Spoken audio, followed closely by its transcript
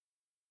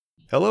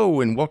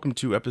Hello and welcome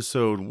to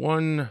episode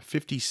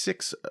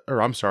 156, or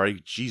I'm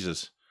sorry,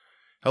 Jesus.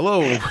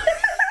 Hello.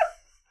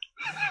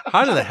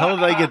 How the hell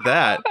did I get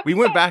that? We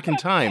went back in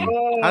time.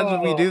 How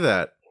did we do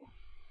that?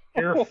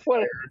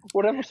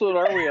 What episode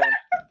are we on?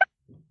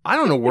 I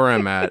don't know where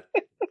I'm at.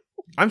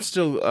 I'm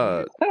still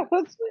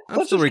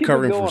let's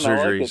recovering from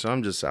surgery, so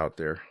I'm just out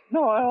there.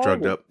 No, I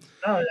drugged up.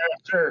 Oh, yeah,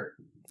 sure.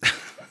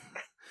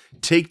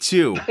 Take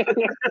two.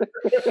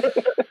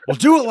 We'll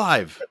do it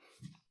live.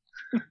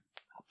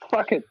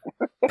 Fuck it.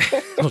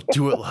 We'll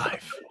do it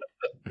live.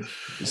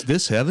 Is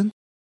this heaven?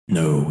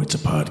 No, it's a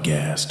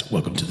podcast.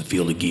 Welcome to the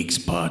Field of Geeks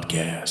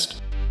podcast.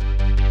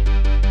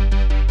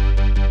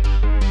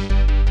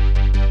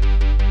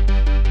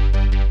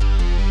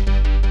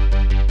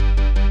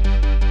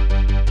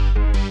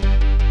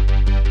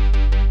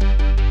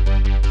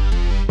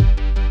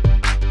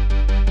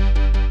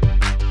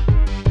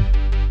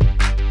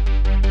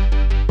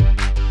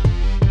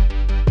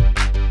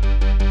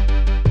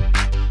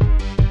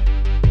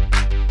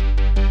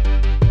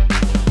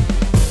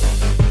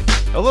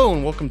 Hello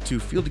and welcome to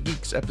Field of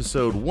Geeks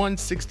episode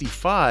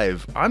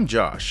 165. I'm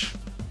Josh.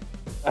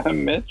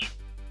 I'm Mitch.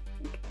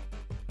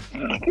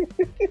 Oh,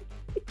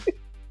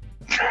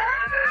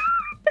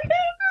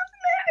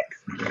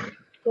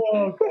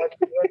 God.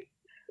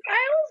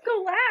 I almost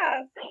go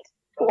last.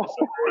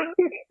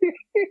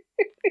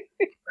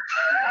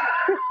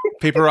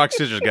 Paper, rock,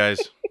 scissors, guys.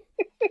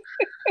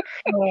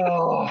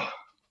 Oh,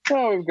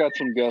 Oh, we've got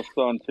some guests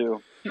on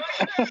too.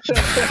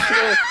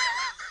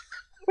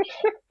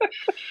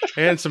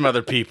 And some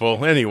other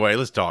people. Anyway,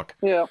 let's talk.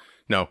 Yeah.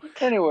 No.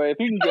 Anyway, if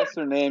you can guess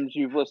their names,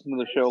 you've listened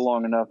to the show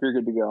long enough. You're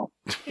good to go.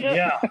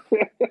 yeah.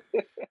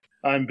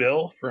 I'm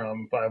Bill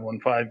from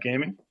 515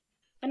 Gaming.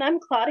 And I'm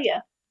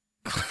Claudia.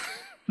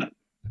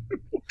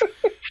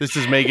 This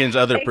is Megan's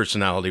other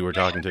personality we're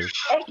talking to.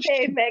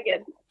 Okay,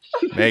 Megan.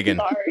 Megan,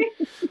 Sorry.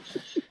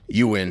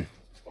 you win.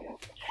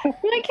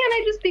 Why can't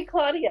I just be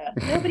Claudia?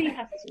 Nobody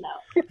has to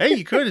know. Hey,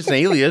 you could. It's an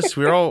alias.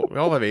 We all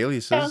have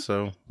aliases, Yeah.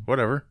 so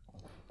whatever.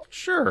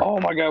 Sure. Oh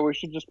my god, we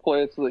should just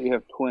play it so that you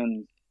have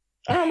twins.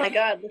 Oh my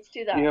god, let's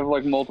do that. You have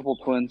like multiple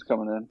twins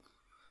coming in.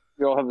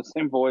 You all have the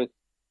same voice.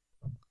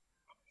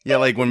 Yeah,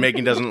 like when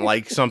Megan doesn't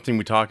like something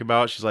we talk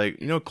about, she's like,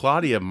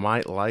 Claudia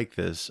might like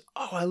this.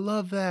 Oh, I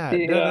love that.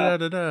 Yeah. Da, da,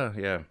 da, da.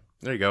 Yeah.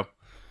 There you go.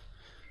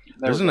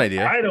 There's an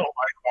idea. I don't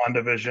like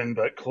WandaVision,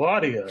 but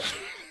Claudia.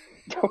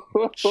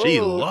 She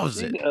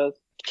loves it. does.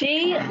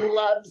 She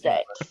loves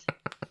it.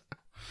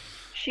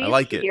 She's I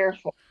like it. here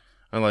for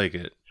I like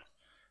it.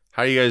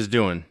 How you guys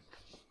doing?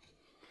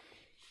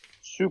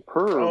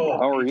 Superb. Oh.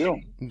 How are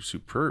you? Ooh,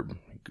 superb.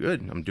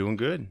 Good. I'm doing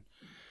good.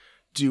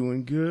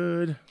 Doing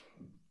good.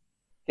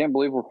 Can't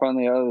believe we're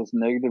finally out of this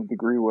negative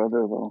degree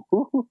weather though.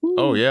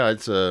 Oh yeah,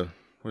 it's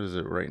what is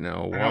it right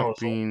now?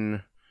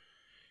 Whopping.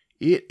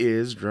 It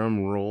is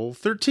drum roll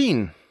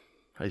 13.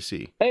 I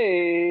see.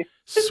 Hey.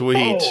 Sweet.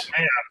 Oh,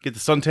 man. Get the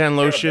suntan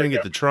lotion,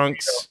 get the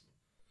trunks.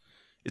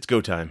 It's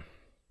go time.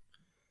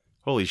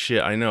 Holy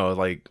shit, I know.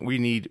 Like we're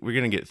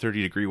gonna get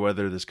 30-degree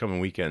weather this coming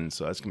weekend,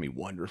 so that's gonna be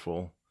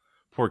wonderful.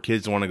 Poor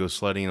kids want to go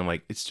sledding. I'm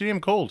like, it's too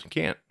damn cold.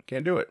 Can't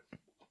do it.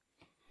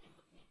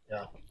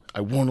 Yeah.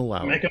 I won't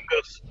allow Make it.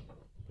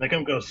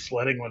 them go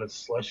sledding when it's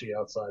slushy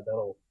outside.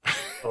 That'll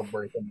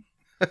break them.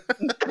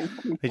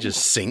 They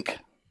just sink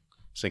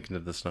into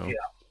the snow.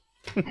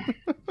 Yeah.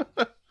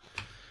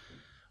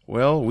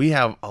 Well, we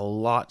have a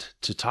lot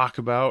to talk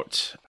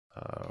about.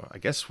 I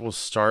guess we'll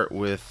start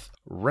with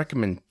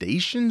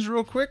recommendations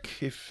real quick,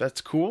 if that's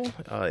cool.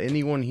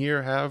 Anyone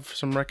here have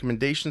some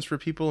recommendations for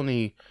people?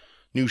 Any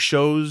new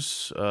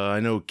shows? I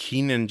know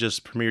Kenan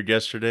just premiered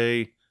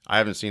yesterday. I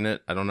haven't seen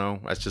it. I don't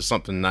know. That's just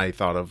something I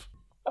thought of.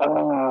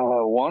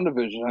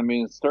 WandaVision. I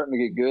mean, it's starting to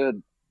get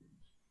good.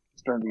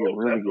 It's starting to get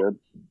really good.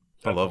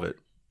 I love it.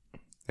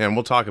 And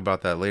we'll talk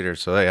about that later.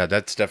 So yeah,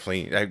 that's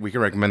definitely, we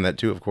can recommend that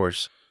too, of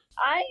course.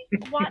 I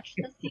watched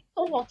the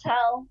Cecil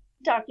Hotel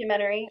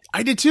documentary.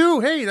 I did too.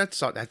 Hey,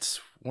 that's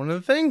one of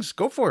the things.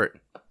 Go for it.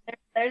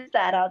 There's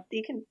that out.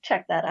 You can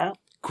check that out.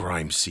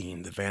 Crime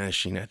Scene, The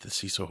Vanishing at the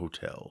Cecil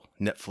Hotel.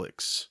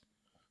 Netflix.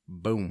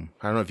 Boom.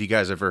 I don't know if you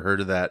guys ever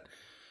heard of that.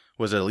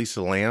 Was it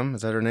Elisa Lam?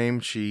 Is that her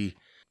name? She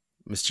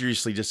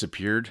mysteriously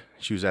disappeared.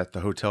 She was at the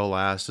hotel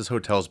last. This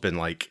hotel's been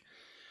like,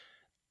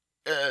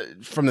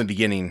 from the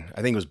beginning,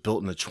 I think it was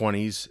built in the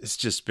 20s. It's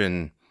just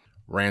been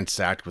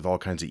ransacked with all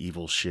kinds of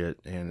evil shit.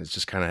 And it's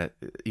just kind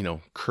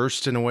of,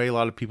 cursed in a way, a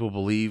lot of people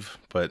believe.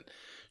 But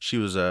she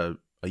was a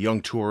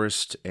young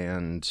tourist,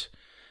 and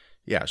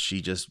yeah,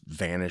 she just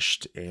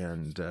vanished.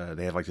 And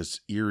they have like this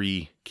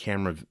eerie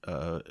camera,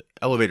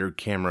 elevator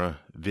camera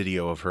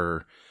video of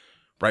her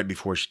right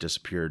before she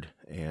disappeared.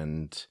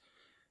 And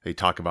they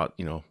talk about,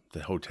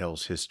 the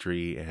hotel's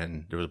history,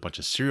 and there was a bunch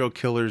of serial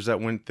killers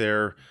that went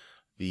there.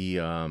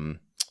 The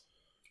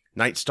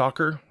Night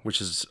Stalker,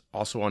 which is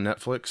also on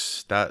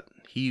Netflix, that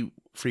he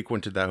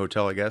frequented that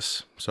hotel, I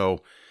guess.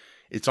 So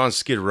it's on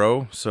Skid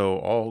Row. So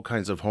all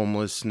kinds of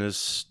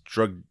homelessness,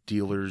 drug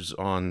dealers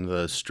on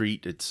the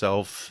street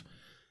itself.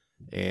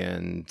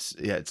 And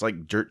yeah, it's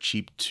like dirt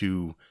cheap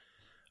to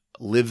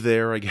live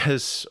there, I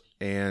guess,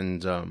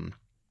 and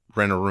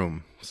rent a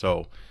room.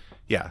 So,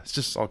 yeah, it's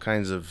just all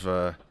kinds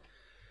of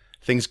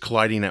things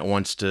colliding at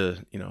once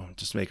to,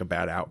 just make a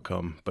bad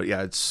outcome. But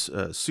yeah, it's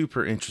a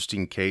super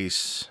interesting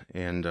case,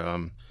 and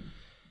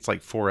it's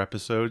like 4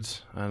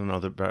 episodes. I don't know,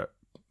 they're about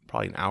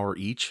probably an hour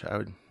each, I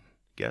would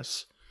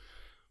guess.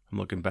 I'm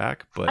looking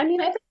back, but I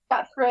think I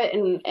got through it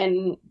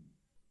in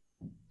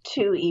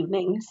 2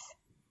 evenings.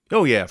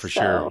 oh yeah, for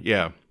sure. So,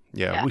 Yeah.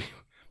 yeah.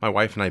 My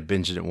wife and I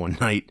binged it one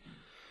night.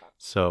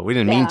 So we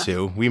didn't mean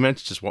to. We meant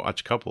to just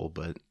watch a couple,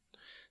 but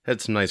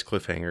had some nice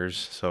cliffhangers.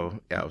 So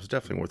yeah, it was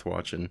definitely worth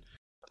watching.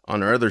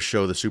 On our other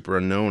show, The Super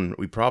Unknown,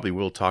 we probably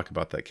will talk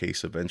about that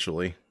case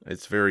eventually.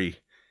 It's very,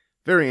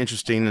 very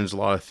interesting. And there's a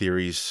lot of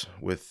theories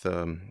with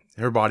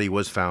her body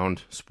was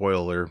found,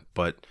 spoiler,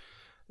 but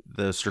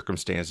the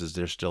circumstances,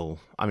 there's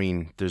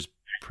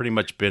pretty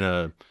much been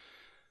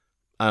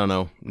I don't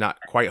know, not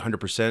quite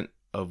 100%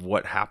 of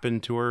what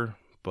happened to her,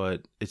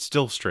 but it's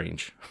still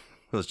strange,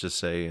 let's just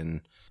say.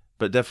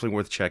 But definitely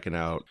worth checking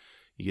out.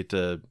 You get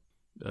to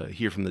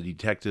hear from the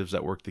detectives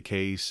that work the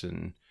case,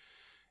 and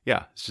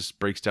yeah, it just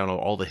breaks down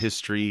all the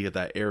history of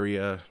that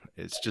area.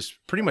 It's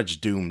just pretty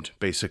much doomed,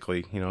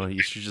 basically.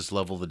 You should just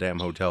level the damn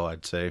hotel,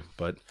 I'd say,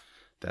 but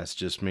that's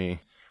just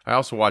me. I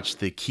also watched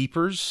The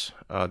Keepers.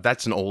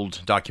 That's an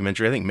old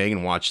documentary. I think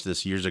Megan watched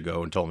this years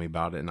ago and told me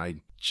about it, and I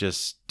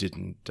just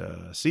didn't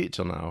see it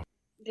till now.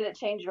 Did it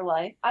change your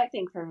life? I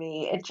think for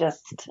me,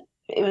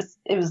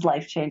 it was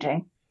life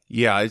changing.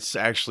 Yeah, it's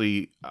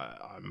actually,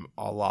 I'm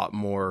a lot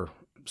more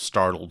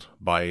startled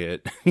by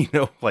it.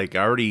 Like I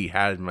already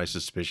had my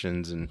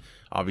suspicions, and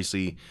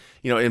obviously,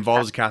 it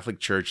involves the Catholic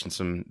Church and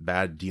some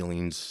bad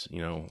dealings,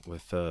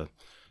 with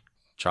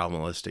child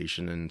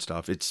molestation and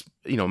stuff. It's,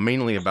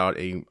 mainly about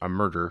a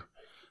murder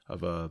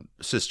of a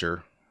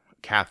sister,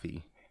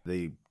 Kathy.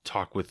 They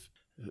talk with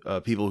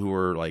people who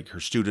were like her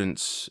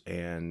students,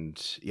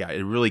 and yeah,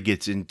 it really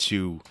gets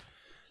into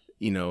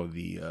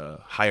the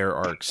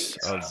hierarchs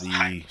of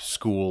the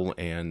school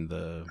and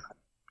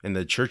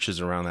the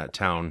churches around that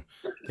town.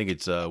 I think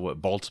it's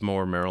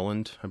Baltimore,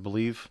 Maryland, I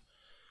believe.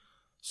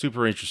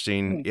 Super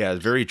interesting. Yeah,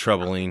 it's very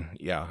troubling.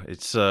 Yeah,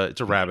 it's a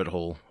rabbit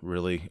hole,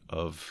 really,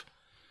 of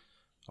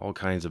all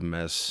kinds of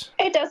mess.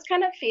 It does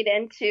kind of feed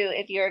into,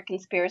 if you're a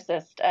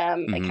conspiracist,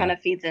 it kind of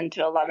feeds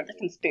into a lot of the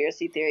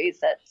conspiracy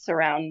theories that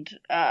surround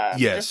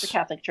just the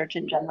Catholic Church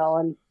in general,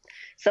 and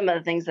some of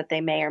the things that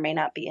they may or may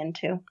not be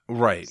into.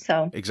 Right.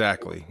 So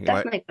exactly.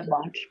 Definitely a good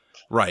watch.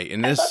 Right.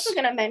 And I was also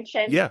going to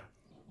mention,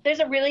 there's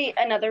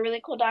another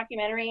really cool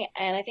documentary,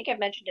 and I think I've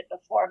mentioned it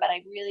before, but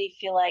I really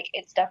feel like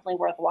it's definitely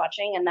worth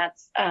watching, and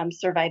that's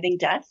Surviving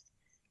Death.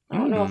 I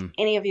don't know if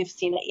any of you have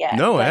seen it yet.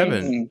 No, I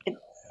haven't. It's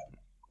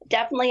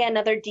definitely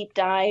another deep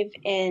dive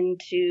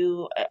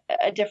into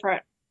a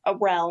different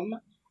realm.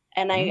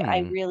 And I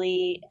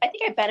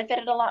think I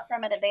benefited a lot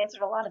from it. It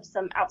answered a lot of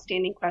some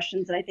outstanding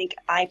questions that I think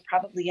I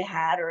probably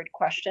had or had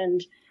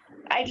questioned.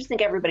 I just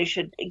think everybody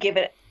should give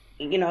it,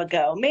 a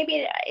go.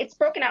 Maybe it's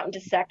broken out into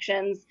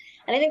sections.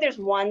 And I think there's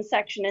one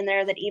section in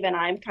there that even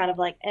I'm kind of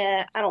like,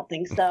 I don't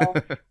think so.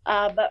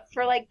 But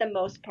for like the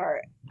most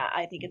part,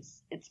 I think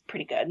it's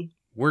pretty good.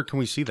 Where can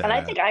we see that? And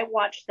I think I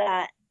watched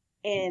that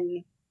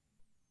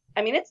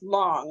it's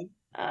long.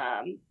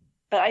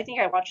 But I think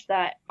I watched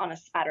that on a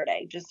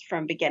Saturday, just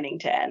from beginning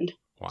to end.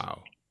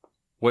 Wow.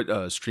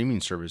 What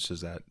streaming service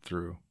is that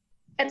through?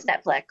 It's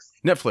Netflix.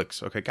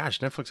 Netflix. Okay. Gosh,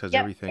 Netflix has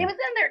everything. It was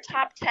in their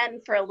top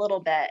 10 for a little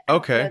bit.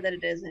 Okay. I don't know that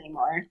it is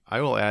anymore.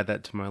 I will add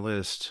that to my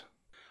list.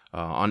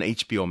 On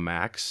HBO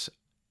Max,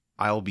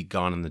 I'll Be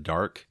Gone in the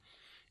Dark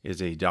is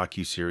a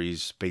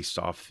docuseries based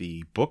off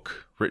the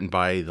book written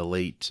by the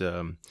late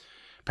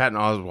Patton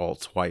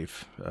Oswalt's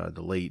wife,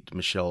 the late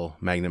Michelle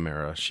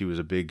McNamara. She was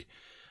a big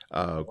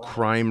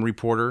crime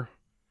reporter,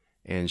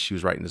 and she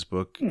was writing this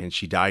book, and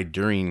she died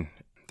during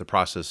the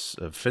process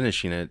of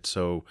finishing it.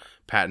 So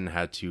Patton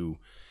had to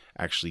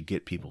actually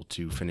get people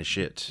to finish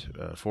it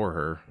for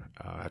her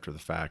after the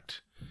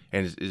fact,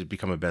 and it's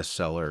become a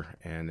bestseller.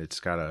 And it's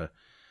got a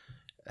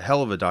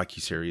hell of a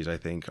docuseries, I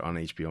think, on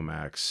HBO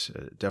Max.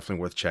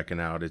 Definitely worth checking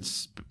out.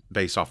 It's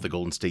based off the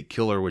Golden State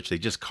Killer, which they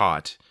just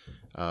caught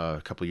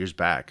a couple of years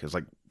back. It was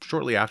like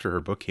shortly after her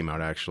book came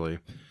out, actually,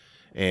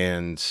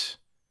 and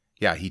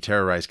yeah, he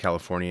terrorized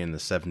California in the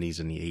 70s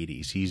and the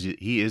 80s.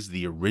 He is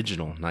the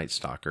original Night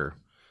Stalker.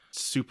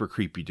 Super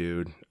creepy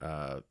dude.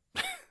 I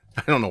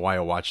don't know why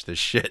I watch this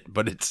shit,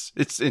 but it's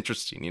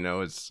interesting.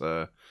 It's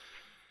don't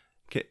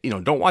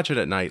watch it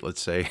at night.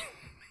 Let's say,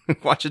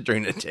 watch it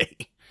during the day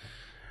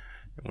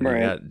when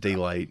you got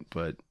daylight.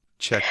 But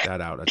check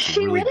that out. That's a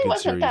really good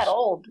wasn't series. That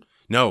old.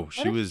 No,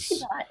 she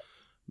was.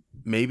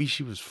 Maybe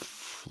she was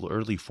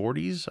early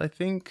 40s. I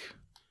think.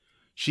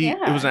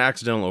 It was an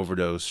accidental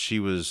overdose. She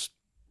was.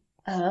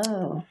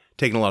 Oh.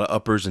 Taking a lot of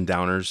uppers and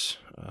downers,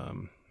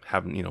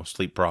 having,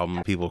 sleep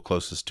problems. People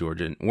closest to her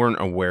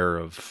weren't aware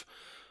of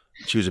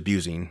she was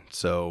abusing.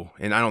 So,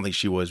 and I don't think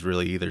she was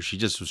really either. She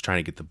just was trying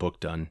to get the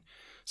book done.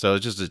 So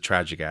it's just a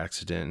tragic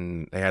accident,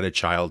 and they had a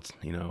child,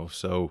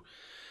 so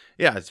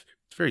yeah, it's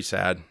very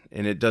sad,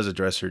 and it does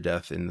address her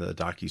death in the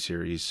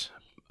docuseries.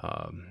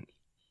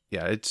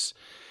 Yeah, it's,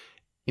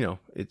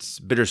 it's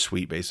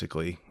bittersweet,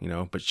 basically,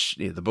 but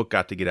the book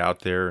got to get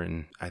out there,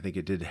 and I think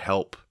it did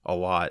help a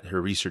lot.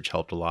 Her research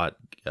helped a lot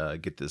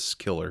get this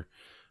killer,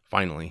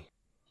 finally.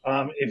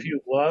 If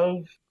you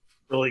love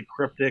really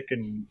cryptic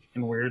and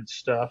weird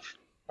stuff,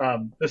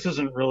 this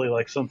isn't really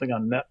like something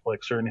on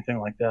Netflix or anything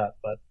like that,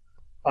 but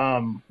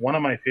one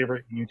of my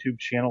favorite YouTube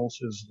channels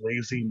is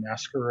Lazy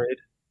Masquerade.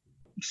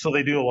 So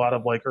they do a lot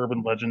of like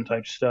urban legend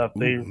type stuff.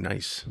 Ooh,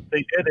 nice.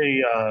 They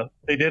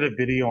did a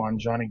video on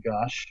Johnny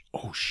Gosh.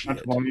 Oh shit! Not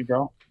too long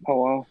ago. Oh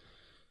wow.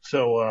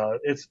 So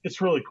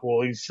it's really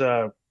cool. He's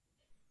just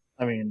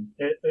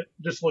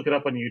look it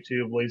up on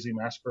YouTube, Lazy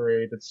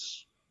Masquerade.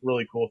 It's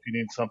really cool if you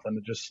need something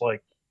to just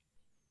like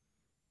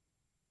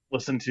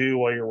listen to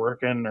while you're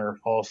working or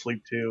fall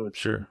asleep to. It's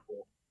sure. really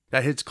cool.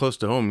 That hits close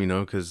to home,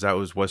 because that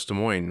was West Des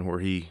Moines where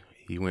he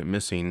went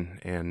missing,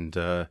 and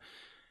I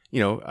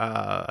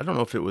don't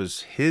know if it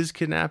was his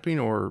kidnapping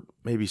or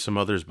maybe some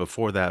others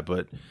before that,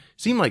 but it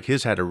seemed like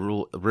his had a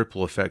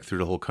ripple effect through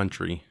the whole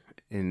country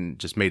and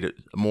just made it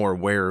more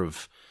aware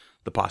of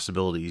the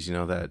possibilities,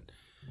 that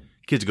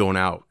kids going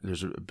out,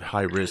 there's a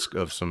high risk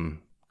of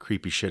some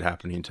creepy shit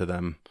happening to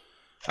them.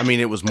 I mean,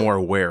 it was more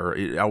aware.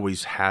 It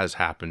always has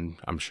happened,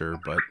 I'm sure,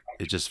 but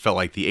it just felt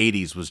like the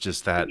 80s was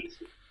just that,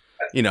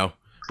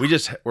 we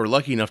just were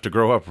lucky enough to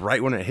grow up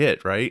right when it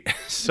hit, right?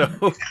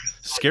 So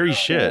scary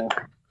shit.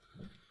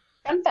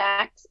 Fun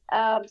fact.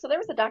 So there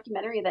was a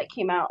documentary that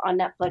came out on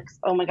Netflix.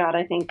 Oh my God,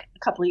 I think a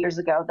couple of years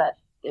ago that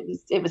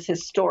it was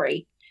his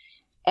story,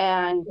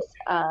 and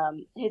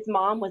his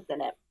mom was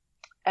in it.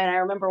 And I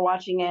remember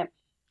watching it.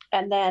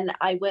 And then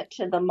I went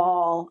to the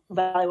mall,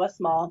 Valley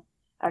West Mall,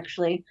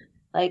 actually,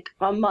 like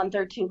a month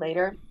or two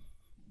later,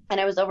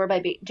 and I was over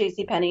by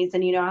JCPenney's,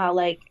 and you know how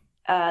like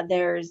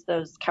there's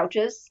those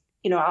couches,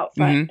 out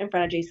front in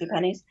front of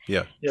JCPenney's.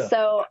 Yeah.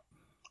 So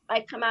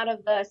I come out of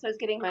so I was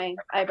getting my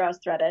eyebrows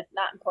threaded,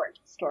 not important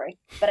to the story,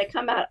 but I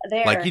come out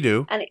there like you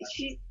do, and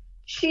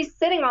she's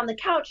sitting on the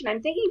couch, and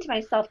I'm thinking to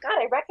myself, God,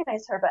 I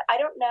recognize her, but I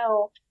don't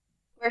know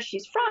where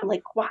she's from.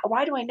 Like,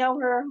 why do I know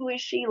her? Who is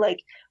she? Like,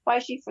 why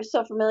is she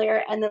so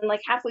familiar? And then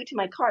like halfway to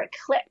my car, it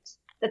clicked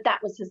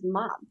that was his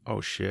mom. Oh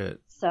shit.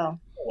 So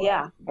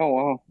yeah. Oh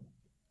wow.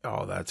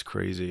 Oh, that's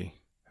crazy.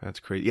 That's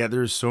crazy. Yeah,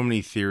 there's so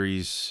many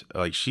theories.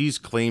 Like, she's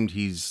claimed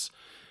he's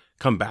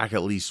come back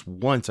at least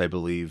once, I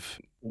believe.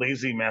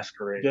 Lazy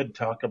Masquerade did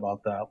talk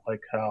about that,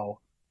 like how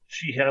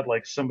she had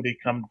like somebody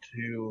come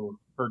to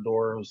her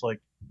door. It was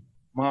like,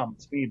 "Mom,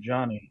 it's me,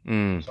 Johnny,"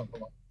 or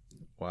something like that.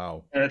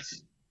 Wow. And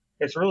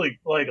it's really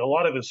like a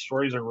lot of his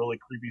stories are really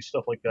creepy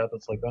stuff like that.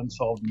 That's like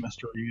unsolved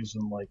mysteries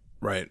and like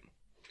right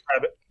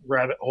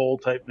rabbit hole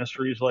type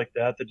mysteries like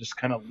that just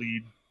kind of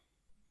lead,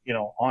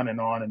 on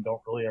and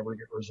don't really ever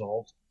get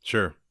resolved.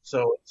 Sure.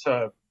 So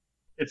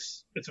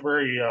it's a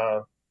very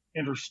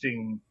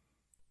interesting.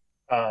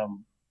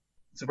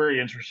 It's a very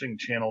interesting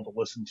channel to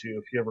listen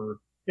to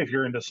if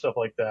you're into stuff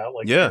like that.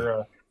 Like,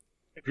 yeah.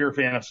 If you're a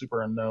fan of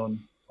Super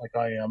Unknown, like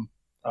I am.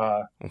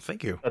 Well,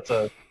 thank you. That's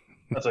a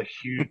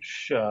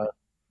huge.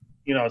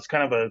 It's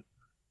kind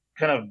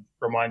of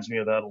reminds me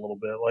of that a little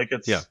bit. Like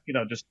it's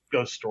just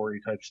ghost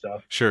story type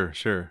stuff.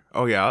 Sure.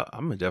 Oh yeah,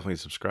 I'm gonna definitely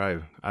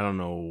subscribe. I don't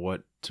know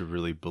what to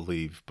really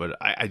believe, but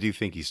I do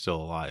think he's still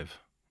alive.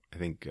 I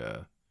think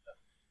I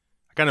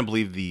kind of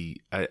believe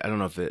I don't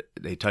know if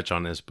they touch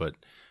on this, but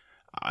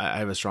I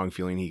have a strong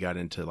feeling he got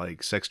into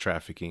like sex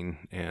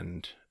trafficking,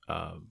 and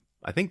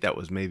I think that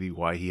was maybe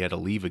why he had to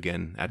leave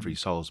again after he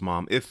saw his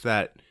mom. If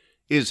that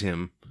is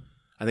him,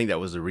 I think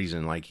that was the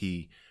reason. Like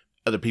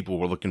other people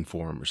were looking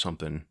for him or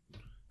something.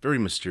 Very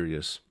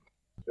mysterious.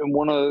 And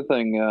one other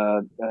thing,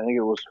 I think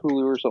it was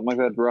Hulu or something like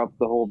that dropped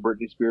the whole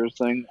Britney Spears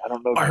thing. I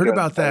don't know. If I heard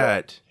about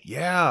that.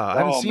 Yeah, I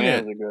haven't seen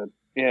it. Is it good?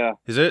 Yeah.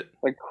 Is it?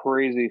 Like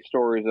crazy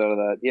stories out of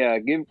that. Yeah,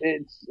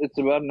 it's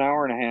about an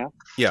hour and a half.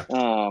 Yeah.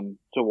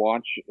 To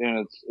watch,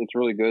 and it's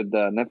really good.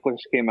 Netflix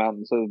came out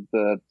and said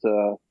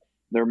that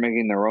they're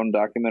making their own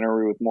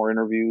documentary with more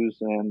interviews,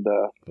 and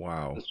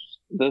wow.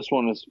 This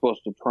one is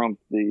supposed to trump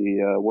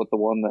the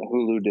one that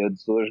Hulu did,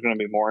 so there's going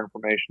to be more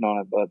information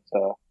on it. But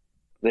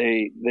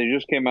they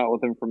just came out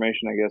with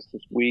information, I guess,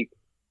 this week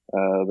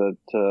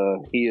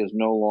that he is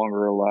no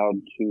longer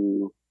allowed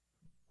to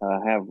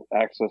have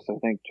access, I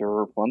think, to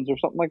her funds or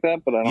something like that.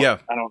 But I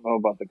don't know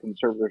about the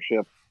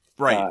conservatorship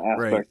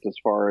aspect as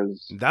far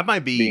as that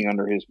might be being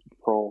under his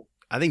control.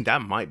 I think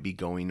that might be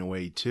going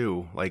away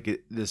too. Like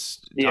this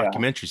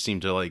documentary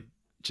seemed to like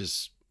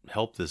just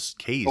help this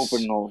case.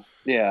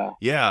 Yeah,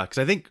 because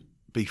I think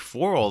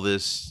before all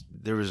this,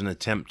 there was an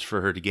attempt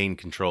for her to gain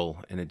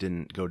control, and it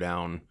didn't go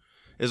down.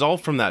 It's all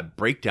from that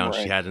breakdown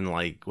she had in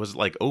was it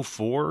like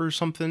 2004 or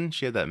something?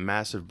 She had that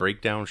massive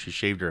breakdown. She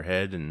shaved her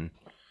head, and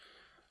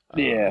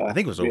I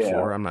think it was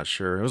 2004. Yeah. I'm not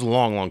sure. It was a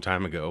long, long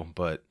time ago,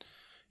 but.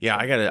 Yeah,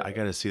 I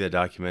gotta see that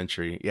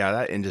documentary. Yeah,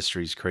 that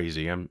industry's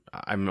crazy. I'm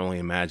only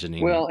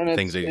imagining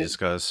things they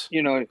discuss.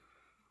 You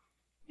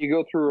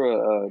go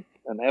through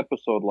an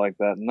episode like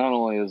that, and not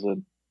only is it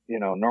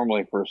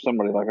normally for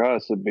somebody like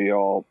us, it'd be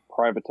all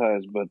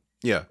privatized, but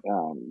Yeah.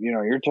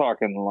 you're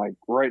talking like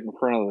right in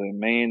front of the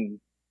main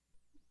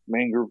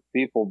group of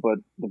people. But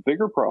the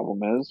bigger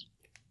problem is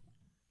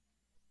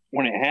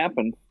when it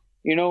happened,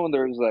 when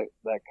there's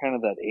that kind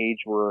of that age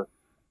where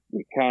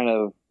you kind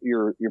of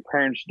your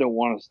parents don't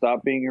want to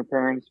stop being your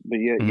parents, but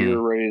yet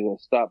you're ready to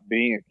stop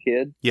being a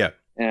kid. Yeah.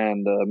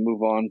 And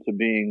move on to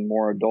being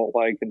more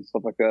adult-like and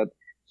stuff like that.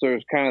 So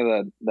there's kind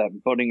of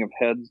that butting of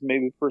heads,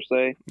 maybe, per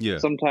se. Yeah.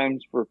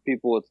 Sometimes for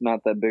people, it's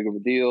not that big of a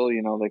deal. They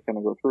kind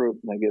of go through it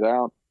and they get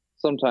out.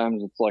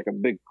 Sometimes it's like a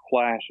big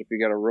clash if you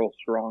got a real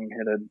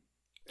strong-headed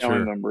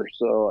family member.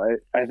 So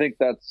I think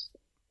that's,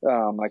 I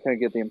kind of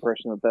get the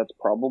impression that that's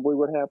probably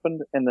what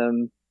happened. And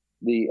then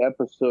the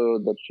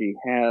episode that she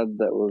had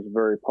that was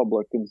very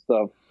public and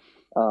stuff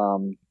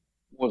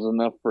was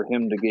enough for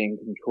him to gain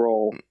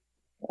control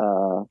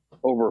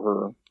over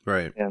her,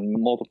 right, in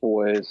multiple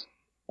ways,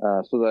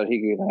 so that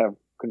he could have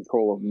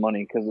control of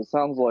money. Because it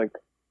sounds like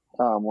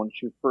when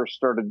she first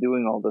started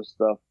doing all this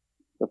stuff,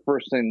 the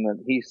first thing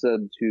that he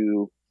said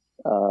to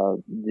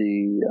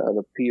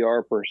the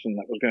PR person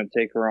that was going to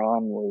take her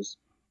on was,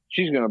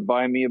 "She's going to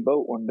buy me a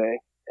boat one day."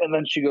 And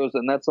then she goes,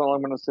 "And that's all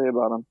I'm going to say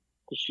about him,"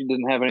 because she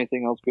didn't have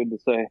anything else good to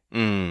say.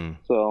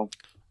 So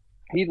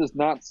he does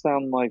not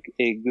sound like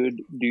a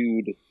good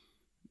dude.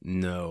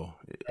 No.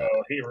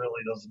 He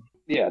really doesn't.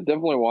 Yeah,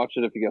 definitely watch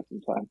it if you got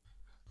some time.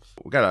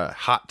 We got a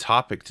hot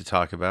topic to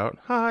talk about.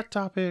 Hot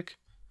topic.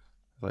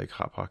 Like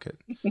Hot Pocket.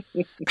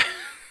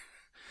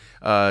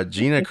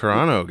 Gina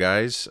Carano,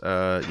 guys.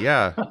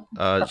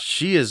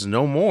 She is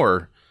no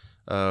more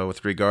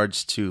with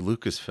regards to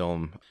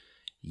Lucasfilm.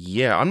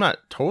 Yeah, I'm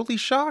not totally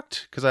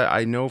shocked because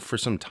I know for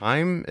some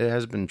time it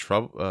has been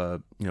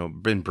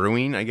been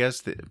brewing, I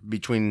guess,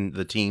 between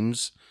the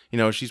teams.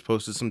 She's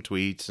posted some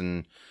tweets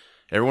and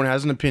everyone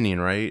has an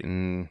opinion, right?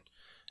 And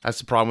that's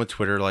the problem with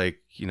Twitter. Like,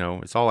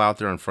 it's all out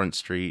there on Front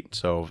Street.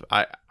 So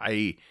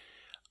I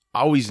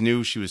always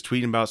knew she was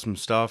tweeting about some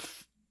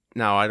stuff.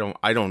 Now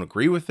I don't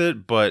agree with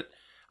it, but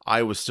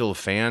I was still a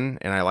fan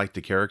and I liked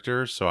the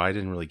character, so I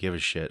didn't really give a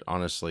shit,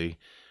 honestly.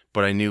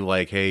 But I knew,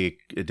 like, hey,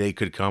 a day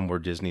could come where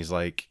Disney's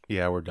like,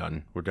 yeah, we're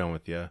done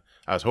with you.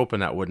 I was hoping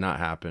that would not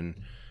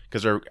happen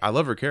because I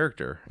love her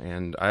character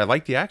and I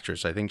like the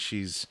actress. I think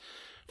she's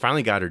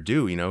finally got her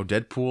due.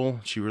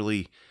 Deadpool, she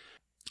really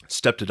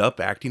stepped it up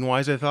acting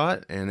wise, I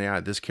thought, and yeah,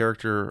 this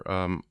character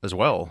as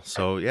well.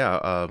 So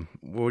yeah,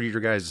 what are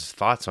your guys'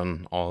 thoughts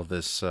on all of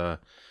this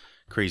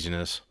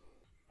craziness?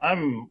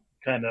 I'm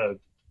kind of,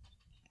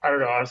 I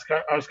don't know. I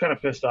was kind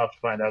of pissed off to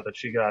find out that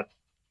she got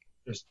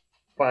just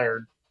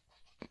fired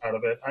out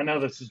of it. I know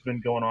this has been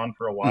going on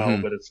for a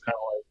while, but it's kind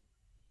of like,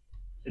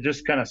 it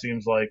just kind of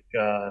seems like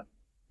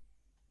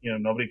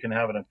nobody can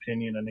have an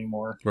opinion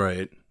anymore.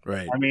 Right.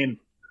 I mean,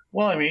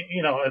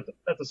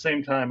 at the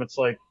same time, it's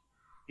like,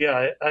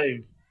 yeah, I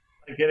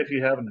get if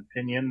you have an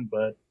opinion,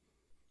 but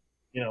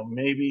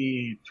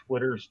maybe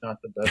Twitter's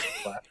not the best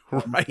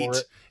platform for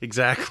it.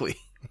 Exactly.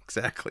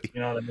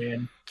 You know what I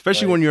mean?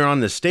 Especially when you're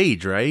on the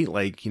stage, right?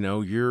 Like,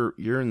 you're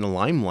in the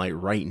limelight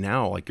right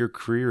now. Like, your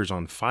career is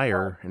on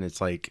fire, and it's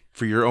like,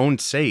 for your own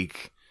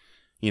sake,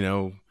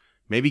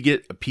 maybe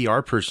get a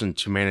PR person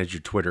to manage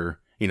your Twitter.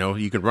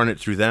 You can run it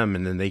through them,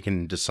 and then they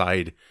can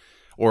decide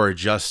or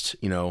adjust.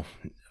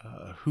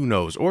 Who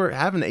knows? Or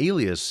have an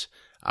alias.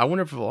 I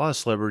wonder if a lot of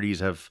celebrities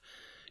have,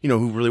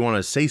 who really want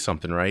to say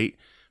something, right?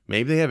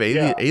 Maybe they have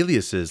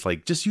aliases.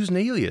 Like, just use an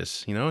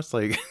alias. It's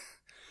like,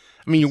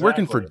 I mean, you're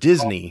working for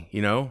Disney,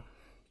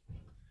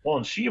 Well,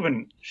 and she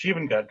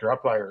even got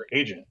dropped by her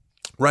agent.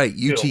 Right,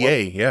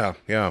 UTA, yeah.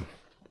 It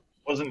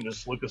wasn't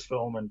just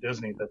Lucasfilm and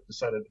Disney that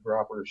decided to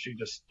drop her. She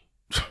just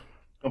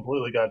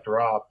completely got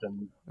dropped.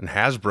 And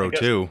Hasbro,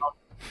 too.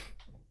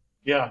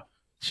 Yeah.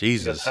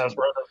 Jesus.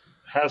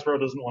 Hasbro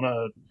doesn't want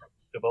to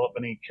develop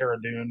any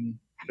Cara Dune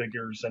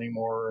figures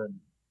anymore. And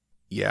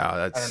yeah,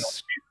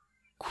 that's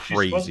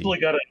crazy.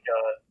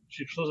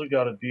 She supposedly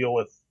got a deal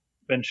with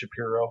Ben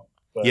Shapiro.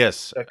 But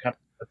yes.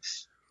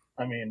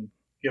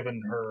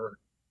 Given her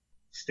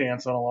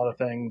stance on a lot of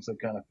things, it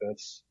kind of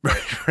fits.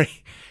 Right.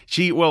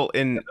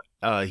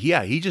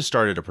 He just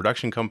started a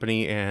production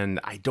company, and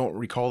I don't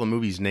recall the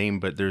movie's name,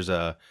 but there's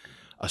a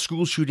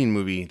school shooting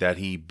movie that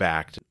he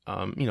backed.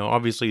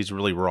 Obviously it's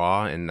really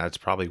raw, and that's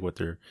probably what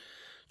they're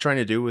trying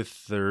to do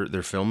with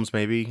their films.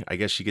 Maybe, I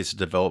guess she gets to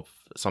develop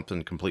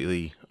something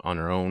completely on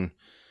her own.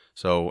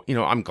 So,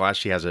 I'm glad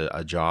she has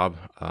a job.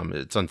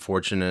 It's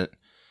unfortunate.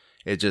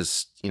 It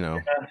just,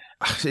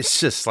 it's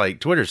just like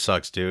Twitter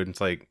sucks, dude.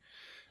 It's like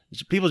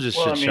people just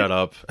should shut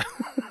up.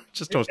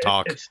 Just don't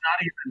talk.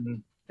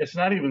 It's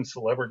not even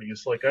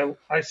celebrities. Like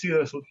I see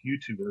this with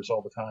YouTubers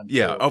all the time.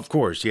 Yeah, of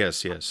course.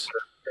 Yes.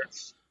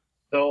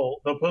 They'll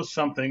post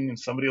something and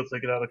somebody will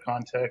take it out of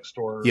context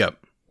or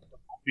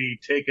be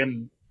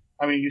taken.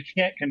 I mean, you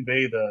can't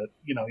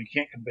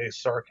convey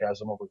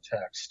sarcasm over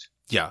text.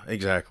 Yeah,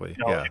 exactly.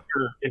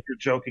 If you're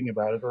joking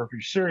about it or if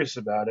you're serious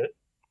about it.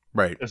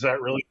 Right. Is that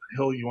really the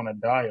hill you want to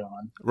die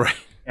on? Right.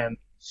 And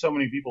so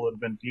many people have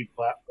been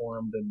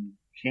deplatformed and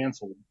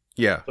canceled.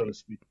 Yeah. So to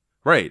speak.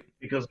 Right.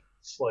 Because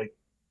it's like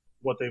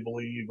what they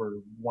believe or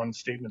one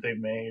statement they've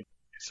made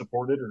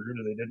supported or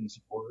who they didn't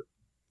support.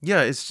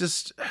 Yeah, it's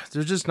just,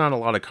 there's just not a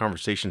lot of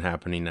conversation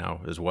happening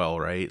now as well,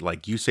 right?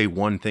 Like, you say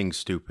one thing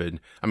stupid.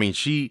 I mean,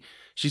 she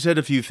said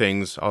a few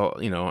things,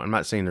 I'm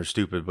not saying they're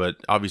stupid, but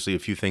obviously a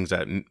few things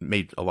that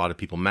made a lot of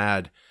people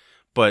mad.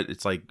 But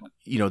it's like,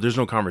 there's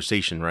no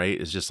conversation,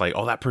 right? It's just like,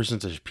 oh, that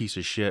person's a piece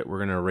of shit. We're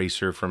going to erase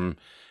her from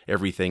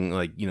everything.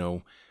 Like,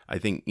 I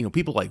think,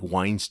 people like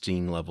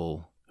Weinstein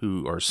level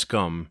who are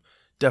scum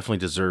definitely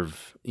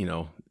deserve,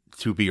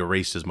 to be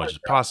erased as much as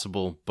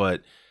possible.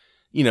 But,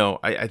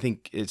 I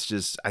think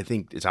it's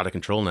out of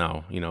control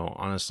now.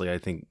 Honestly, I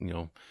think,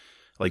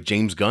 like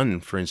James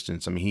Gunn, for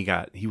instance, I mean,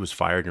 he was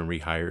fired and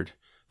rehired,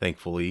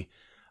 thankfully.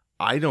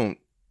 I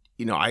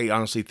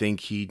honestly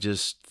think he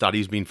just thought he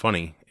was being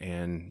funny.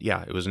 And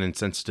yeah, it was an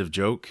insensitive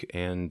joke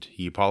and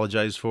he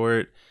apologized for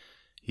it.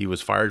 He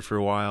was fired for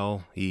a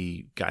while.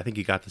 I think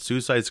he got the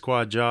Suicide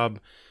Squad job.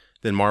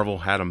 Then Marvel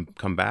had him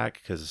come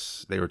back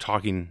because they were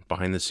talking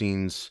behind the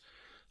scenes.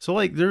 So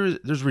like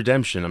there's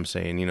redemption. I'm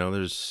saying,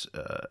 there's.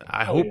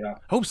 I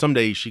hope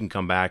someday she can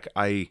come back.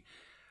 I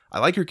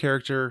like her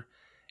character,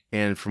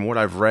 and from what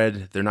I've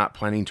read, they're not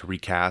planning to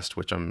recast,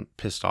 which I'm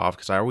pissed off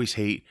because I always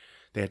hate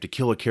they have to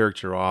kill a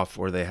character off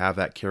or they have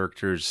that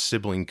character's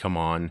sibling come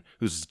on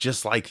who's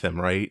just like them,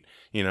 right?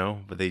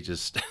 But they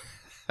just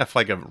have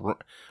like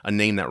a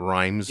name that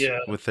rhymes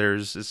with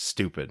theirs. It's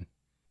stupid.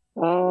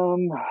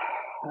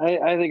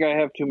 I think I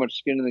have too much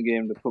skin in the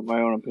game to put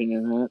my own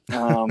opinion in it.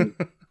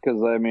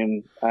 Because I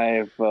mean,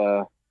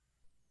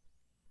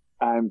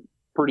 I'm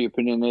pretty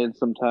opinionated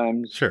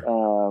sometimes. Sure.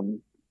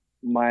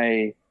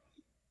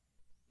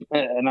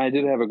 And I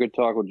did have a good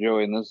talk with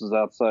Joey, and this is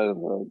outside of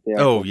the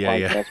actual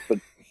podcast. But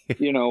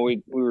we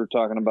were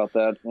talking about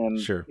that, and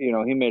sure.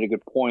 He made a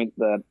good point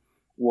that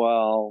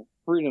while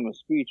freedom of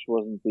speech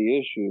wasn't the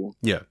issue,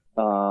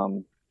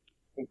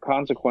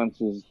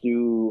 consequences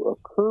do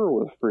occur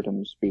with freedom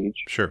of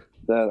speech. Sure.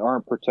 That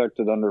aren't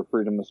protected under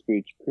freedom of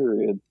speech,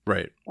 period.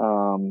 Right.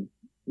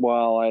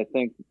 While I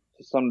think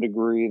to some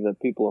degree that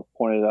people have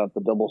pointed out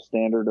the double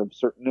standard of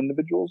certain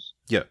individuals.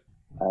 Yeah.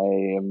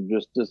 I am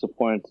just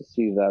disappointed to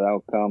see that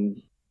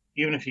outcome.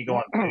 Even if you go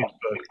on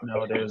Facebook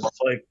nowadays, it's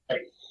like,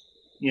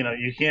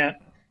 you can't,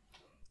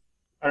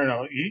 I don't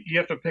know, you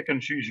have to pick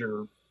and choose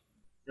your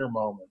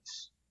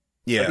moments.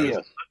 Yeah. Like,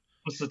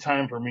 this is the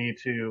time for me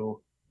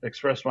to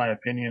express my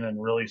opinion and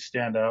really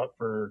stand out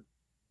for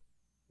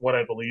what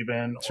I believe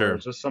in. Sure. Or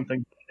is this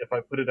something, if I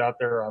put it out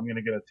there, I'm going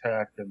to get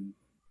attacked and,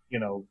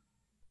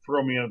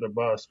 throw me under the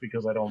bus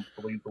because I don't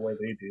believe the way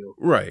they do.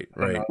 Right.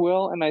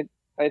 Well, and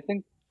I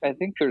think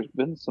there's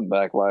been some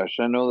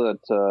backlash. I know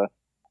that,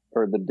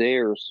 or the day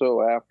or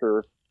so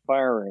after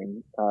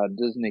firing,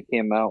 Disney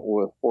came out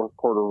with fourth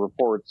quarter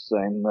reports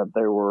saying that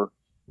they were,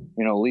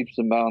 leaps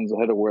and bounds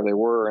ahead of where they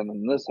were. And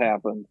then this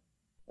happened.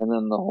 And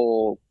then the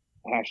whole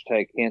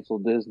hashtag cancel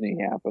Disney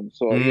happened.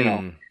 So,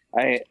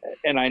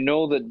 I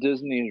know that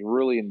Disney is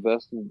really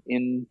invested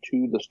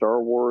into the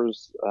Star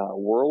Wars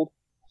world.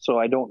 So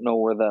I don't know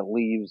where that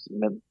leaves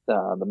the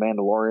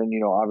Mandalorian.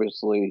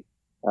 Obviously,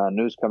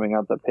 news coming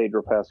out that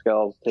Pedro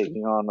Pascal is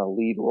taking on a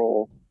lead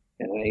role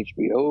in an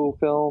HBO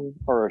film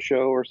or a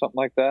show or something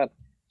like that.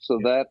 So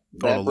that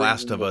The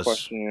Last of Us.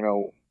 Question,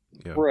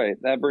 right?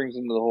 That brings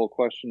into the whole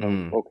question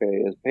of okay,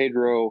 is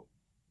Pedro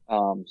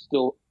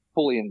still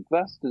fully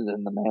invested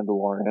in the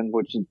Mandalorian?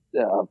 Which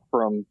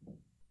from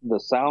the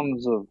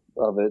sounds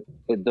of it,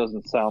 it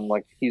doesn't sound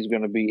like he's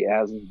going to be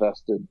as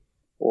invested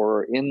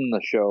or in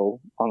the show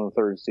on the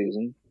third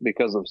season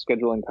because of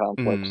scheduling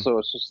conflicts. So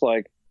it's just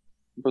like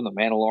for the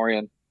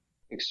Mandalorian,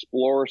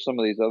 explore some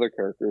of these other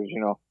characters.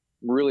 I'm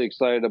really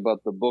excited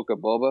about the Book of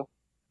Boba.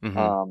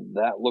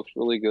 That looks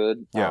really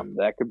good. Yeah.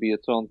 That could be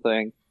its own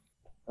thing.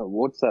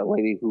 What's that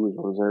lady who is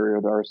Rosario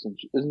Dawson?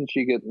 Isn't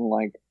she getting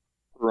like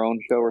her own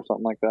show or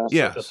something like that?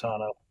 Yeah.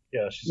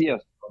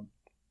 Yes.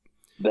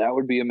 That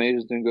would be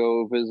amazing to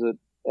go visit.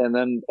 And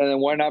then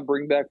why not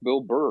bring back Bill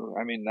Burr?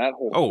 I mean, that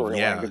whole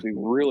storyline could be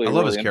really. I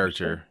love his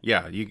character.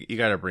 Yeah, you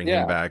got to bring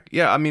him back.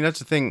 Yeah, I mean that's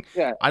the thing.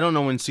 Yeah. I don't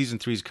know when season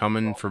 3's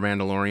coming for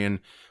Mandalorian,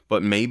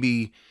 but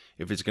maybe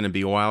if it's going to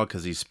be a while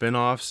because these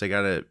spinoffs, they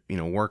got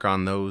to work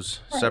on those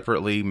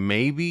separately.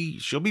 Maybe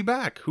she'll be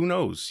back. Who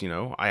knows?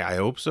 I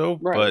hope so.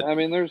 Right. But I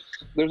mean, there's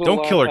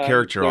don't kill her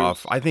character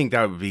off. I think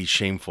that would be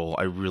shameful.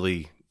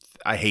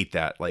 I hate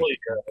that. Like,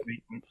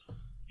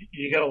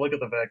 you got to look at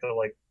the fact that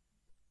like.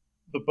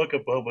 The Book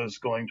of Boba is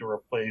going to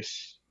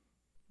replace,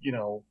 the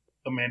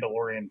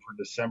Mandalorian for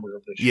December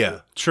of this year.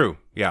 Yeah, true.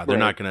 Yeah, they're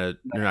not gonna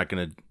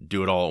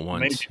do it all at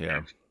once.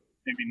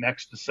 Maybe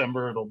next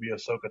December it'll be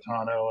Ahsoka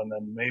Tano, and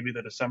then maybe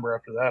the December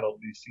after that it'll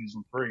be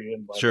season 3,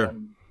 and by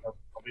then it'll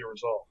be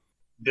resolved.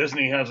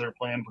 Disney has their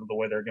plan for the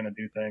way they're going to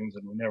do things,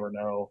 and we never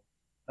know.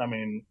 I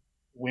mean,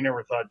 we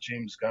never thought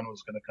James Gunn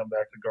was going to come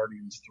back to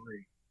Guardians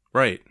 3.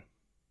 Right.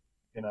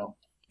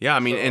 Yeah, I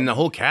mean, So, and the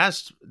whole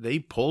cast, they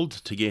pulled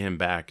to get him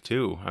back,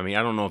 too. I mean,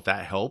 I don't know if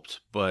that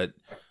helped, but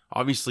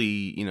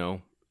obviously,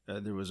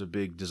 there was a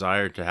big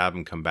desire to have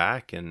him come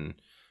back, and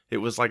it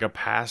was like a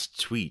past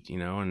tweet, you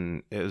know,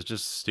 and it was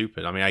just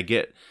stupid. I mean, I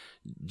get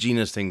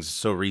Gina's thing's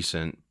so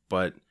recent,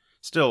 but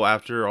still,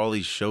 after all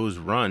these shows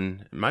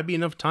run, it might be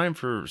enough time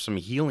for some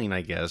healing,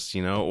 I guess,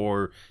 you know,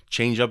 or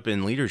change up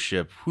in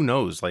leadership. Who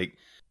knows? Like,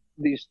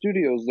 these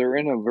studios, they're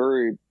in a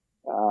very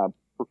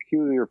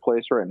peculiar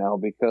place right now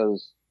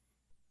because,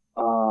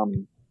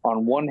 on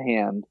one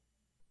hand,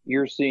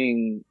 you're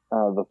seeing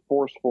the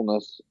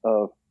forcefulness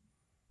of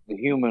the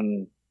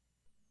human,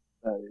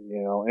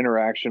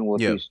 interaction with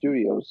these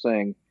studios,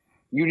 saying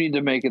you need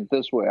to make it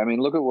this way. I mean,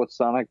 look at what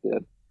Sonic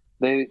did.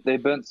 They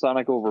bent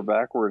Sonic over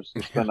backwards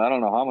to spend I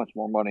don't know how much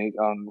more money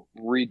on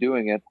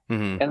redoing it,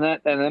 and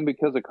then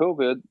because of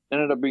COVID,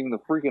 ended up being the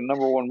freaking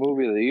 #1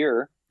 movie of the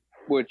year.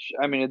 Which,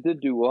 I mean, it did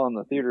do well in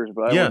the theaters,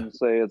 but I wouldn't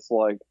say it's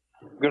like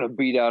going to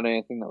beat out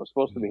anything that was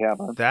supposed to be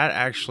happening. That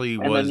actually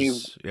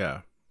was,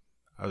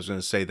 I was going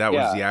to say that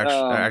was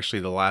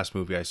actually the last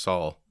movie I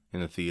saw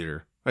in the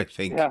theater, I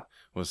think,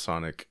 was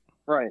Sonic.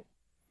 Right.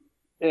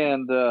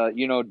 And,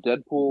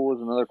 Deadpool was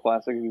another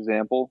classic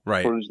example.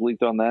 Right. Footage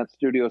leaked on that.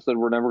 Studio said,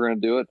 we're never going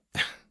to do it.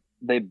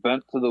 They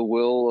bent to the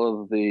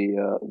will of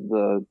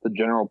the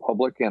general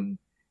public, and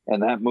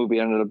that movie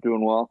ended up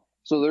doing well.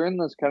 So they're in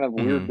this kind of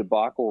weird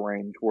debacle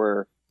range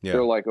where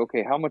they're like,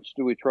 okay, how much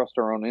do we trust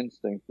our own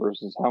instinct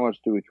versus how much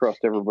do we trust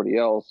everybody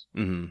else?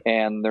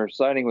 And they're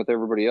siding with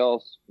everybody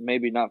else,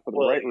 maybe not for the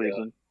right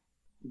reason,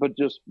 but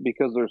just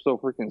because they're so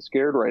freaking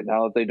scared right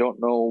now that they don't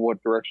know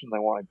what direction they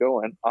want to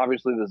go in.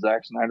 Obviously, the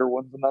Zack Snyder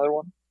one's another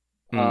one.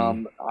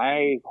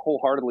 I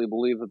wholeheartedly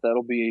believe that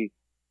that'll be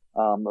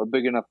a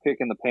big enough kick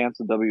in the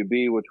pants of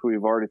WB, which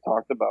we've already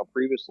talked about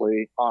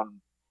previously on,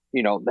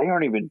 they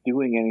aren't even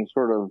doing any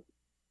sort of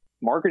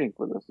marketing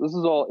for this. This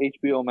is all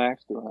HBO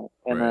Max doing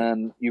it. And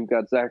then you've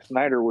got Zack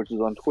Snyder, which is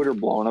on Twitter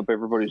blowing up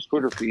everybody's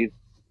Twitter feed,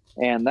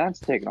 and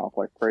that's taken off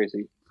like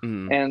crazy.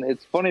 And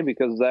it's funny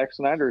because Zack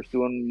Snyder is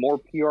doing more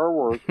PR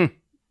work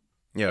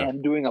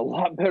and doing a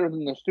lot better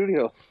than the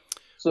studio.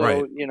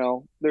 So,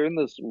 they're in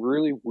this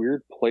really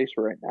weird place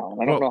right now,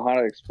 and I don't know how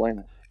to explain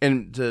it.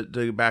 And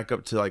to back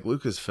up to like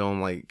Lucasfilm,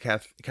 like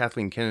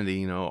Kathleen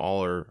Kennedy,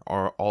 all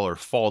her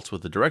faults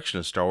with the direction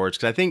of Star Wars,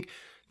 because I think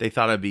they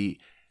thought it'd be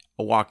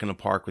a walk in the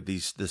park with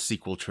the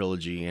sequel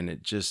trilogy, and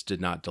it just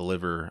did not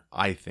deliver.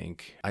 I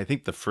think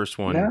the first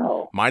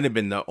one might have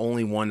been the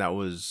only one that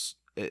was,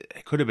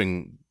 it could have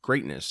been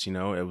greatness. It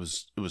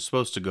was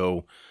supposed to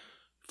go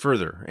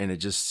further, and it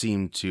just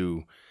seemed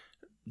to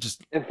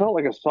it felt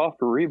like a soft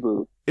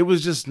reboot. It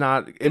was just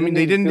not. I mean,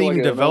 they didn't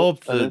even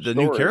develop the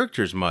new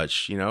characters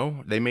much.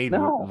 They made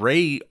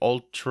Rey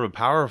ultra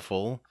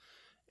powerful,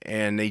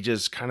 and they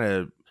just kind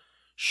of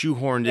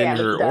shoehorned in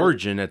her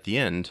origin at the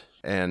end.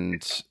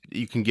 And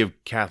you can give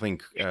Kathleen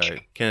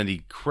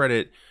Kennedy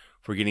credit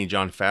for getting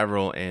Jon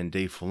Favreau and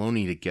Dave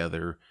Filoni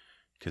together,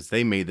 because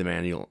they made the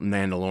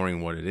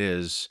Mandalorian what it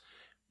is.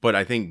 But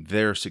I think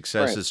their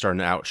success is starting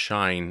to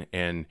outshine,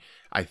 and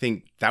I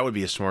think that would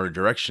be a smarter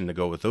direction to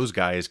go with those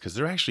guys, because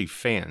they're actually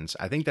fans.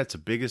 I think that's the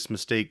biggest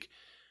mistake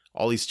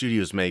all these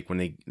studios make when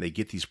they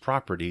get these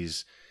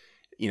properties.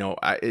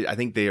 I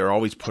think they are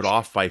always put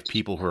off by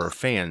people who are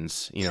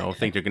fans,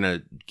 think they're going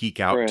to geek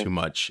out too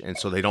much. And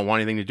so they don't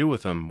want anything to do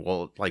with them.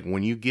 Well, like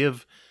when you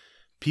give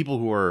people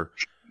who are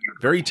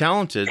very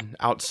talented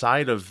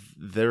outside of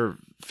their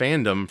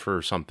fandom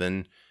for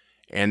something,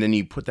 and then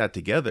you put that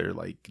together,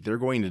 like they're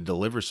going to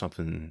deliver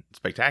something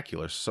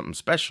spectacular, something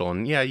special.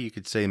 And yeah, you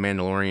could say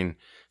Mandalorian,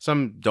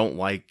 some don't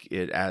like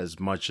it as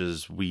much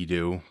as we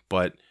do,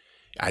 but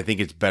I think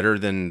it's better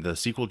than the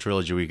sequel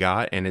trilogy we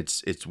got, and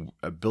it's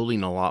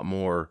building a lot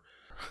more.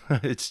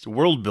 It's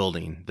world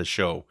building, the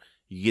show.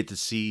 You get to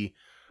see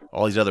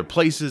all these other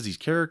places, these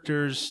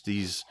characters,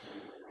 these,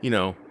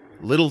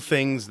 little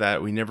things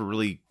that we never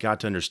really got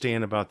to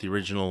understand about the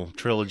original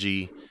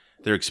trilogy.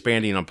 They're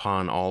expanding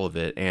upon all of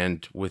it,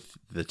 and with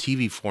the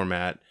TV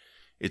format,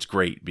 it's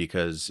great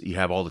because you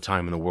have all the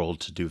time in the world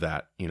to do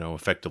that,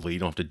 effectively. You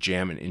don't have to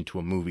jam it into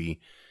a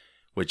movie,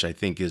 which I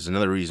think is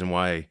another reason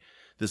why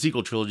the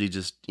sequel trilogy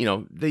just,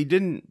 they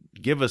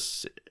didn't give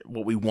us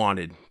what we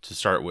wanted to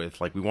start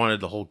with. Like, we wanted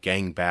the whole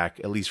gang back,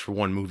 at least for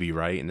one movie,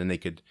 right? And then they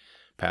could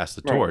pass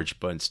the torch.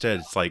 But instead,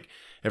 it's like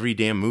every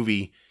damn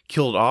movie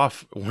killed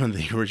off one of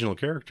the original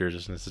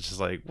characters. And it's just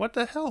like, what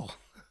the hell?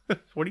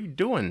 What are you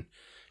doing?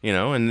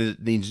 And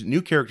these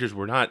new characters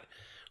were not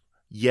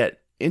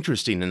yet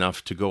interesting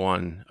enough to go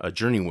on a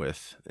journey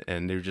with.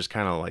 And they're just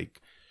kind of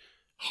like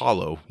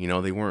hollow,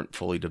 they weren't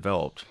fully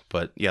developed.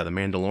 But yeah, The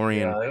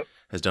Mandalorian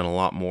has done a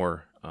lot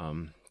more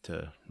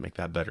to make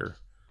that better.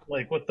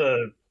 Like with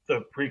the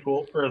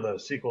prequel or the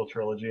sequel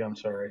trilogy, I'm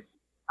sorry,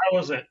 I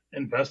wasn't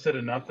invested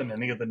enough in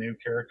any of the new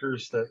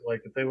characters that,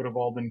 like, if they would have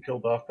all been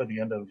killed off by the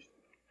end of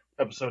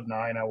episode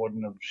 9, I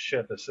wouldn't have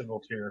shed a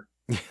single tear.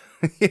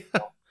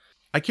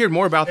 I cared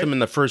more about them in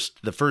the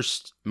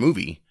first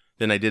movie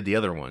than I did the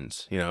other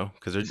ones,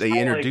 because they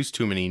introduced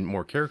too many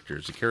more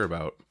characters to care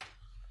about.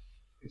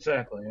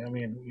 Exactly. I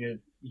mean, you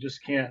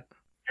just can't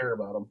care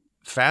about them.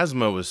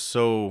 Phasma was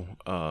so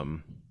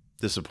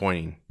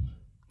disappointing.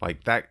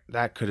 Like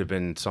that could have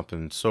been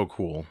something so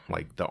cool.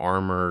 Like the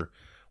armor,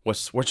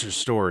 what's her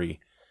story?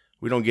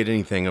 We don't get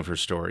anything of her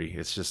story.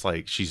 It's just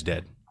like she's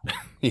dead.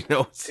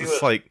 It's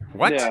just like,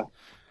 what? Yeah.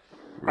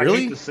 Really?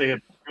 I hate to say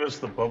it, it was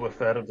the Boba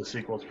Fett of the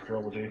sequel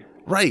trilogy.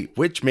 Right,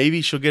 which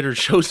maybe she'll get her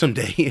show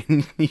someday,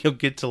 and you'll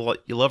get to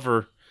you love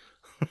her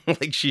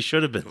like she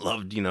should have been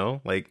loved.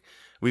 Like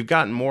we've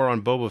gotten more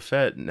on Boba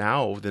Fett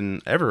now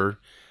than ever.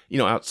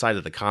 Outside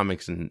of the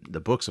comics and the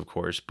books, of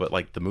course, but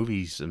like the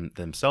movies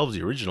themselves,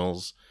 the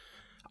originals,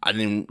 I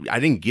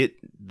didn't get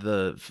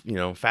the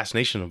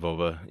fascination of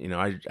Boba.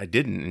 I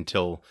didn't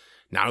until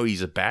now.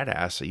 He's a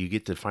badass. So you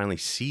get to finally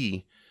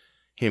see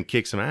him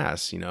kick some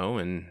ass,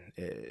 and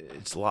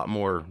it's a lot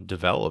more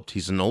developed.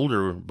 He's an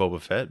older Boba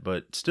Fett,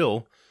 but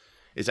still,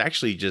 it's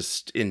actually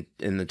just in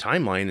the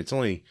timeline. It's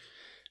only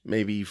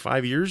maybe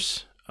 5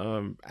 years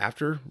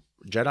after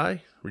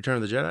Return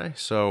of the Jedi.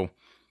 So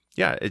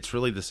yeah, it's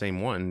really the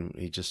same one.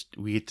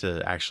 We get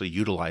to actually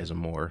utilize him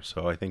more.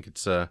 So I think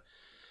it's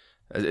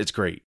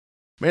great.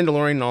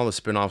 Mandalorian and all the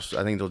spinoffs,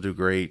 I think they'll do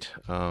great.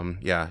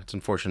 Yeah, it's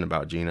unfortunate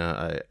about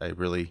Gina. I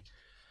really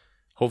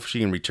hope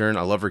she can return.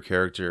 I love her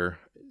character.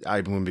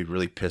 I'm going to be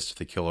really pissed if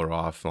they kill her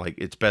off. Like,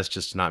 it's best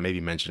just to not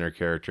maybe mention her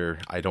character.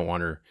 I don't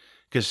want her,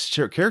 because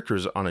her character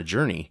is on a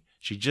journey.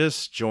 She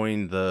just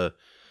joined the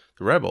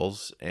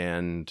Rebels,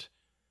 and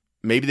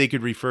maybe they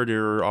could refer to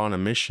her on a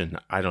mission.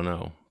 I don't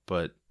know,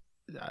 but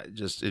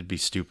it'd be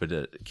stupid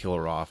to kill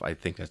her off. I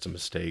think that's a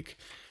mistake.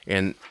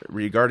 And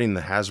regarding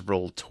the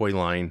Hasbro toy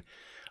line,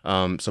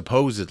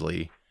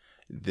 supposedly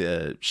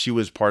she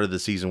was part of the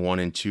season 1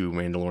 and 2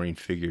 Mandalorian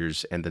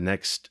figures, and the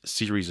next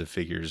series of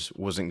figures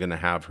wasn't going to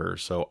have her.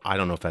 So I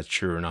don't know if that's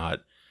true or not.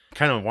 I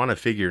kind of want a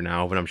figure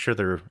now, but I'm sure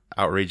they're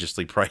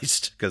outrageously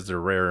priced because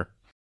they're rare.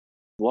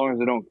 As long as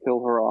they don't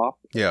kill her off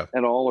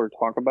at all or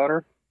talk about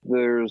her,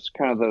 there's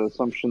kind of the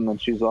assumption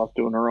that she's off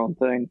doing her own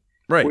thing.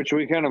 Right. Which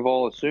we kind of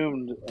all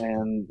assumed,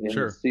 and in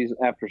Sure. the season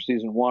after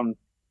season 1,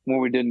 when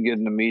we didn't get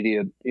an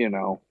immediate,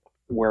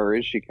 where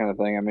is she kind of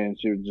thing. I mean,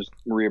 she just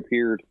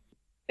reappeared,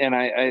 and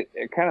I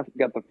kind of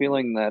got the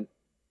feeling that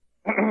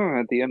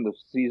at the end of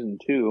season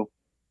 2,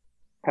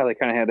 how they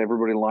kind of had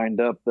everybody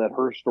lined up, that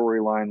her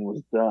storyline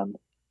was done,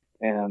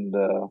 and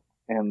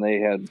they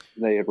had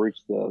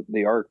reached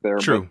the arc there.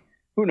 True. But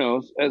who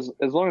knows? As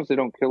long as they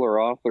don't kill her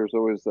off, there's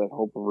always that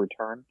hope of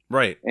return.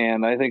 Right.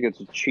 And I think there's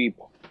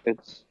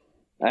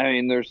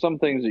some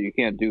things that you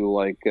can't do,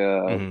 like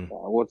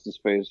what's his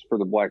face for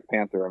the Black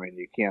Panther. I mean,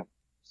 you can't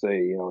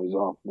say he's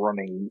off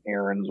running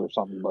errands or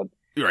something, but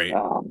Right.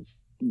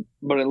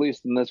 But at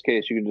least in this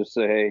case, you can just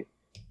say, hey,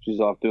 she's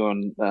off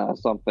doing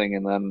something,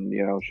 and then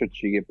should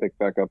she get picked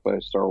back up by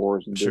Star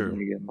Wars and Sure.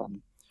 Disney again,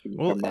 then she can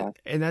Well, come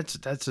back. and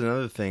that's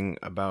another thing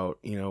about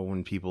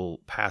when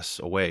people pass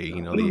away,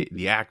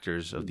 the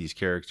actors of these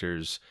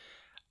characters.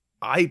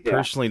 I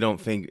personally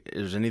don't think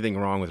there's anything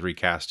wrong with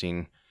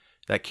recasting.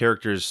 That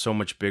character is so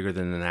much bigger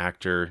than an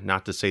actor.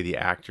 Not to say the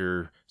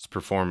actor's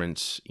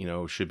performance,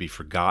 should be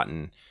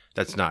forgotten.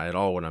 That's not at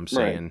all what I'm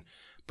saying. Right.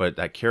 But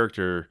that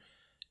character,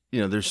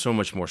 there's so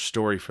much more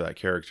story for that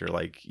character.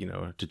 Like,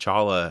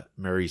 T'Challa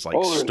marries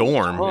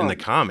Storm in the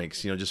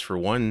comics, just for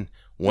one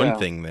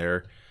thing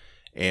there.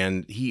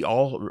 And he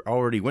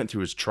already went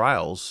through his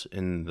trials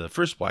in the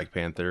first Black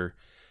Panther.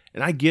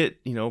 And I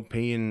get,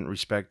 paying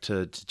respect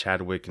to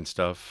Chadwick and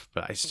stuff,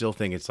 but I still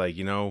think it's like,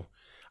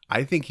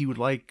 I think he would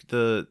like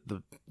the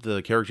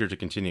character to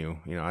continue.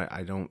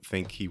 I don't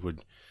think he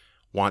would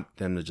want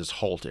them to just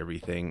halt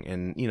everything.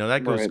 And,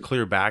 that goes Right.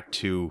 clear back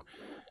to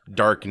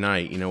Dark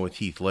Knight, with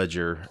Heath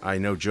Ledger. I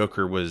know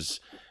Joker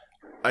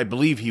I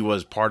believe he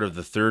was part of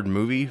the third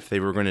movie, if they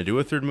were going to do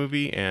a third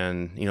movie,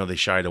 and, they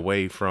shied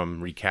away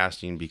from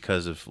recasting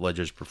because of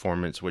Ledger's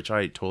performance, which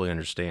I totally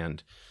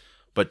understand.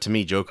 But to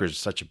me, Joker is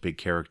such a big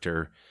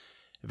character.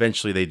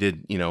 Eventually they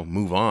did,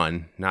 move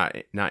on, not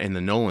in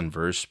the Nolan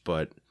verse,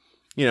 but,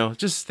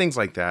 just things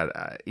like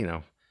that.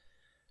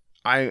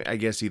 I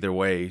guess either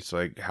way, it's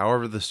like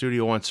however the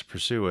studio wants to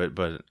pursue it,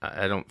 but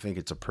I don't think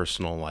it's a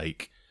personal,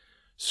 like,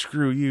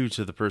 screw you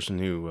to the person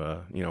who,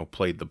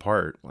 played the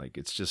part. Like,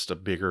 it's just a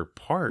bigger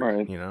part,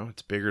 Right.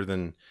 it's bigger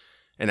than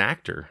an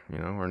actor,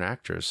 or an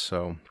actress.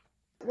 So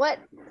What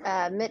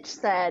Mitch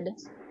said,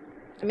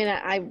 I mean,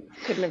 I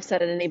couldn't have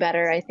said it any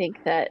better. I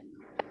think that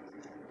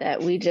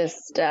we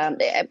just,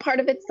 part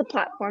of it's the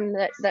platform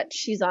that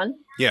she's on.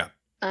 yeah,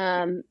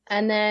 And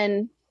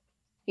then,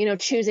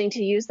 choosing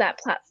to use that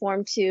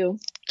platform to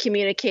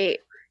communicate,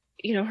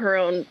 her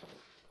own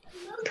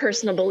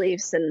personal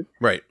beliefs. And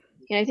right.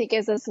 I think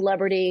as a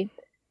celebrity,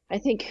 I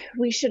think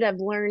we should have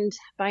learned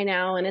by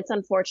now, and it's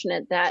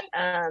unfortunate that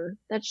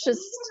that's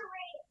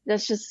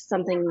just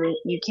something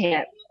you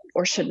can't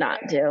or should not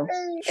do.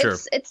 Sure.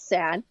 It's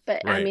sad,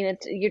 but I Right. mean,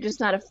 you're just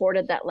not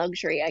afforded that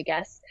luxury, I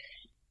guess.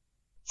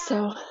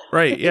 So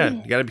Right, yeah.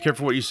 You got to be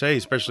careful what you say,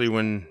 especially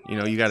when,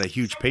 you got a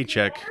huge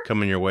paycheck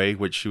coming your way,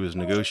 which she was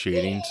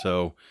negotiating.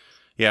 So,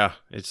 yeah,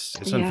 it's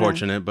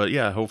unfortunate, but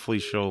yeah, hopefully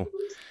she'll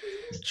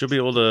be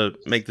able to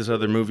make this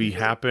other movie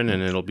happen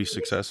and it'll be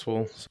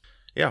successful.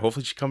 Yeah,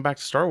 hopefully she come back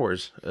to Star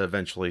Wars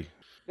eventually.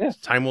 Yeah.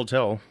 Time will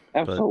tell.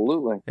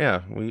 Absolutely.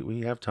 Yeah,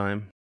 we have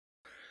time.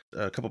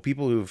 A couple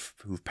people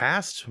who've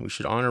passed, we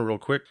should honor real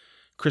quick.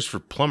 Christopher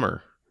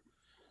Plummer.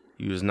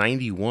 He was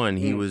 91.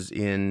 He was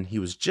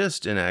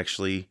just in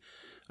actually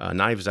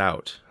Knives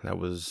Out. That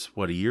was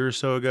a year or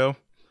so ago.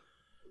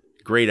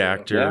 Great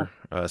actor.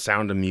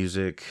 Sound of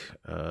Music,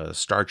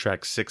 Star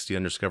Trek 6: The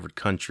Undiscovered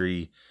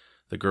Country,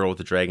 The Girl with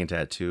the Dragon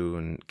Tattoo,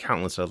 and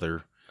countless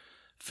other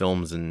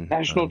films. And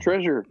National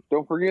Treasure.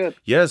 Don't forget.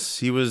 Yes,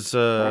 he was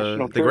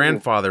the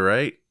grandfather,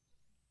 right?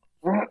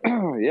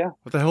 Yeah.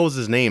 What the hell was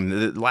his name?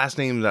 The last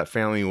name of that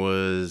family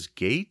was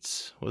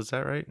Gates. Was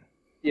that right?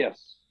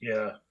 Yes.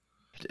 Yeah.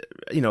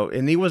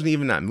 And he wasn't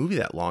even in that movie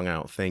that long, I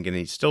don't think, and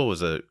he still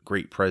was a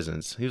great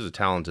presence. He was a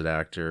talented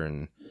actor,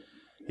 and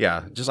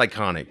yeah, just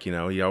iconic.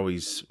 He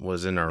always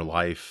was in our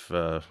life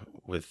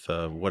with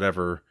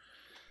whatever.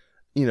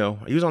 He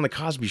was on the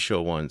Cosby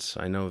Show once.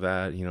 I know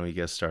that. He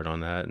guest starred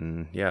on that,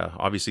 and yeah,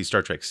 obviously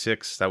Star Trek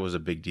 6. That was a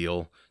big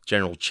deal.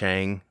 General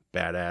Chang,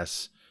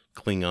 badass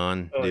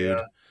Klingon dude,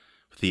 yeah.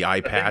 with the eye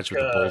patch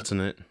with the bolts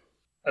in it.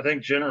 I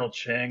think General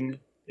Chang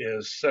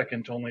is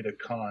second only to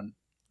Khan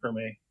for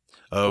me.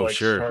 Oh,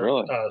 sure.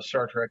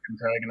 Star Trek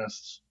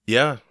antagonists.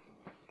 Yeah.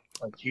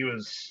 Like, he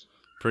was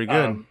pretty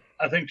good.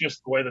 I think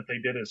just the way that they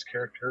did his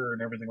character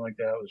and everything like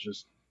that was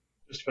just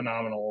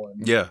phenomenal.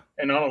 And yeah.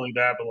 And not only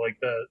that, but like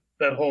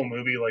that whole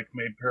movie like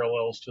made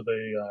parallels to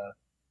the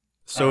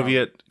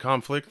Soviet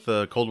conflict,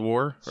 the Cold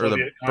War, or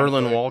the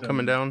Berlin Wall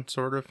coming down,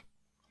 sort of.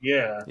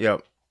 Yeah.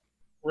 Yep.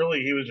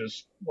 Really, he was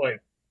just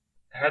like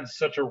had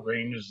such a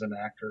range as an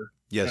actor.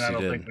 Yes, and I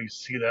don't did. think we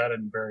see that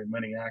in very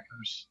many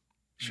actors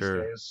these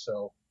days.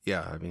 So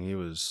yeah, I mean, he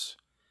was.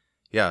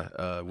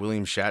 Yeah,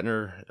 William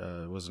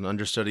Shatner was an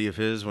understudy of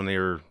his when they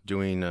were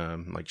doing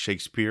like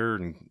Shakespeare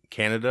in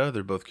Canada.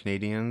 They're both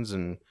Canadians,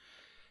 and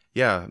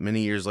yeah,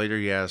 many years later,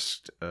 he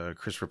asked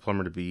Christopher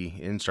Plummer to be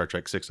in Star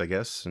Trek 6, I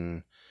guess.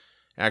 And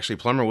actually,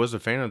 Plummer was a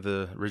fan of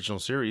the original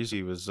series.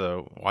 He was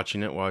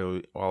watching it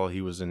while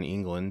he was in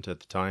England at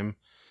the time,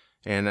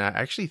 and I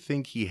actually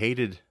think he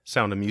hated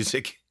Sound of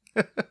Music.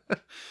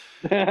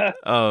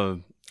 I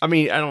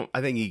mean,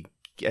 I think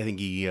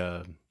he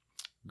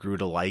grew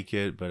to like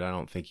it, but I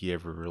don't think he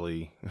ever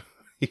really.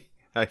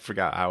 I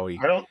forgot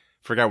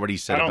what he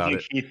said about it. I don't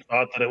think he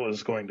thought that it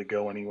was going to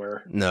go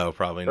anywhere. No,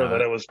 probably not. Or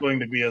that it was going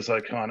to be as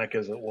iconic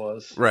as it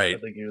was. Right. I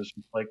think he was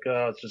like,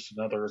 oh, it's just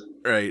another.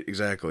 Right,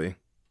 exactly.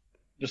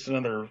 Just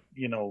another,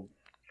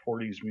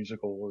 40s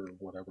musical or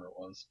whatever it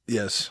was.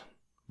 Yes,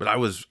 but I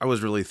was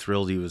really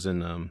thrilled he was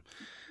in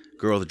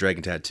Girl with the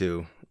Dragon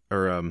Tattoo.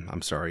 Or,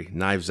 I'm sorry,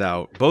 Knives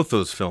Out. Both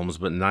those films,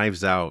 but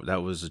Knives Out,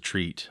 that was a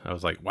treat. I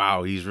was like,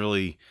 wow, he's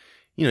really.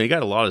 He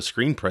got a lot of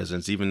screen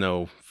presence, even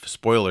though,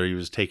 spoiler, he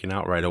was taken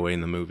out right away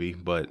in the movie.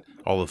 But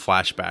all the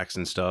flashbacks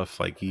and stuff,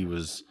 like he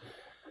was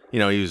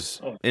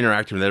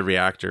interacting with every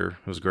actor.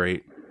 It was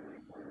great.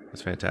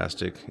 It's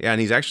fantastic. Yeah,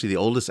 and he's actually the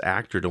oldest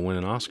actor to win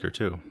an Oscar,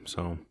 too.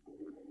 So,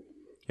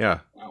 yeah.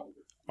 Wow.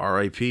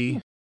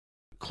 R.I.P.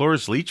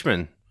 Cloris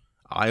Leachman,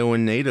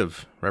 Iowan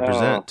native,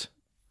 represent.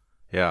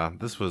 Yeah,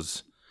 that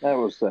was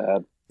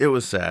sad. It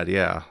was sad,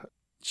 yeah.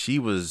 She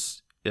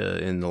was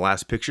in The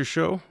Last Picture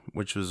Show,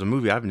 which was a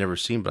movie I've never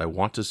seen, but I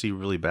want to see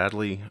really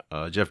badly.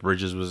 Jeff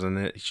Bridges was in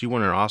it. She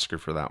won an Oscar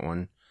for that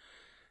one.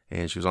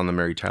 And she was on the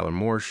Mary Tyler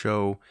Moore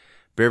Show.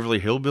 Beverly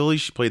Hillbillies,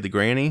 she played the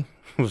granny.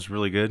 It was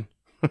really good.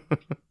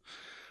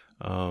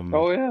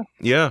 Oh, yeah.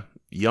 Yeah.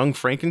 Young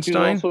Frankenstein. She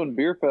was also in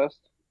Beer Fest.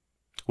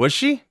 Was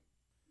she?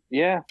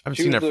 Yeah. I haven't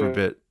seen that for a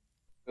bit.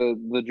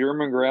 The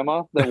German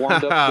grandma that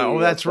warmed up oh,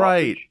 that's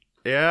right.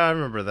 Yeah, I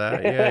remember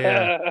that.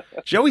 Yeah.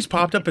 She always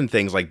popped up in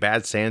things like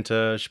Bad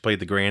Santa. She played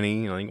the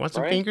granny. Want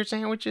some finger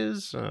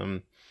sandwiches?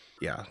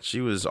 Yeah,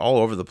 she was all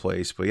over the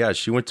place. But yeah,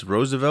 she went to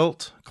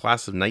Roosevelt,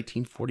 class of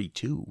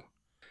 1942.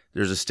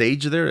 There's a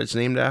stage there that's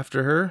named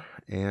after her.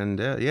 And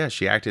yeah,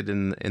 she acted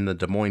in the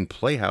Des Moines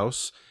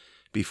Playhouse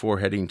before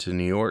heading to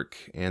New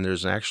York. And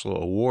there's an actual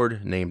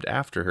award named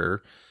after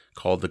her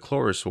called the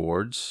Cloris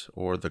Awards,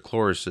 or the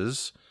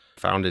Clorises,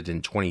 founded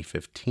in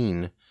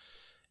 2015.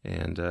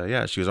 And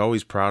yeah, she was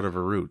always proud of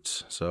her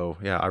roots. So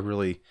yeah, I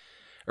really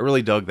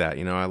dug that.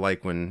 I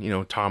like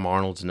when Tom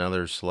Arnold's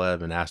another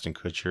celeb, and Ashton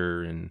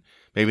Kutcher, and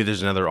maybe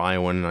there's another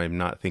Iowan I'm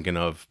not thinking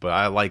of. But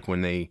I like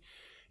when they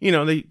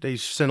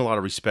send a lot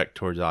of respect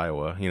towards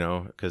Iowa.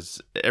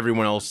 Because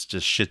everyone else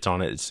just shits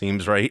on it. It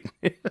seems, right?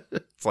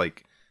 It's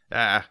like,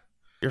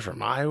 you're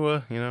from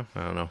Iowa. I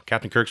don't know.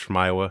 Captain Kirk's from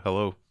Iowa.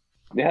 Hello.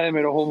 Yeah, they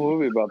made a whole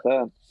movie about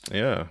that.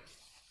 Yeah,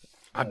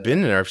 I've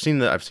been there. I've seen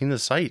the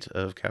site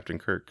of Captain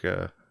Kirk.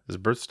 His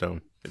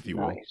birthstone, if you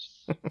will.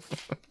 Nice.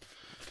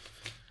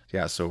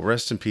 Yeah, so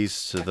rest in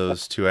peace to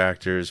those two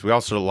actors. We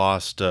also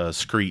lost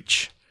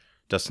Screech,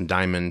 Dustin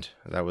Diamond.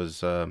 That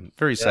was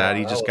very sad.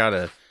 He just got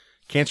a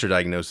cancer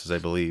diagnosis, I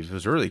believe. It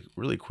was really,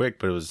 really quick,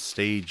 but it was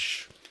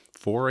stage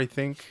 4, I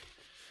think.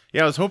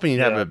 Yeah, I was hoping he'd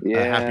have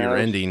a happier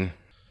ending.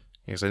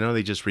 Because I know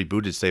they just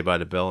rebooted Saved by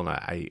the Bell, and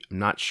I'm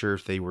not sure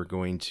if they were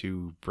going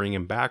to bring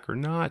him back or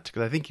not.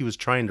 Because I think he was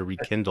trying to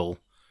rekindle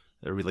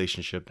their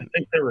relationship. I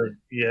think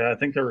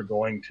they were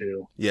going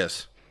to.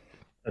 Yes.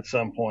 At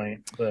some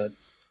point, but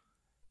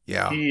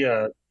Yeah.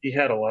 He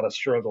had a lot of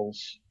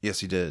struggles. Yes,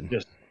 he did.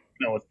 Just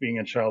with being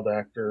a child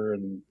actor,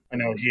 and I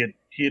know he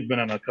had been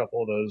on a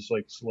couple of those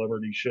like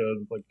celebrity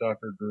shows like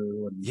Dr.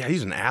 Drew, and Yeah,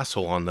 he's an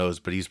asshole on those,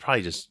 but he's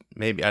probably just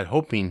maybe. I'm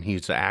hoping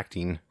he's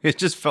acting. It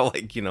just felt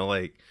like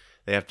like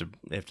they have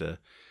to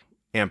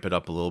amp it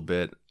up a little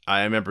bit.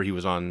 I remember he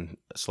was on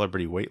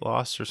Celebrity Weight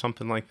Loss or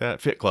something like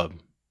that. Fit Club.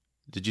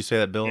 Did you say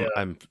that, Bill? Yeah.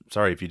 I'm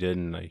sorry if you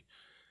didn't. I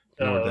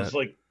ignored it that. was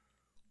like,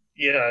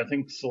 I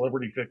think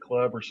Celebrity Fit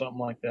Club or something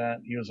like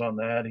that. He was on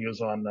that. He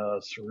was on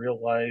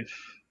Surreal Life.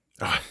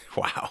 Oh,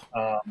 wow.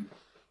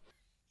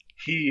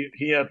 He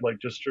had like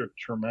just a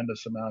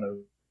tremendous amount of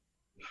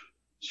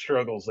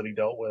struggles that he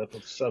dealt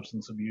with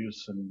substance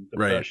abuse and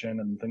depression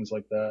and things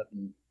like that.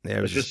 And Yeah,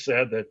 it was just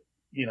sad that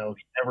he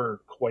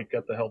never quite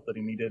got the help that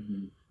he needed,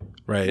 and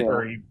right.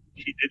 or he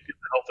did get the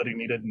help that he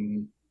needed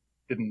and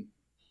didn't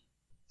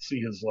see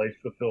his life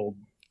fulfilled.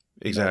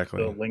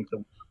 Exactly. The length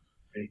of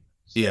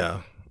so.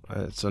 Yeah,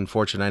 it's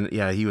unfortunate.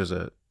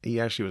 He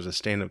actually was a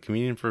stand-up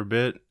comedian for a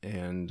bit,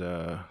 and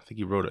I think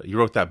he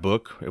wrote that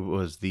book. It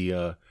was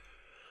the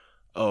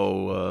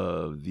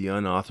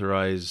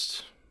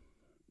unauthorized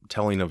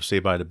telling of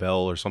Saved by the Bell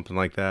or something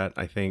like that,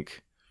 I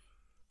think.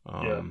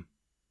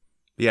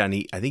 Yeah, and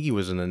I think he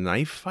was in a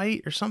knife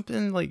fight or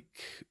something like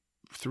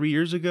 3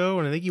 years ago,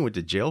 and I think he went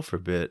to jail for a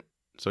bit.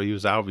 So he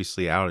was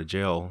obviously out of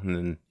jail, and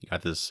then he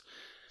got this.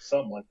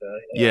 Something like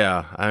that.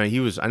 Yeah, I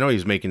mean, I know he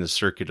was making the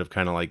circuit of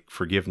kind of like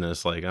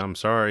forgiveness, like, I'm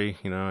sorry,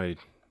 I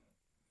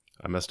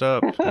messed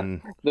up.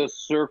 And the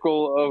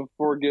circle of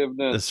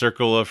forgiveness. The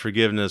circle of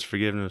forgiveness.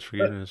 But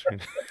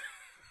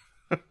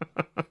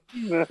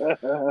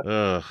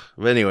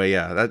anyway,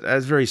 yeah,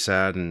 that's very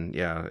sad, and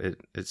yeah,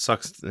 it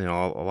sucks. A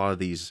lot of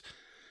these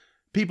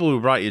people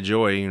who brought you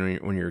joy,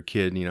 when you're a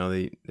kid,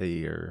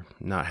 they are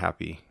not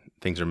happy.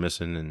 Things are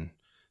missing, and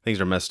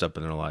things are messed up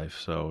in their life.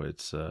 So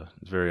it's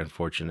very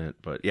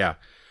unfortunate. But yeah,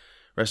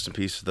 rest in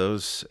peace to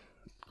those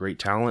great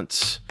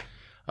talents.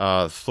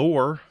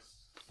 Thor: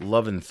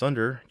 Love and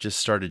Thunder just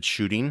started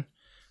shooting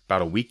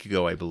about a week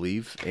ago, I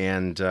believe,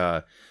 and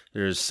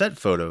there's set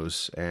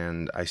photos,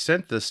 and I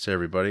sent this to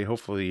everybody.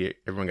 Hopefully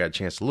everyone got a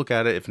chance to look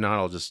at it. If not,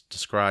 I'll just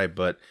describe,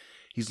 but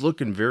he's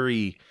looking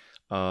very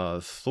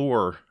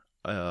Thor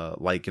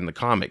like in the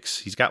comics.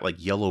 He's got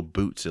like yellow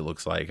boots, it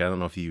looks like. I don't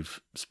know if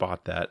you've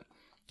spot that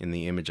in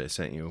the image I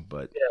sent you,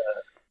 but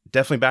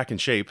definitely back in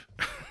shape.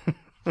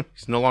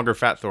 He's no longer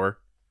Fat Thor.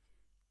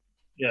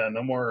 Yeah,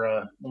 no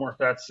more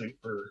fat suit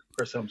for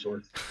Chris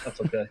Hemsworth. That's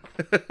okay.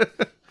 What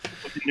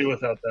can you do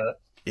without that?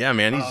 Yeah,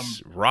 man,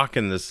 he's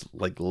rocking this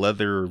like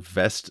leather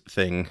vest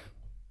thing.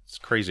 It's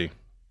crazy.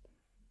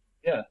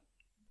 Yeah.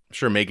 I'm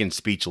sure Megan's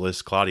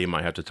speechless. Claudia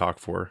might have to talk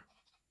for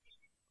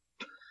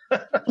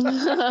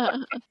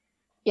her.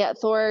 Yeah,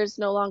 Thor's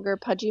no longer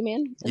Pudgy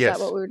Man. Is that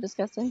what we were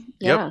discussing?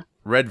 Yeah. Yep.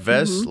 Red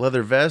vest,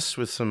 leather vest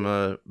with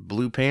some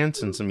blue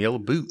pants and some yellow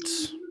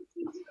boots.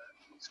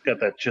 He's got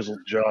that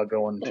chiseled jaw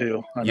going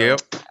too.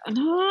 Yep.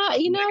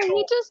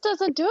 He just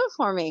doesn't do it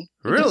for me.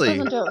 Really? He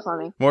just doesn't do it for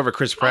me. More of a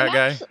Chris Pratt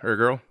guy or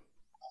girl?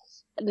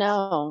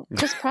 No,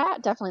 Chris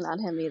Pratt, definitely not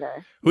him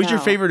either. Who's your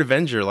favorite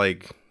Avenger?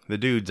 Like the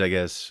dudes, I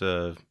guess.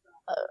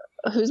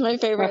 Who's my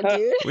favorite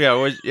dude?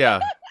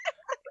 Yeah.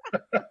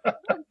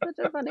 Such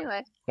a funny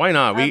way. Why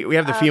not? We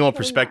have the female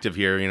perspective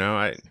here,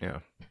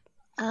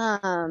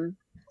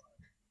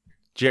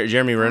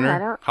 Jeremy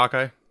Renner,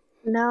 Hawkeye.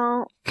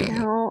 No,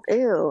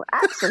 ew,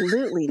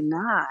 absolutely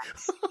not.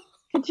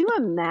 Could you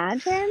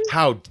imagine?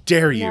 How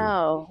dare you?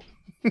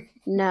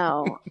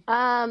 No.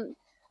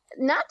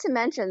 Not to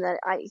mention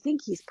that I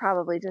think he's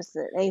probably just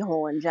an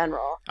a-hole in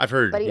general. I've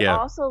heard, but he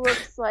also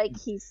looks like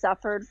he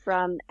suffered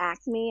from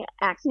acne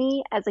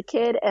as a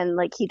kid, and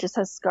like he just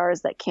has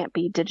scars that can't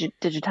be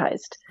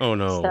digitized. Oh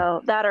no!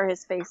 So that or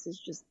his face is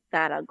just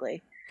that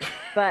ugly.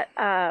 But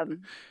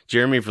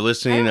Jeremy, if you're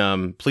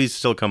listening, please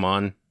still come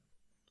on.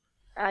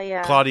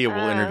 Yeah. Claudia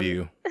will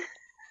interview.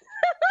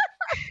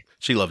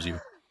 She loves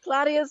you.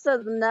 Claudia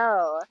says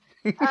no.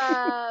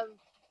 I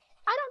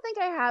don't think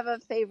I have a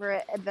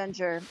favorite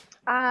Avenger.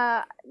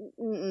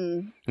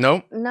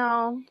 Nope.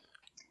 No.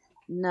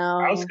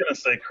 I was gonna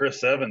say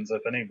Chris Evans,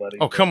 if anybody.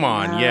 Oh, come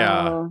on,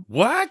 yeah.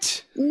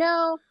 What?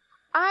 No,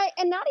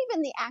 and not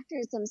even the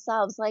actors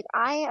themselves. Like,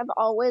 I have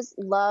always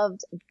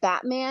loved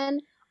Batman,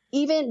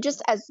 even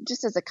just as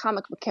a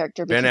comic book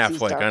character. Ben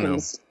Affleck, I know.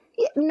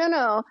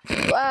 No,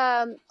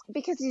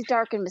 because he's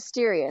dark and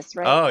mysterious,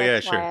 right? Oh,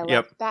 That's yeah, sure. why I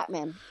loved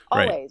Batman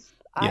always.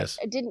 Yes.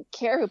 I didn't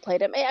care who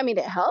played him. I mean,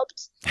 it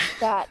helped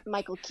that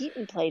Michael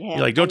Keaton played him. You're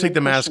like, don't take the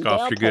mask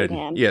off. You're good.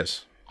 Him.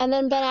 Yes. And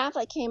then Ben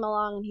Affleck came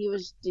along, and he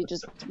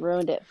just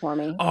ruined it for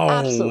me. Oh,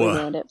 absolutely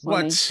ruined it for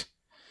me. What?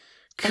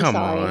 Come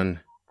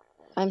on.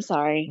 I'm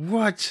sorry.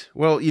 What?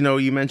 Well,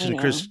 you mentioned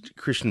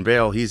Christian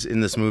Bale. He's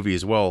in this movie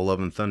as well, Love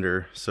and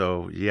Thunder.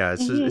 So yeah,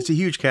 it's a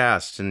huge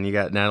cast, and you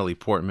got Natalie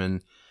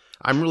Portman.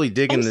 I'm really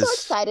digging this. I'm so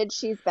excited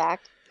she's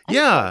back. So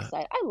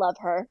excited. I love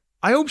her.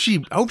 I hope she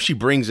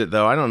brings it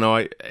though. I don't know.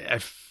 I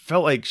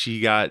felt like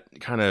she got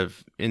kind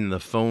of in the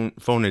phone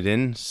it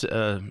in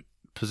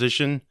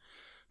position,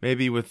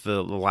 maybe with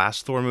the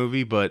last Thor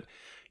movie. But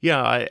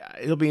yeah,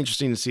 it'll be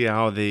interesting to see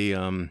how they,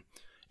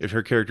 if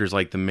her character is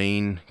like the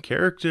main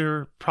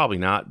character, probably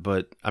not.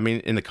 But I mean,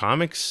 in the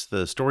comics,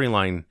 the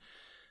storyline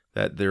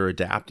that they're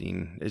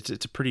adapting, it's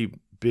a pretty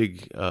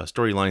big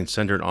storyline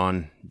centered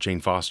on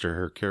Jane Foster,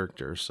 her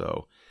character.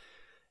 So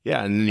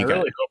yeah, and then you I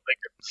really hope they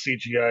could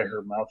CGI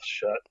her mouth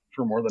shut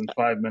for more than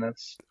 5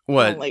 minutes.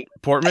 What,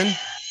 Portman?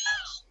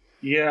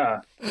 Yeah,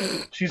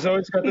 she's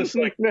always got this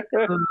like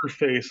her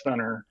face on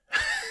her.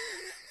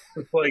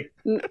 It's like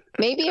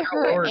maybe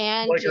her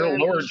and like her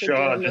Jeremy lower should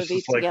jaw do a just movie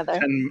is like together.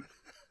 10.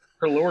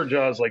 Her lower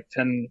jaw is like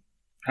 10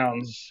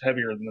 pounds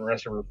heavier than the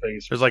rest of her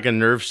face. There's like a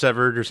nerve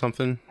severed or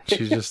something.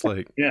 She's just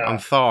like, Yeah. I'm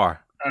Thor.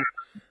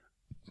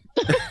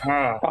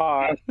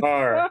 I'm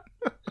Thor.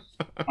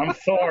 I'm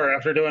Thor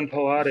after doing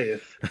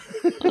Pilates.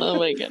 Oh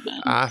my goodness.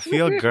 I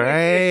feel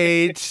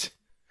great.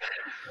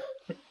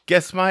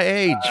 Guess my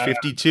age,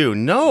 52.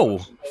 No,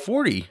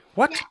 40.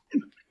 What?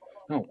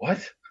 Oh,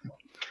 what?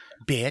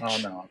 Bitch. Oh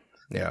no.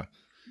 Yeah.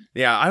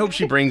 Yeah, I hope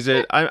she brings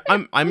it.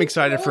 I'm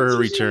excited for her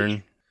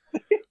return.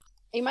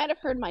 You might have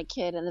heard my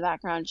kid in the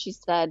background. She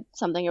said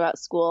something about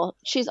school.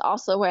 She's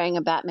also wearing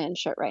a Batman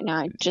shirt right now.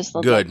 I just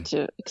would Good. like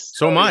to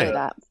So am I. say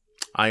that.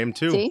 I am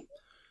too. See?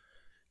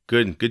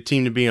 Good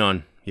team to be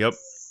on. Yep.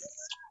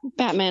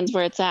 Batman's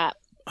where it's at.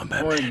 I'm I'm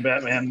Batman. wearing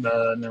Batman.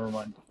 Never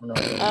mind. We're not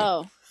doing that.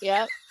 Oh,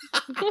 yep.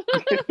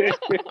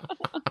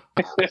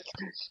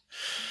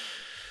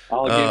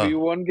 I'll give you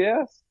one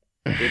guess.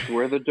 It's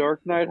where the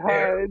Dark Knight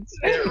hides.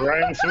 It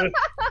rhymes with.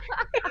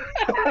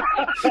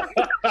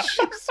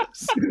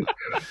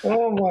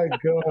 Oh my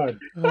god.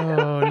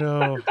 Oh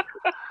no.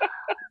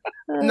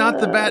 Not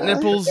the bat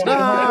nipples. Oh,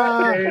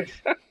 Ah.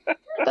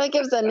 That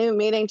gives a new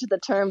meaning to the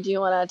term, do you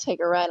want to take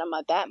a ride on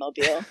my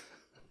Batmobile?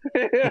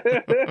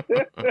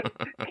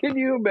 Can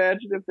you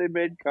imagine if they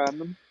made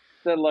condoms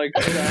that like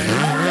I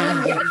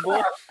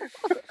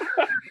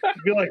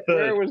feel like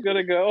where it was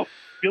gonna go? I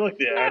feel like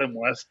the Adam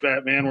West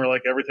Batman, where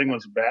like everything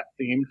was bat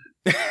themed,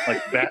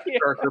 like bat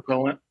shark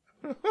repellent,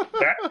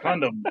 bat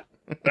condom,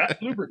 bat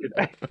lubricant,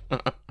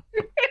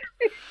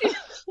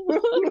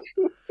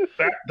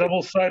 bat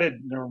double sided.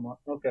 Never mind.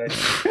 Okay.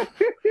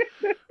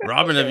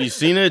 Robin, have you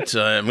seen it?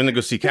 I'm gonna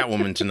go see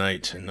Catwoman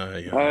tonight, and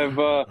I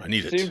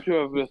need it. Seem to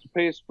have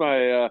misplaced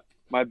my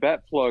my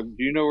bat plug.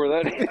 Do you know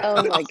where that is?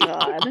 Oh my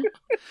god.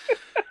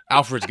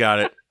 Alfred's got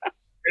it.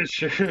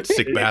 It's your,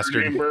 Sick it's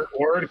bastard. your name, Burt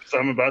Ward, because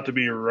I'm about to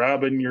be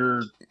robbing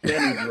your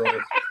panty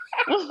drawer.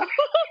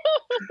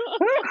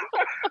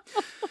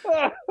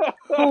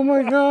 Oh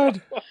my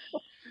god.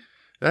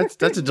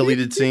 That's a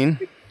deleted scene.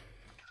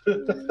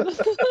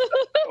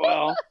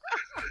 Well,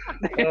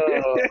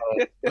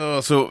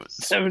 Oh, so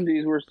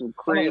 70s were some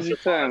crazy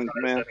times,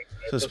 man.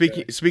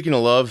 speaking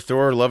of love,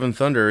 Thor: Love and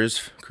Thunder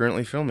is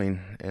currently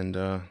filming, and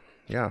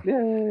yeah,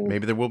 Yay.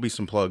 maybe there will be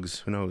some plugs.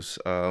 Who knows?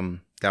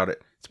 Doubt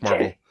it. It's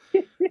Marvel.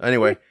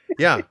 Anyway,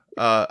 yeah,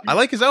 I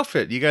like his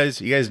outfit. You guys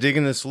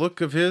digging this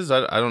look of his?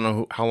 I don't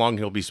know how long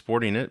he'll be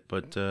sporting it,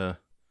 but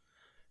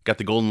got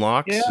the golden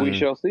locks. Yeah, we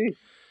shall see.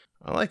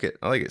 I like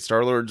it.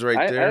 Star-Lord's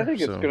right there. I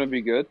think it's going to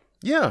be good.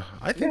 Yeah,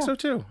 I think so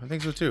too.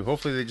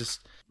 Hopefully they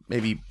just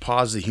maybe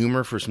pause the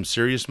humor for some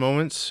serious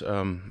moments.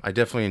 I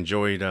definitely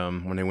enjoyed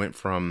when they went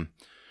from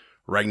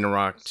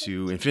Ragnarok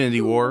to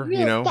Infinity War.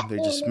 You know, they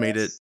just made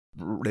it.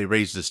 They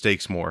raised the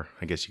stakes more,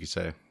 I guess you could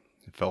say.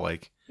 It felt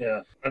like.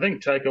 Yeah, I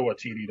think Taika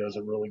Waititi does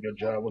a really good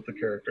job with the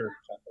character.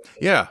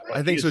 Yeah,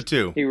 I think so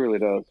too. He really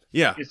does.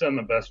 Yeah, He's done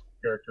the best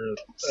character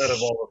out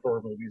of all the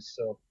Thor movies.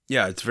 So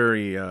yeah, it's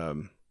very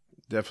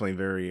definitely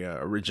very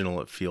original.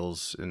 It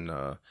feels, and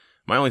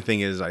my only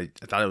thing is I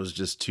thought it was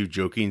just two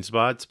joking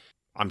spots.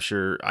 I'm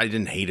sure I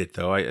didn't hate it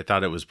though. I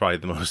thought it was probably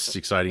the most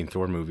exciting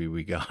Thor movie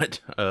we got.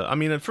 I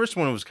mean, the first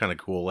one was kind of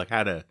cool. Like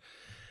had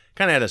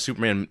a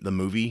Superman the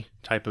movie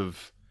type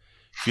of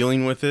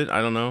feeling with it. I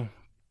don't know.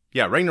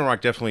 Yeah,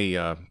 Ragnarok definitely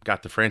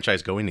got the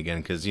franchise going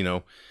again because you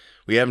know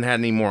we haven't had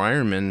any more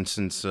Iron Men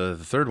since the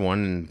third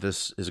one, and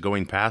this is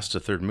going past the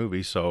third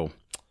movie. So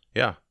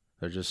yeah,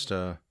 they're just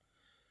I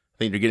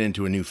think they're getting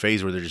into a new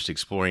phase where they're just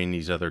exploring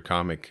these other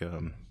comic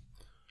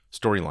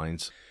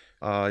storylines.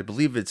 I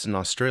believe it's in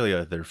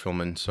Australia they're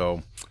filming,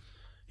 so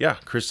yeah,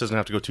 Chris doesn't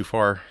have to go too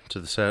far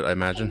to the set, I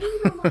imagine.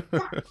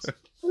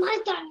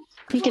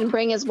 He can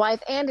bring his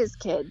wife and his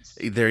kids.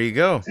 There you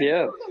go.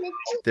 Yeah.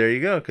 There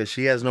you go, because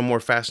she has no more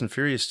Fast and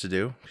Furious to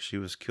do. She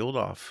was killed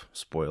off.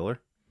 Spoiler.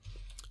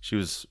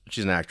 She's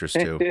an actress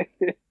too.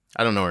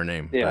 I don't know her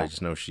name, but I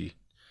just know she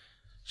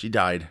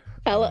died.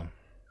 Ella.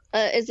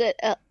 Is it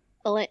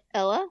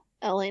Ella?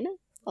 Elena?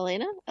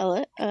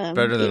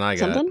 Better than I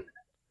got. Something?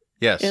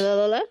 Yes.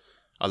 Ella.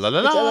 A la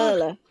la la.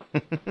 Ella.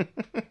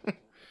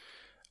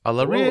 A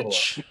la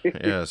Rich.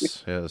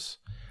 Yes.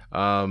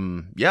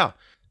 Yeah.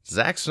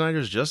 Zack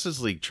Snyder's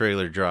Justice League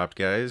trailer dropped,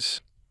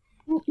 guys.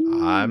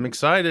 I'm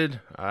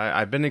excited.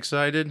 I've been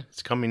excited.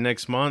 It's coming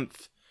next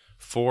month.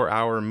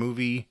 4-hour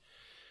movie.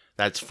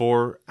 That's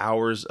 4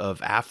 hours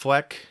of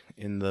Affleck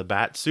in the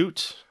bat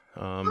suit.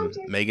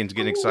 Megan's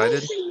getting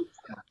excited.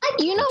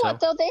 You know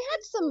what though? They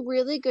had some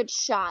really good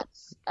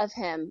shots of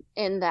him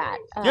in that.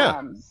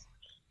 Yeah.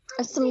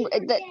 some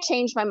that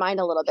changed my mind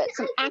a little bit.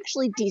 Some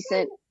actually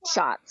decent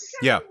shots.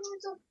 Yeah.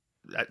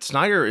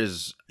 Snyder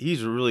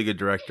he's a really good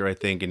director, I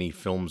think, and he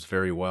films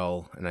very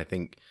well. And I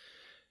think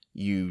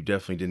you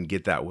definitely didn't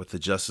get that with the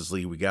Justice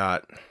League we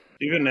got.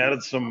 Even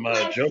added some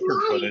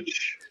Joker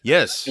footage.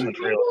 Yes. In the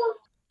trailer.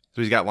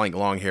 So he's got like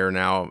long hair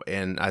now,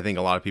 and I think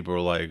a lot of people are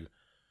like,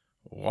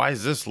 "Why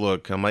does this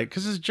look?" I'm like,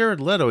 "Because it's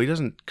Jared Leto. He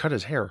doesn't cut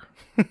his hair."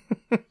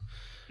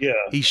 Yeah.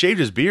 He shaved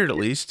his beard at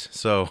least.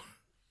 So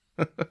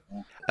I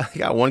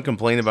got one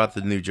complaint about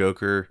the new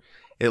Joker.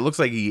 It looks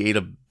like he ate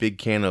a big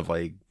can of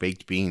like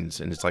baked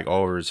beans, and it's like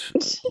all over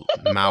his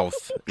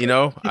mouth. You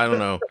know, I don't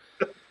know.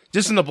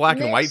 Just in the black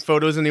and white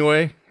photos,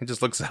 anyway, it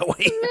just looks that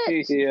way.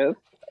 Yes.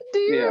 Do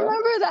you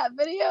remember that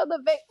video, the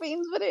baked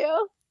beans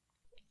video,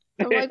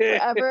 from like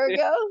forever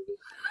ago?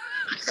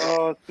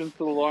 Oh, it's been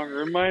so long.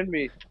 Remind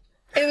me.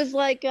 It was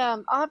like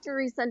I'll have to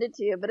resend it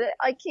to you, but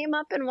I came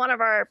up in one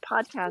of our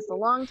podcasts a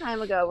long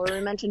time ago where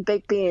we mentioned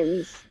baked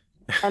beans.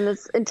 And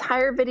this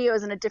entire video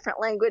is in a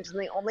different language, and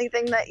the only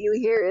thing that you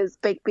hear is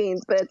baked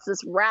beans, but it's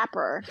this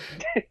rapper.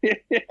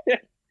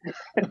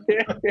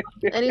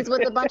 And he's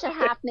with a bunch of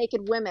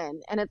half-naked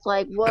women, and it's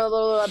like,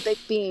 whoa,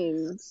 baked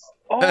beans.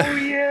 Oh,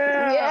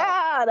 yeah.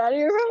 Yeah, do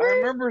you remember? I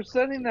remember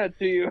sending that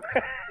to you.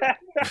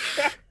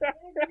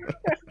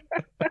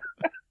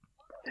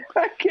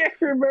 I can't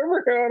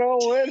remember how it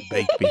all went.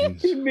 Baked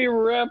beans. He'd be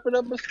wrapping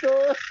up a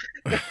store.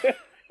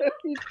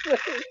 He'd say,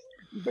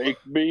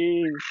 baked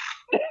beans.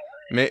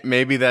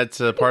 Maybe that's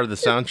part of the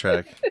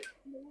soundtrack.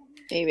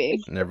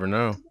 Maybe. Never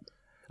know.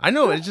 I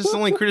know, it's just the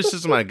only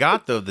criticism I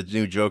got, though, of the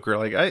new Joker.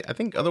 Like, I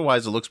think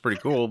otherwise it looks pretty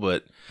cool,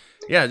 but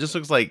yeah, it just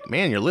looks like,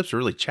 man, your lips are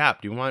really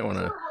chapped. You might want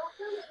to,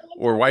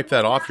 or wipe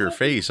that off your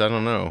face. I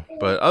don't know.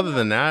 But other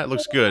than that, it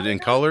looks good. In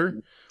color,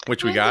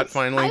 which we got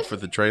finally for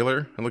the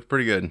trailer, it looked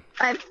pretty good.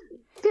 I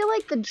feel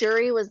like the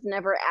jury was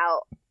never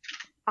out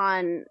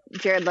on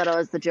Jared Leto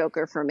as the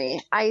Joker for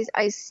me.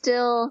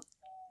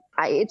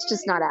 It's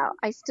just not out.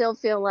 I still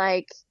feel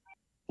like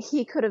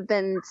he could have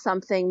been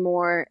something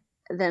more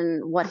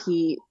than what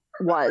he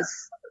was,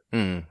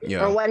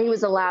 yeah, or what he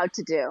was allowed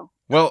to do.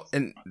 Well,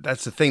 and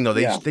that's the thing, though.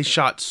 They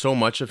shot so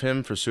much of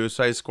him for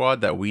Suicide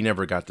Squad that we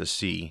never got to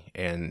see,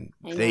 and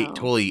they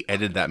totally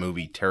edited that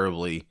movie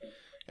terribly.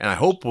 And I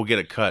hope we'll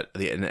get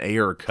an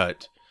air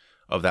cut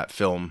of that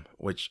film,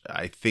 which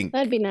I think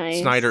that'd be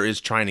nice. Snyder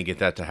is trying to get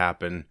that to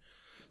happen.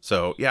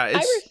 So yeah,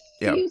 I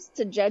refuse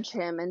to judge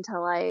him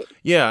until I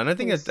and I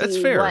think that's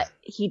fair. What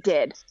he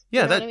did,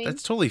 yeah, you know what I mean?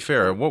 That's totally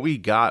fair. What we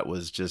got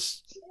was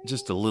just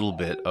a little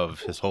bit of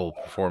his whole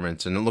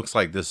performance, and it looks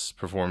like this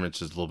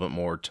performance is a little bit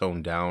more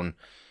toned down,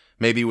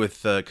 maybe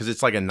with because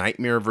it's like a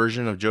nightmare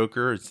version of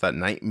Joker. It's that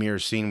nightmare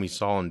scene we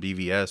saw in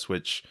BVS,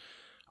 which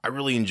I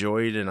really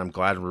enjoyed, and I'm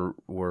glad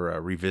we're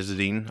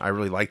revisiting. I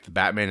really like the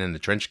Batman in the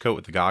trench coat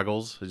with the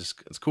goggles. It's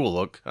a cool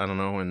look. I don't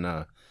know,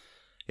 and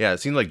it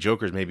seems like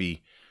Joker's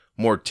maybe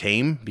more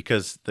tame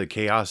because the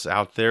chaos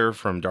out there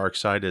from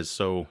Darkseid is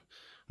so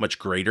much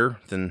greater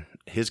than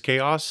his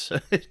chaos.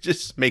 It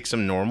just makes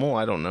him normal.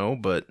 I don't know,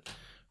 but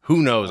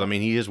who knows? I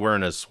mean, he is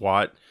wearing a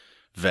SWAT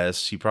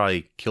vest. He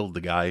probably killed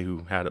the guy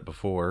who had it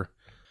before.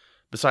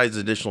 Besides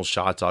the additional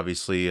shots,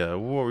 obviously, what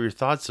were your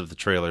thoughts of the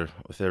trailer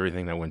with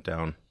everything that went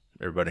down,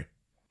 everybody?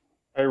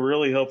 I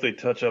really hope they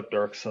touch up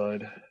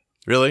Darkseid.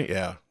 Really?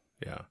 Yeah.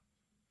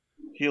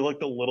 He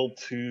looked a little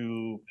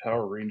too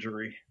Power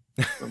Ranger-y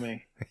for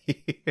me.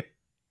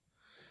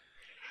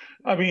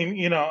 I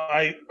mean,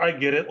 I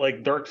get it.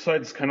 Like,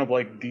 Darkseid's kind of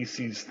like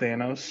DC's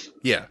Thanos.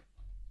 Yeah.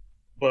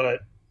 But,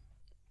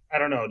 I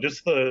don't know.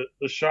 Just the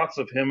shots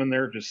of him in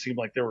there just seemed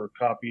like they were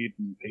copied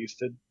and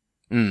pasted.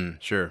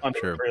 Sure. On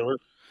the trailer.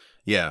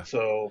 Yeah.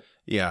 So,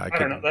 yeah, I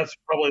don't know. That's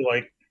probably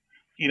like,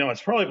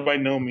 it's probably by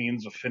no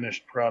means a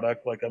finished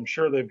product. Like, I'm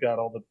sure they've got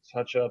all the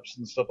touch-ups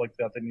and stuff like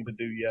that they need to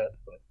do yet.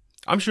 But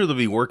I'm sure they'll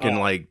be working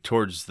like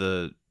towards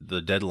the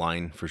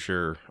deadline for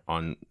sure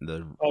on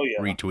the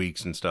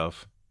retweaks and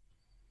stuff.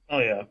 Oh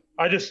yeah.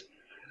 I just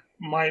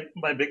my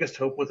biggest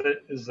hope with it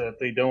is that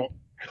they don't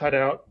cut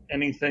out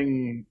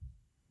anything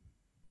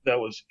that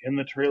was in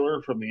the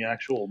trailer from the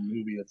actual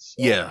movie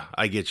itself. Yeah,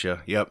 I get you.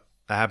 Yep,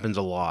 that happens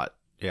a lot.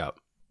 Yep,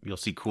 you'll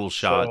see cool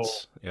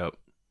shots. Yep,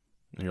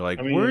 and you're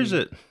like, where is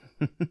it?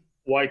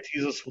 Why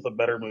tease us with a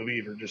better movie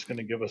if you're just going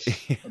to give us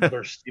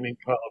another steaming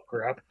pile of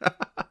crap?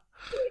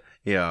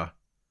 Yeah.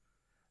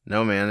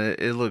 No, man,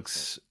 it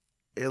looks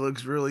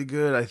really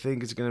good. I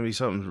think it's going to be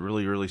something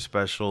really, really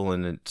special,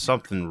 and it's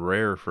something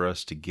rare for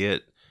us to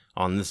get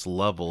on this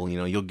level.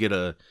 You'll get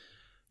a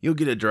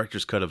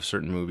director's cut of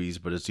certain movies,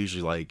 but it's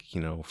usually like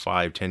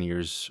 5-10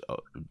 years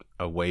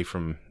away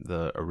from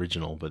the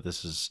original. But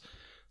this is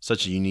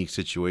such a unique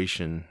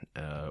situation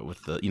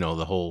with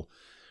the whole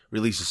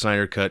release the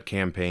Snyder Cut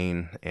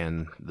campaign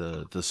and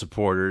the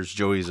supporters.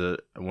 Joey's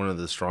one of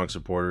the strong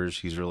supporters.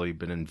 He's really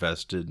been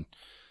invested,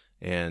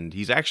 and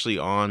he's actually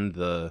on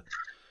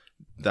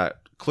that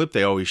clip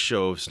they always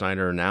show of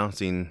Snyder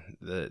announcing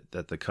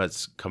that the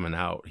cut's coming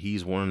out.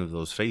 He's one of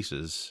those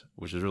faces,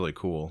 which is really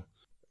cool.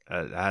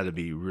 That had to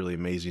be really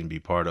amazing to be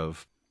part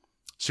of.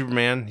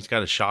 Superman, he's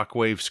got a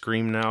shockwave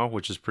scream now,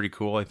 which is pretty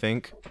cool, I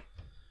think.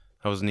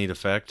 That was a neat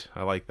effect.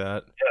 I like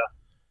that. Yeah.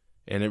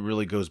 And it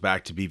really goes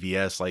back to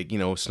BVS. Like,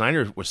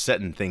 Snyder was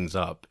setting things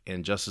up,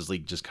 and Justice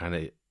League just kind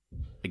of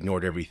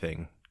ignored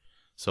everything.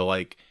 So,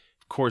 like,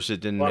 of course, it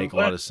didn't make a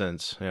lot of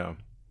sense. Yeah.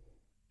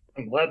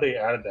 I'm glad they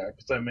added that,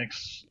 because that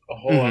makes a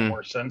whole lot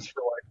more sense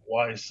for like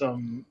why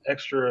some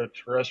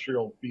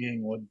extraterrestrial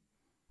being would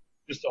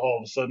just all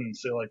of a sudden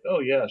say like,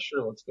 "Oh yeah,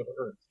 sure, let's go to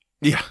Earth."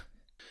 Yeah.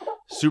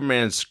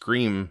 Superman's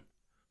scream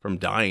from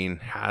dying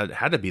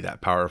had to be that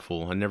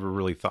powerful. I never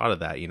really thought of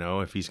that,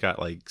 if he's got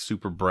like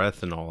super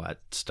breath and all that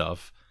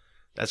stuff,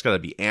 that's got to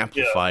be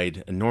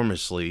amplified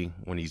enormously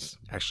when he's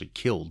actually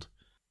killed.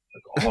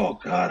 Like, oh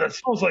God, that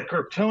smells like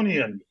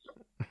Kryptonian.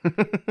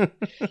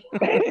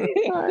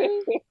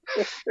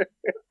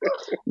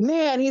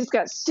 Man, he's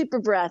got super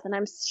breath, and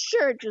I'm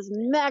sure it just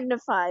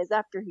magnifies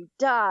after he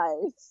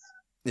dies.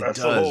 It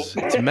does.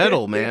 It's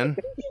metal, man.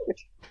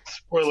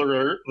 Spoiler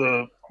alert,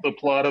 the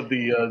plot of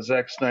the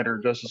Zack Snyder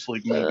Justice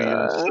League movie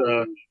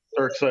is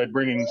Darkseid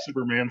bringing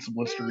Superman some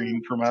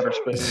Listerine from outer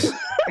space.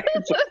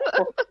 It's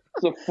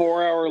a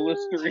 4-hour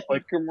Listerine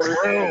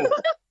commercial.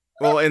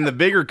 Well, and the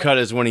bigger cut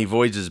is when he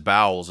voids his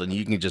bowels, and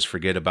you can just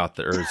forget about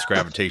the Earth's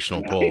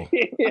gravitational pull.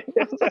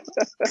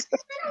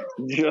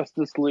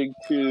 Justice League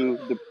 2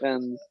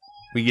 depends.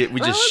 We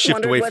just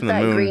shift away from the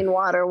moon. What that green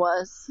water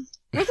was.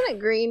 Wasn't it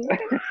green?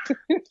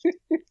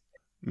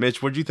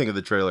 Mitch, what did you think of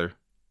the trailer?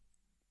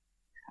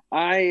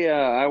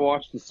 I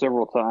watched it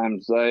several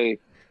times. I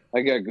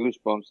got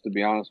goosebumps, to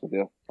be honest with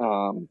you.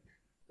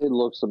 It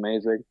looks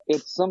amazing.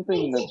 It's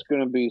something that's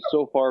going to be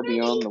so far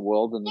beyond the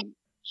Weldon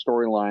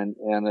storyline,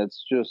 and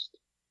it's just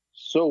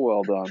so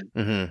well done.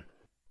 Mm-hmm.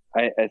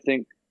 I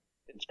think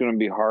it's going to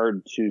be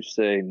hard to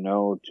say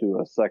no to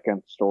a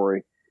second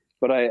story,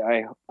 but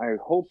I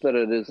hope that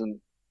it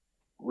isn't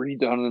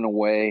redone in a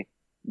way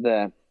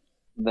that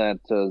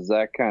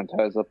Zach kind of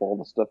ties up all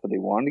the stuff that he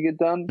wanted to get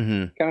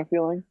done, kind of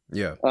feeling.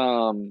 Yeah.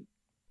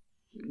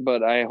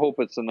 But I hope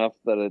it's enough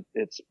that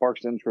it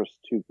sparks interest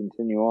to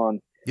continue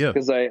on. Yeah.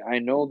 Because I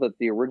know that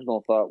the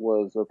original thought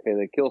was, okay,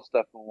 they kill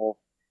Steppenwolf,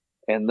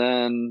 and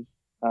then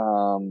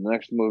the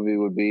next movie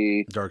would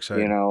be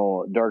Darkseid.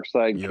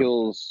 Darkseid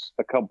kills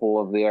a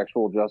couple of the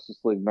actual Justice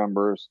League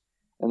members,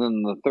 and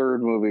then the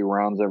third movie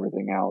rounds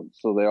everything out.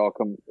 So they all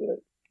come,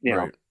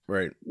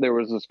 Right. There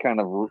was this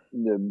kind of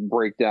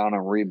breakdown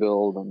and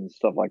rebuild and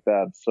stuff like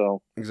that.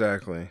 So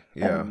exactly.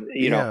 Yeah.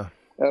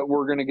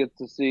 We're going to get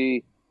to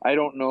see. I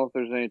don't know if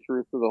there's any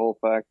truth to the whole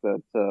fact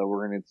that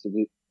we're going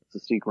to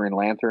see Green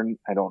Lantern.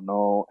 I don't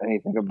know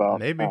anything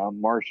about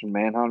Martian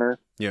Manhunter.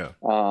 Yeah.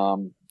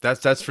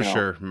 That's for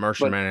sure.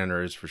 Martian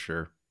Manhunter is for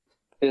sure.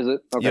 Is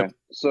it? Okay. Yep.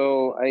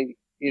 So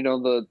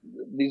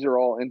these are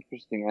all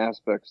interesting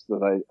aspects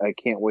that I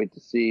can't wait to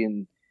see.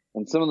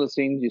 And some of the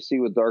scenes you see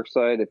with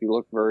Darkseid, if you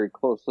look very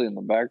closely in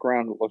the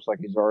background, it looks like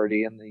he's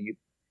already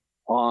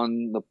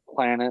on the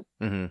planet,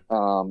 and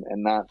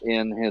not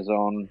in his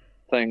own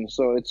thing.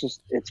 So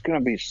it's going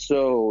to be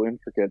so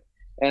intricate.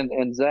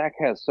 And Zach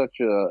has such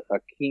a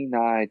keen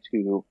eye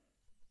to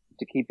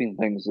keeping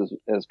things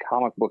as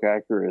comic book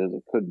accurate as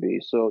it could be.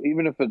 So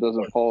even if it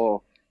doesn't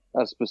follow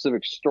a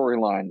specific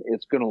storyline,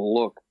 it's going to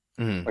look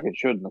like it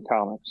should in the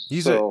comics.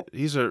 He's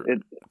a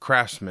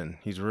craftsman.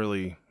 He's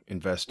really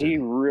invested. He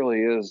really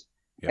is.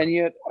 Yeah. And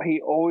yet he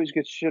always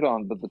gets shit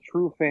on. But the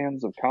true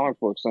fans of comic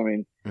books, I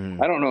mean,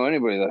 I don't know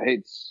anybody that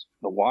hates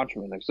The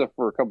Watchmen except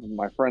for a couple of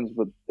my friends,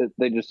 but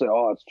they just say,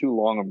 "Oh, it's too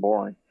long and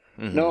boring."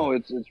 No,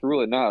 it's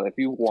really not. If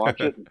you watch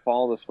it and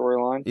follow the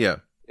storyline,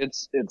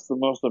 it's the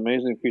most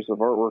amazing piece of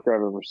artwork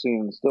I've ever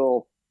seen, and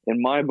still,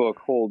 in my book,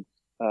 holds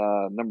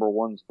number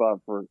one spot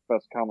for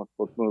best comic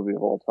book movie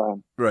of all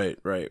time. Right.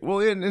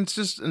 Well, and it's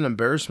just an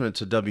embarrassment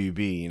to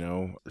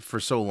WB. For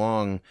so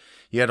long,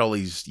 you had all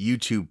these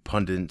YouTube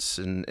pundits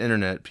and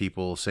internet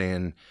people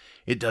saying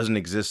it doesn't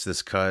exist,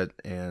 this cut,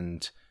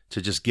 and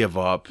to just give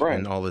up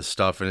and all this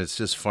stuff. And it's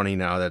just funny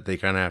now that they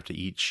kind of have to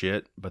eat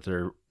shit, but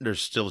they're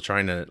still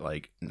trying to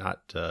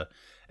not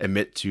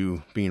admit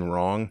to being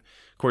wrong.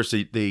 Of course,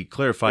 they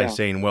clarified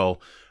saying, well,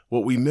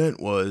 what we meant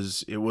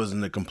was it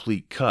wasn't a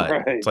complete cut.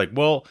 Right. It's like,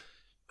 well,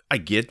 I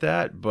get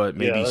that, but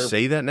maybe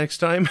say that next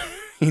time,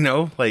 They're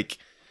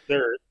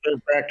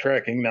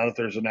backtracking now that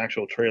there's an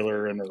actual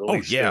trailer and a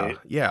release date.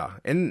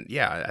 And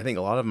I think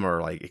a lot of them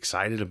are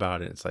excited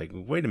about it. It's like,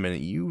 wait a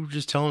minute, you were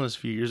just telling us a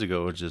few years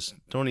ago,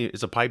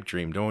 it's a pipe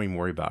dream. Don't even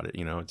worry about it.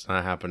 It's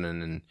not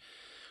happening and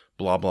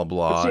blah, blah,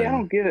 blah. But see, I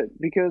don't get it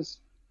because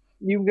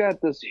you've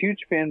got this huge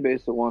fan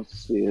base that wants to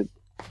see it.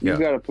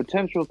 You've got a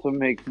potential to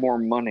make more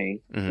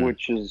money,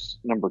 which is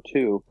number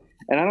two.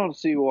 And I don't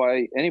see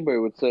why anybody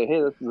would say,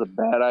 hey, this is a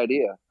bad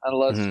idea,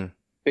 unless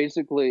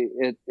basically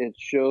it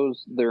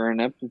shows their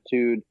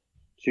ineptitude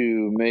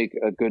to make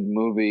a good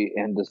movie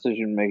and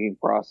decision-making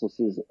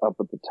processes up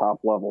at the top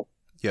level.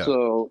 Yeah.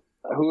 So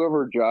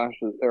whoever Josh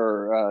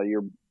or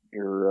your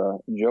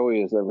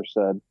Joey has ever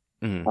said,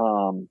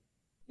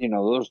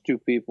 those two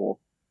people,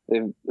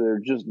 they're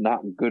just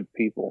not good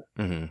people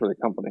Mm-hmm. for the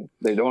company.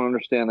 They don't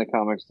understand the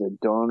comics. They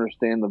don't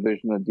understand the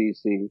vision of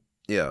DC.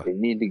 Yeah. They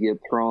need to get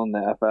thrown the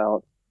F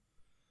out.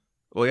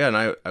 Well, yeah, and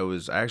I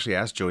actually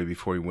asked Joey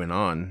before he went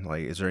on,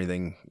 like, is there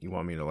anything you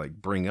want me to like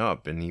bring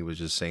up? And he was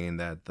just saying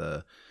that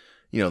the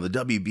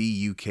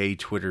WB UK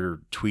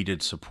Twitter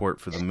tweeted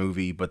support for the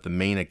movie, but the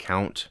main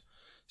account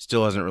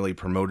still hasn't really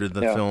promoted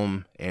the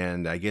film,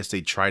 and I guess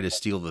they try to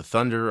steal the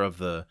thunder of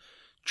the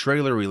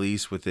trailer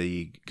release with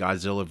the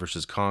Godzilla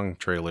vs. Kong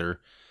trailer,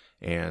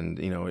 and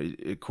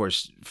it of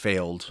course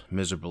failed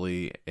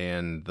miserably.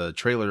 And the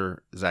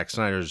trailer, Zack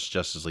Snyder's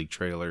Justice League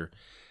trailer,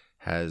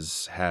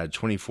 has had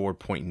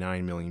 24.9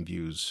 million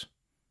views.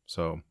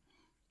 So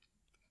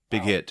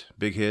big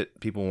hit.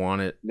 People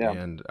want it,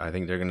 and I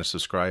think they're going to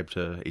subscribe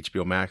to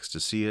HBO Max to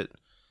see it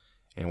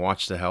and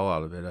watch the hell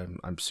out of it.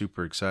 I'm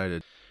super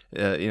excited.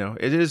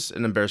 It is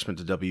an embarrassment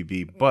to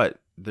WB, but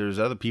there's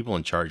other people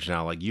in charge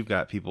now. Like, you've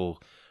got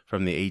people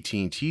from the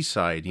AT&T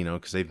side,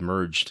 because they've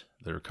merged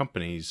their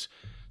companies.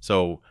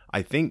 So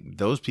I think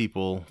those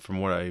people, from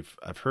what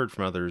I've heard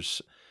from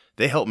others,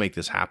 they helped make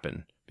this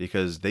happen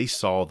because they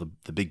saw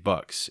the big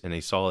bucks and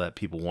they saw that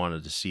people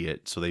wanted to see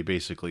it. So they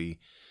basically,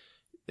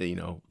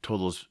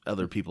 told those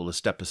other people to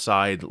step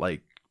aside,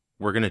 like,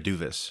 we're going to do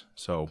this.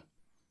 So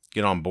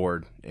get on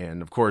board.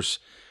 And of course,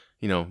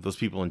 those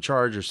people in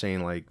charge are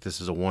saying, like,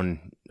 this is a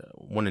one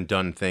and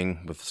done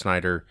thing with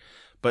Snyder.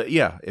 But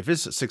yeah, if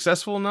it's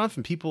successful enough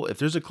and if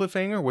there's a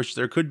cliffhanger, which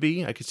there could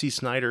be, I could see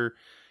Snyder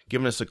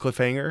giving us a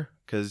cliffhanger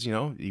because,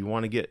 you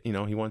want to get,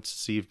 he wants to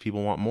see if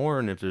people want more.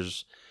 And if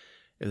there's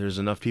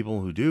enough people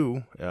who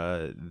do,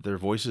 their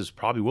voices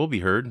probably will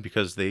be heard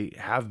because they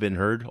have been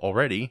heard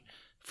already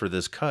for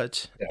this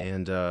cut. Yeah.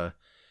 And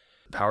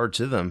power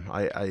to them.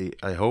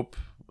 I hope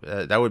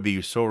that would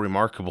be so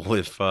remarkable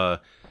if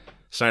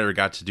Snyder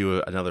got to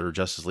do another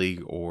Justice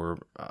League or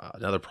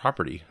another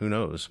property. Who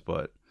knows?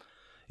 But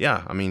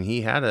yeah, I mean,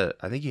 I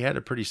think he had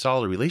a pretty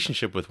solid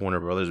relationship with Warner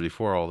Brothers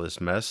before all this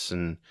mess,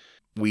 and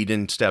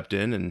Whedon stepped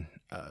in and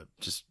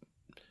just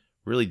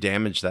really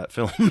damaged that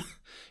film,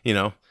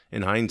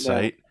 in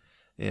hindsight.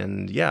 Yeah.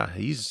 And yeah,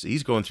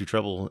 he's going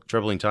through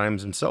troubling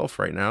times himself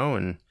right now,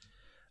 and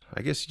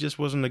I guess he just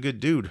wasn't a good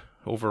dude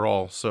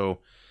overall. So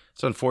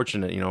it's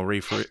unfortunate,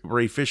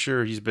 Ray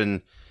Fisher, he's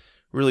been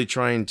really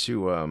trying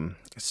to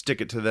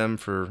stick it to them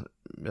for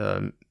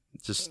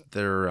just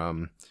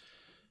their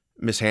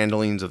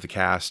mishandlings of the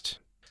cast.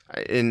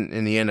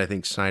 In the end, I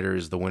think Snyder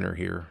is the winner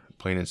here,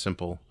 plain and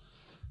simple.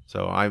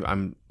 So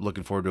I'm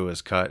looking forward to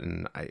his cut,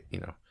 and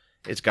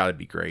it's got to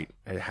be great.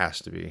 It has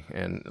to be,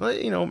 and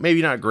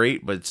maybe not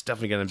great, but it's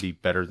definitely going to be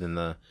better than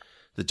the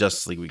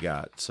Justice League we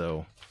got.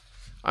 So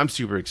I'm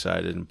super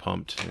excited and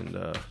pumped,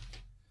 and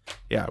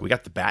yeah, we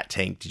got the Bat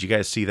Tank. Did you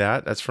guys see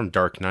that? That's from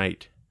Dark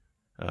Knight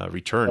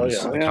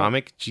Returns, the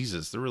comic.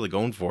 Jesus, they're really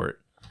going for it.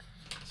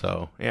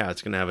 So yeah,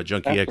 it's going to have a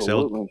Junkie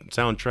XL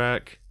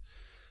soundtrack.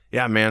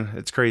 Yeah, man,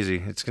 it's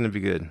crazy. It's going to be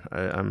good.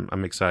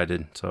 I'm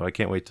excited. So I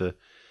can't wait to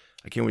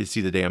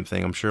see the damn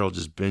thing. I'm sure I'll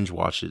just binge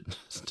watch it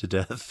to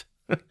death.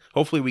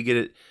 Hopefully we get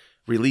it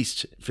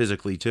released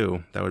physically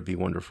too. That would be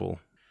wonderful.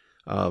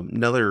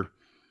 Another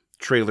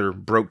trailer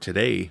broke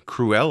today.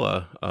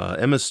 Cruella,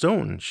 Emma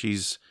Stone.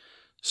 She's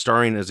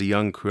starring as a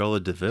young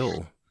Cruella de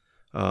Vil.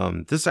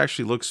 This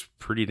actually looks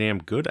pretty damn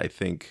good, I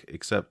think,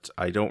 except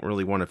I don't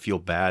really want to feel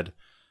bad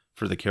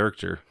for the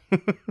character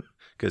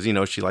because,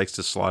 she likes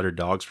to slaughter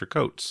dogs for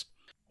coats.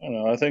 I don't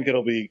know. I think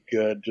it'll be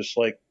good, just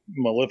like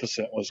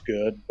Maleficent was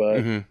good,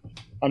 but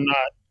I'm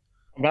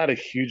not a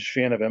huge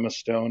fan of Emma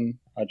Stone.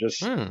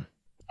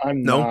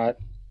 I'm not.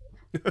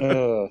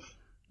 No.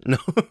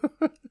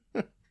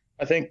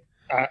 I think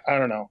I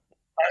don't know.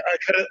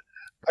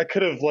 I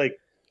could have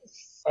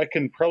I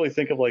can probably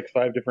think of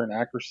 5 different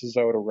actresses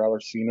I would have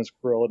rather seen as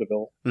Cruella de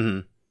Vil.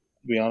 To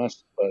be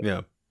honest, but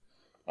yeah,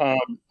 I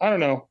don't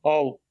know.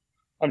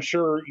 I'm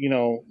sure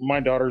my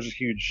daughter's a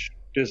huge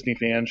Disney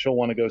fan. She'll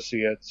want to go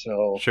see it,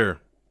 so sure.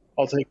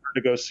 I'll take her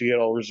to go see it.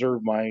 I'll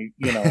reserve my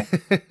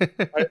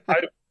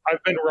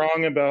I've been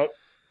wrong about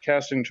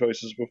casting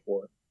choices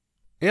before.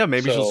 Yeah,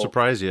 maybe she'll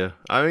surprise you.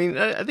 I mean,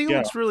 I think it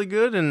looks really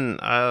good, and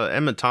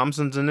Emma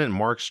Thompson's in it, and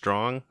Mark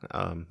Strong.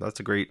 That's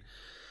a great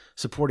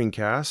supporting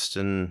cast,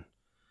 and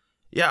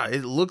yeah,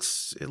 it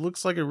looks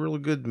like a really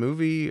good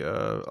movie.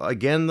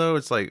 Again, though,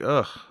 it's like,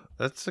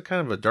 that's a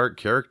kind of a dark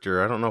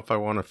character. I don't know if I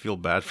want to feel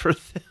bad for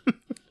them.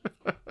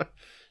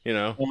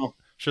 Well,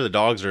 sure, the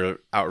dogs are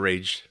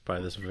outraged by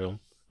this film.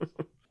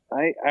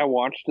 I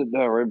watched it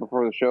right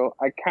before the show.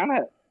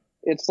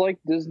 It's like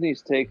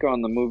Disney's take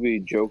on the movie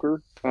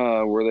Joker,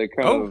 where they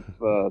kind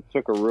of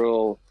took a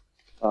real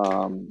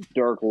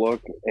dark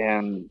look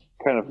and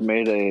kind of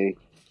made a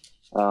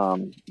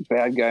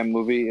bad guy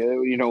movie,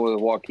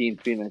 with Joaquin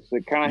Phoenix.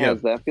 It kind of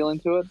has that feeling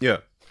to it. Yeah.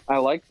 I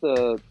like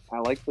the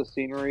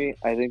scenery.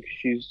 I think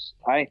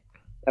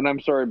and I'm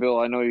sorry, Bill,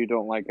 I know you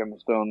don't like Emma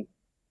Stone,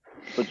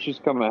 but she's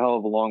come a hell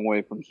of a long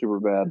way from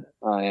Superbad.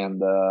 I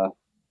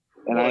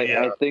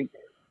think,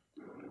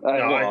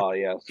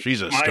 yes.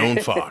 She's a stone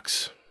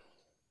fox.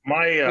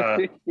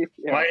 My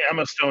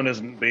Emma Stone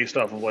isn't based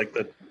off of like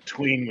the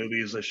tween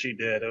movies that she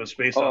did. It was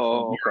based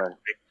off of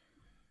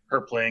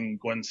her playing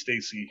Gwen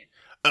Stacy.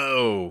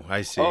 Oh,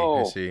 I see.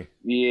 I see.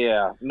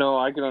 Yeah. No,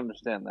 I can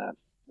understand that.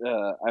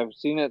 I've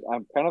seen it.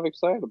 I'm kind of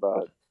excited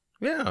about it.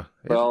 Yeah.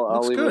 Well,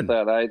 I'll leave it at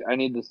that. I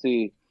need to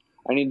see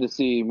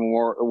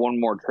one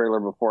more trailer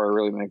before I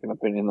really make an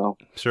opinion, though.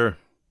 Sure.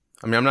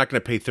 I mean, I'm not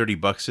going to pay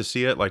 $30 to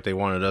see it like they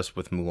wanted us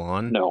with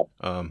Mulan. No.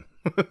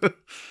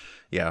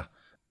 Yeah.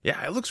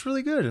 Yeah, it looks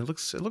really good. It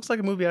looks like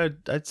a movie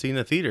I'd see in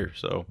a theater.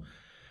 So,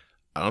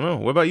 I don't know.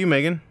 What about you,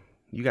 Megan?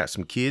 You got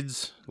some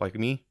kids like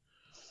me?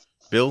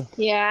 Bill?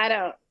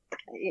 Yeah,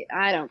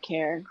 I don't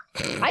care.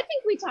 I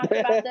think we talked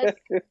about this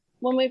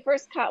when we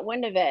first caught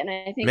wind of it, and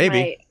I think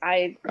maybe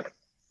I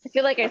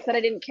feel like I said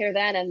I didn't care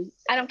then, and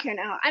I don't care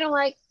now. I don't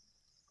like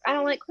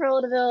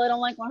Cruella de Vil. I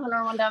don't like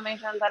 101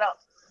 Dalmatians. I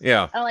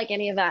don't like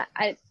any of that.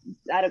 I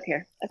don't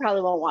care. I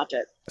probably won't watch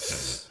it.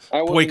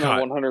 I wasn't a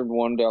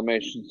 101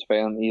 Dalmatians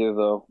fan either,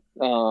 though.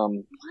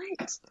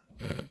 What?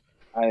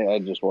 I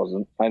just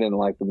wasn't. I didn't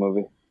like the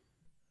movie.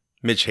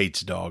 Mitch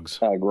hates dogs.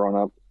 Growing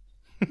up.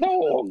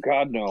 No,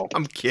 God, no.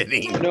 I'm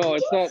kidding. No,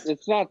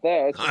 it's not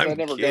that. It's just I'm I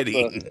never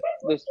kidding. got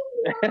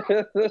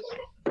the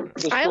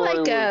story I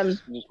like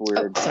was just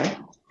weird. Oh, sorry.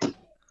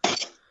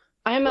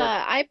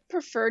 I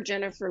prefer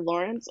Jennifer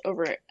Lawrence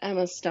over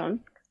Emma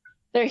Stone.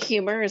 Their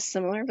humor is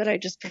similar, but I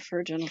just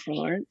prefer Jennifer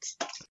Lawrence.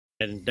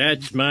 And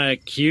that's my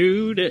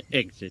cue to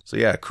exit. So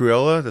yeah,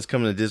 Cruella, that's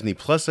coming to Disney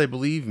Plus, I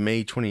believe,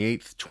 May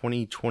 28th,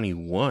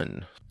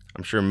 2021.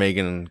 I'm sure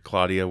Megan and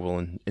Claudia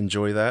will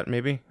enjoy that,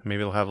 maybe. Maybe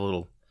they'll have a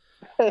little...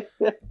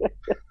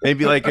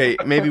 maybe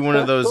one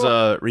of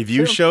those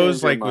review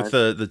shows, like with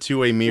the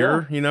two-way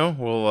mirror, you know?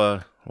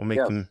 We'll make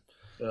them...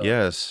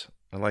 Yes,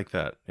 I like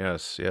that.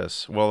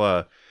 Yes.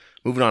 Well,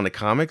 moving on to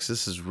comics,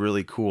 this is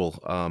really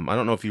cool. I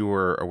don't know if you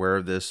were aware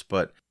of this,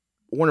 but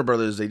Warner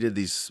Brothers, they did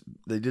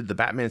the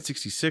Batman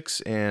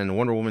 66 and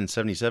Wonder Woman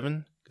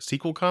 77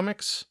 sequel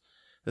comics.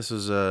 This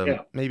was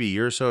maybe a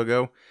year or so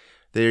ago.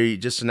 They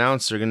just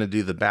announced they're going to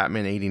do the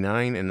Batman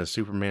 89 and the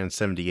Superman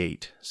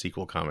 78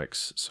 sequel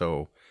comics.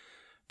 So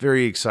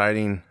very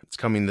exciting. It's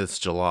coming this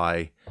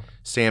July.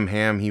 Sam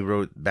Hamm, he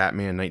wrote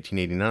Batman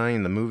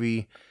 1989, the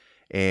movie,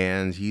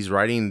 and he's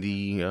writing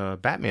the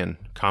Batman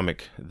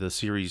comic, the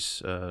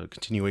series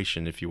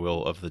continuation, if you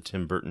will, of the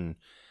Tim Burton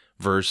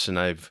verse. And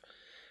I've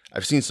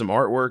seen some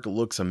artwork. It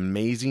looks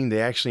amazing.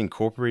 They actually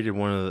incorporated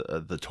one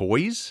of the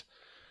toys,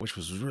 which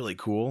was really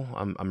cool.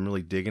 I'm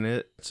really digging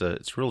it. It's a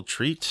real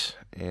treat.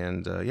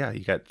 And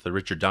you got the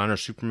Richard Donner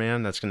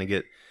Superman. That's going to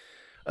get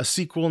a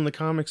sequel in the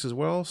comics as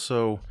well.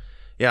 So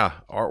yeah,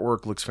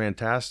 artwork looks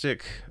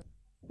fantastic.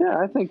 Yeah,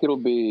 I think it'll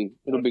be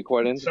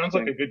quite interesting. Sounds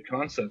like a good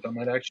concept. I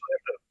might actually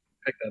have to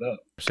pick that up.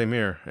 Same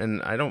here.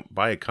 And I don't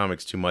buy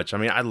comics too much. I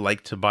mean, I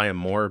like to buy them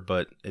more,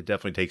 but it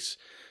definitely takes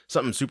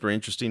something super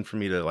interesting for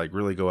me to like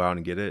really go out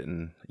and get it.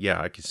 And yeah,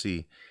 I can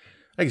see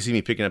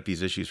me picking up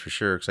these issues for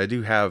sure. Cause I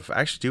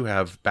actually do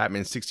have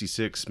Batman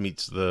 66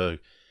 meets the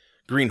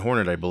Green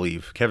Hornet, I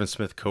believe. Kevin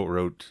Smith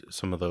co-wrote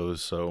some of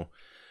those. So,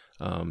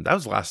 that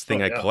was the last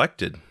thing I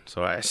collected.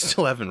 So I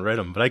still haven't read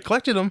them, but I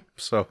collected them.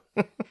 So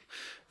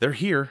they're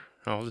here.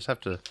 I'll just have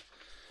to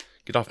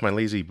get off my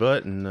lazy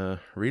butt and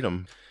read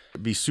them.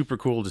 It'd be super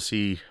cool to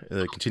see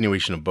the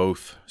continuation of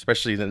both,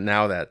 especially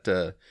now that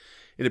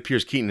it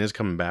appears Keaton is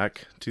coming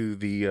back to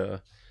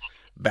the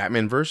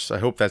Batman verse. I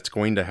hope that's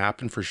going to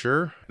happen for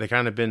sure. They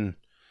kind of been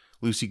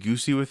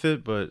loosey-goosey with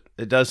it, but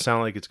it does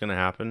sound like it's going to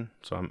happen.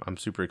 So I'm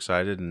super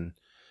excited, and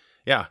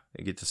yeah,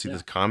 I get to see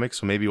this comic.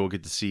 So maybe we'll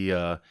get to see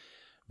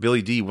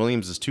Billy D.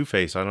 Williams as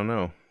Two-Face. I don't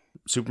know.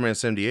 Superman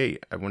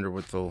 78. I wonder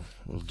what they'll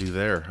do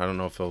there. I don't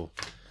know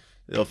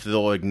if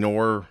they'll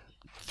ignore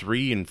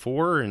 3 and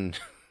 4 and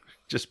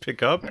just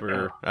pick up,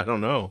 or I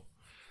don't know.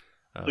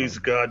 Please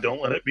God,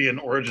 don't let it be an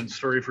origin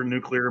story for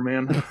Nuclear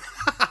Man.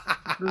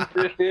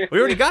 We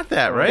already got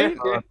that, right?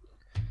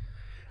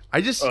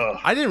 I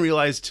didn't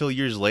realize till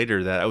years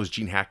later that was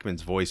Gene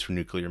Hackman's voice for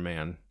Nuclear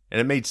Man,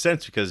 and it made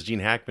sense because Gene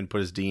Hackman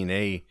put his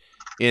DNA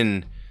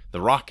in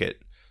the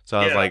rocket. So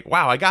I was like,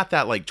 wow, I got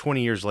that like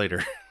 20 years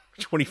later,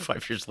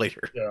 25 years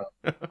later. Yeah.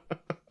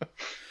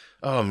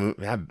 Oh,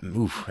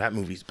 that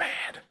movie's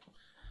bad.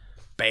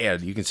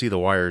 Bad. You can see the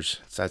wires.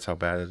 That's how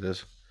bad it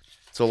is.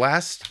 So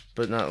last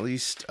but not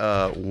least,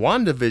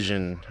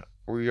 WandaVision.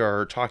 We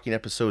are talking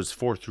episodes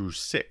 4 through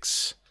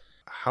 6.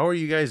 How are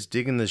you guys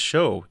digging this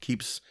show?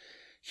 Keeps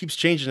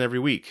changing every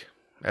week,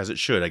 as it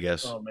should, I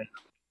guess. Oh man,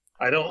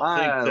 I don't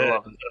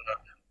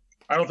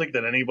think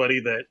that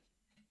anybody that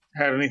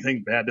had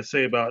anything bad to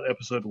say about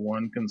episode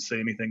 1 can say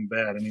anything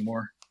bad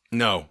anymore.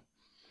 No.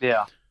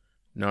 Yeah.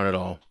 Not at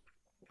all.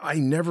 I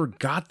never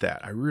got that.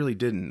 I really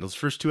didn't. Those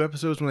first 2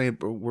 episodes when they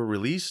were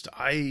released,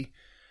 I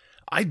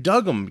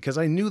dug them because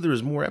I knew there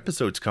was more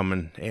episodes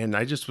coming, and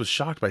I just was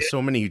shocked by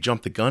so many who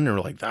jumped the gun and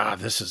were like,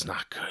 this is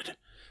not good.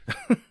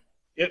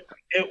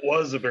 It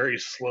was a very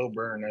slow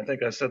burn. I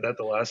think I said that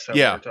the last time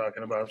we were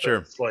talking about that. Sure.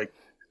 It's like,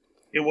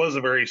 it was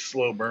a very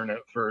slow burn at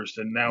first,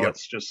 and now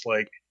it's just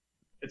like,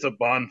 it's a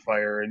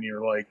bonfire, and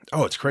you're like,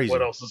 oh, it's crazy.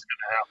 What else is going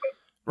to happen?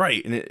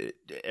 Right, and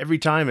every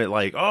time it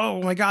like,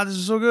 oh my god, this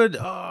is so good.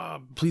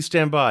 Please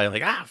stand by.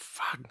 Like,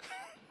 fuck.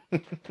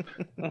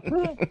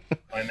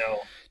 I know.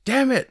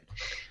 Damn it.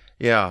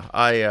 Yeah,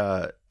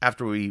 I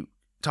after we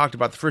talked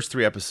about the first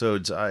 3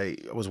 episodes, I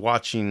was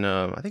watching.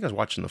 I think I was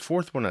watching the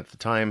 4th one at the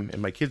time,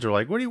 and my kids were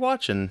like, "What are you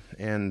watching?"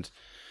 And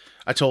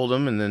I told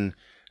them, and then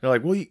they're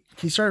like, "Well, can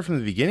you start from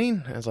the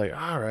beginning?" And I was like,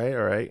 "All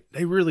right."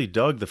 They really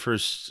dug the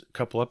first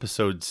couple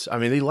episodes. I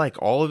mean, they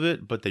like all of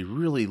it, but they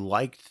really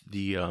liked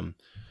the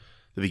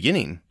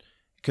beginning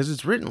because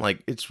it's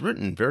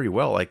written very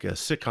well, like a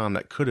sitcom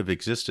that could have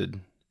existed,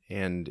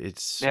 and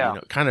it's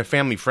kind of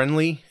family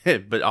friendly,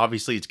 but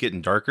obviously it's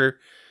getting darker.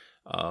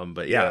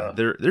 But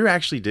they're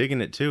actually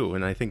digging it too,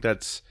 and I think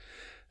that's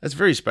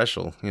very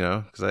special,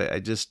 because I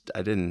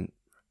didn't,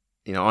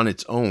 on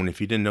its own,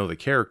 if you didn't know the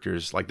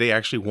characters, like they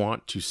actually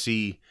want to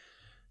see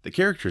the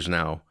characters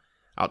now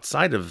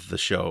outside of the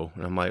show,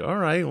 and I'm like, all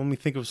right, let me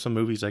think of some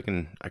movies I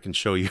can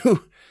show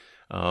you.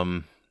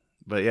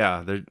 But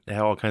yeah, they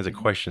have all kinds of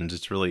questions.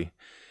 It's really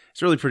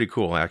pretty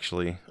cool,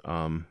 actually.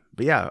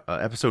 But yeah,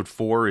 episode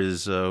 4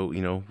 is,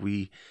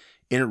 we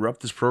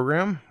interrupt this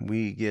program.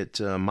 We get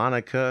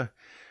Monica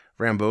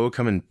Rambeau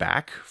coming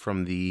back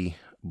from the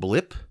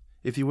blip,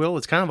 if you will.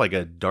 It's kind of like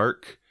a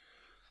dark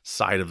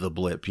side of the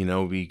blip.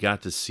 We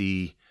got to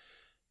see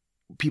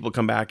people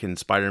come back in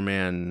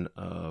Spider-Man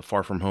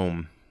Far From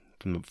Home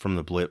from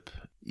the blip,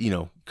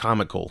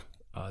 comical.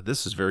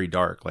 This is very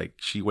dark. Like,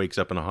 she wakes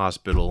up in a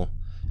hospital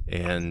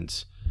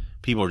and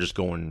people are just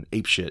going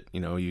apeshit.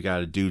 You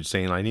got a dude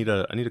saying, I need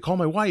to call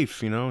my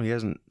wife. He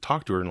hasn't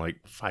talked to her in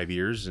like 5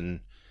 years. And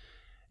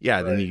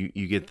yeah, then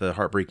you get the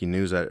heartbreaking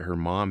news that her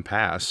mom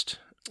passed.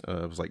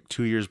 It was like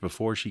 2 years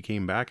before she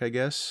came back, I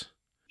guess.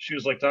 She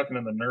was like talking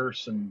to the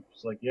nurse and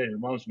was like, yeah, your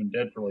mom's been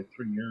dead for like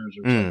 3 years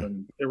or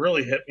something. It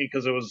really hit me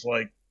because it was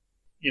like,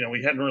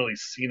 we hadn't really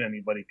seen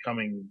anybody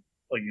coming,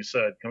 like you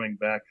said, coming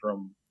back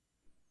from,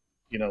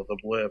 the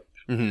blip,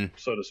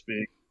 so to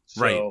speak.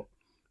 So, right.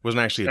 Wasn't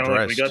actually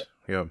addressed.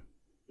 Like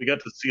we got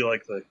to see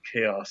like the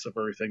chaos of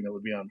everything that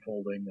would be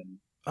unfolding. And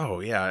oh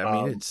yeah,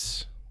 I mean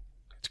it's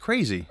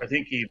crazy. I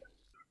think you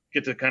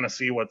get to kind of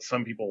see what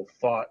some people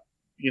thought,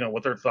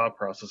 what their thought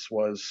process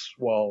was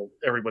while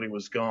everybody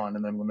was gone.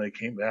 And then when they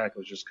came back, it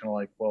was just kind of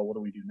like, well, what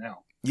do we do now?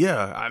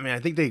 Yeah, I mean, I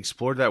think they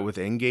explored that with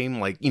Endgame,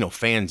 like,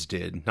 fans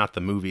did, not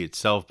the movie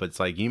itself, but it's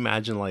like, you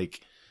imagine,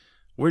 like,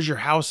 where's your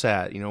house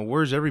at?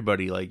 Where's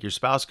everybody? Like, your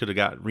spouse could have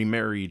got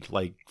remarried.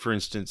 Like, for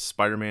instance,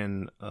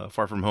 Spider-Man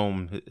Far From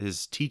Home,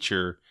 his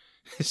teacher's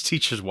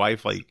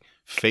wife, like,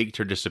 faked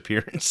her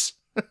disappearance.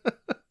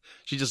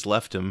 She just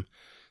left him.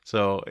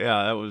 So,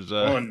 yeah, that was...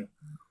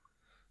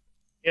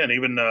 Yeah, and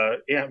even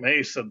Aunt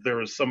May said there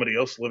was somebody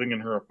else living in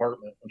her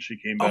apartment when she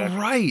came back. Oh,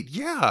 right.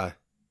 Yeah,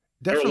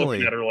 definitely. They were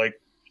looking at her like,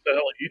 what the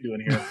hell are you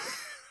doing here?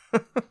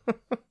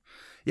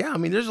 Yeah, I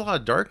mean, there's a lot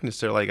of darkness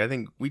there. Like, I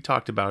think we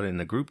talked about it in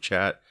the group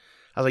chat.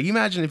 I was like, you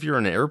imagine if you're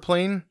in an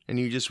airplane and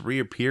you just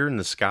reappear in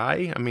the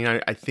sky? I mean,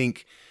 I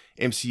think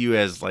MCU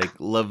has, like,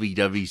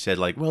 lovey-dovey said,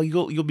 like, well,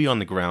 you'll be on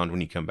the ground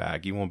when you come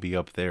back. You won't be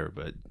up there.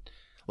 But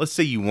let's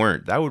say you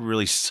weren't. That would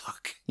really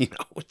suck.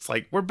 It's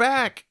like, we're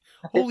back.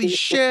 Holy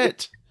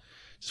shit.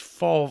 Just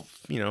fall,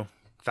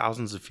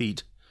 thousands of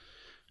feet.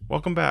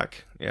 Welcome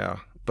back. Yeah.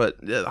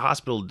 But the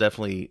hospital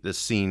definitely, this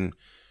scene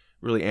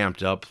really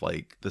amped up,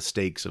 like, the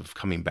stakes of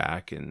coming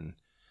back. And,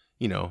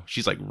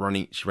 she's like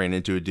running. She ran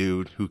into a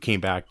dude who came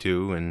back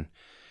too. And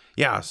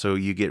yeah, so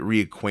you get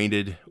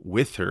reacquainted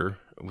with her,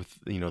 with,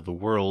 the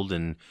world.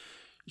 And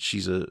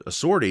she's a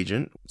sword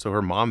agent. So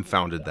her mom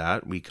founded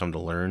that, we come to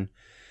learn.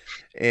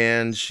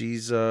 And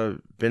she's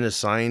been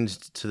assigned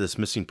to this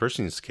missing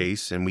persons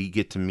case, and we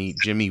get to meet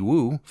Jimmy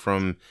Woo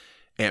from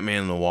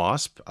Ant-Man and the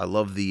Wasp. I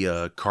love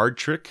the card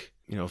trick,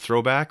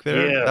 throwback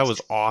there. Yes. That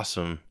was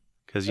awesome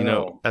because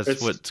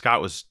that's what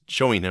Scott was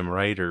showing him,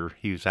 right? Or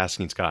he was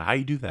asking Scott, "How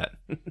you do that?"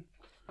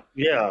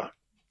 Yeah,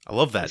 I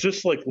love that. It's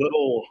just like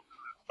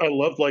I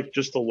love like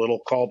just the little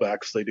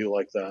callbacks they do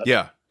like that.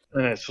 Yeah,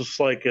 and it's just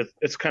like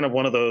it's kind of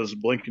one of those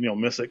blink and you'll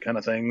miss it kind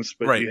of things,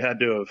 but right. You had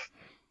to have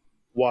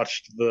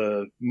watched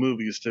the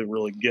movies to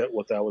really get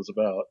what that was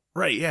about.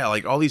 Right, yeah,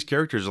 like all these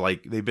characters,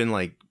 like they've been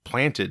like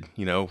planted,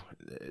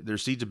 their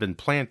seeds have been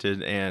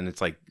planted, and it's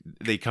like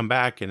they come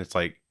back and it's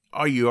like,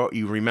 oh, you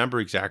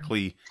remember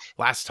exactly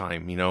last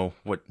time,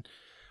 what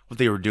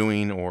they were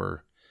doing,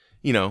 or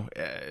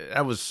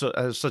that was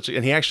such a,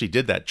 and he actually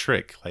did that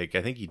trick. Like,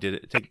 I think he did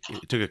it.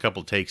 It took a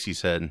couple takes, he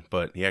said,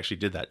 but he actually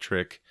did that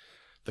trick,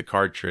 the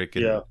card trick.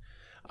 And, yeah.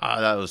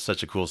 That was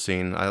such a cool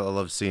scene. I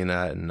love seeing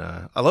that, and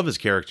I love his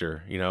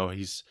character.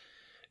 It's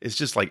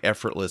just like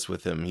effortless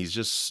with him. He's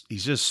just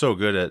so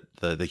good at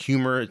the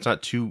humor. It's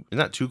not too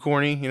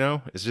corny.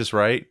 It's just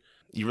right.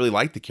 You really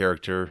like the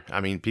character.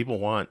 I mean, people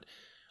want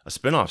a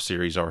spinoff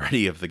series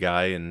already of the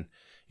guy, and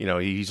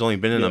he's only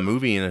been in a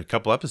movie in a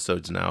couple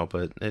episodes now,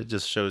 but it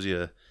just shows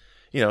you,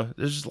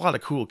 there's just a lot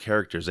of cool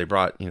characters. They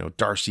brought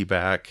Darcy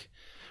back,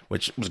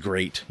 which was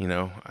great.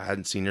 I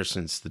hadn't seen her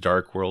since the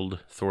Dark World,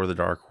 Thor: The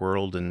Dark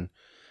World, and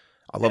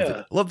I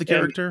love the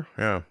character.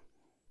 Yeah.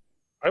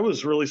 I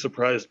was really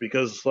surprised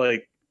because,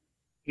 like,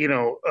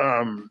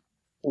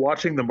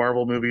 watching the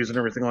Marvel movies and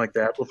everything like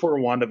that, before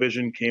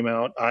WandaVision came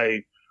out,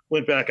 I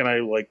went back and I,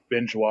 like,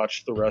 binge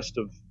watched the rest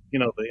of,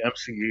 the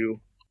MCU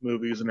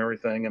movies and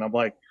everything. And I'm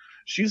like,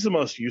 she's the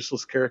most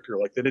useless character.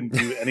 Like, they didn't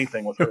do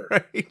anything with her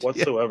Right,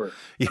 whatsoever.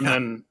 Yeah. And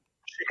then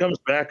she comes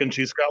back and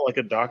she's got, like,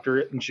 a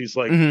doctorate and she's,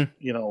 like, Mhm.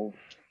 a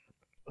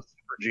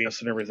super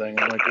genius and everything.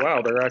 I'm like,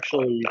 wow, they're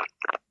actually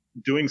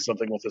doing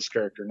something with this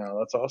character now.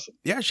 That's awesome.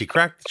 Yeah, she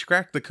cracked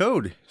the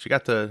code. She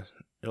got they're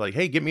like,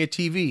 hey, get me a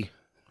TV.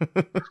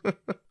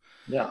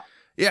 Yeah.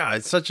 Yeah,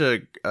 it's such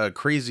a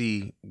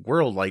crazy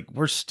world. Like,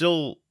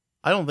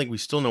 I don't think we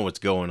still know what's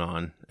going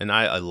on. And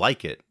I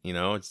like it. You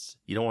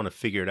don't want to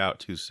figure it out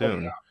too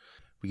soon. yeah.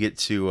 We get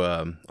to,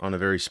 on a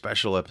very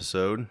special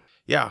episode.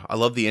 Yeah, I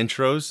love the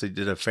intros. They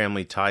did a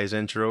Family Ties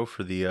intro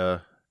for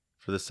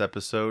this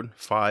episode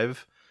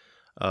 5.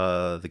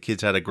 The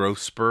kids had a growth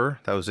spur.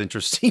 That was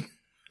interesting.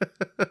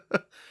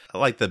 I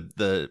like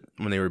the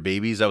when they were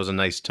babies. That was a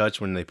nice touch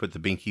when they put the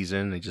binkies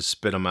in. They just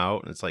spit them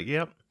out, and it's like,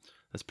 yep,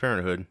 that's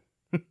parenthood.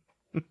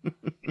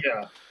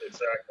 Yeah,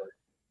 exactly.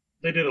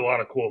 They did a lot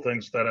of cool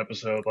things with that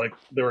episode. Like,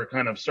 they were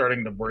kind of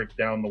starting to break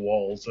down the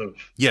walls of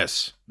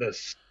Yes,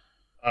 this,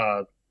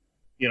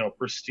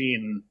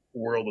 pristine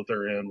world that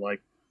they're in.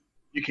 Like,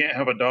 you can't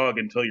have a dog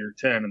until you're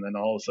 10, and then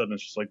all of a sudden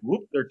it's just like,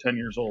 whoop, they're 10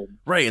 years old.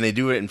 right, and they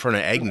do it in front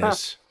of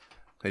Agnes.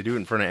 They do it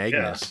in front of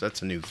Agnes. Yeah.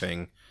 That's a new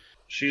thing.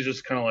 She's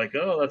just kind of like,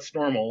 oh, that's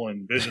normal,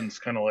 and Vision's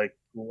kind of like,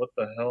 well, what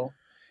the hell?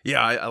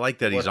 Yeah, I like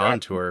that he's What on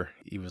happened? to her.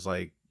 He was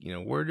like,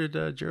 where did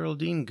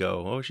Geraldine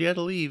go? Oh, she had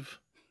to leave.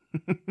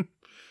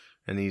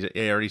 And he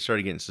already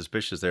started getting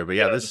suspicious there. But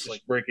yeah, this just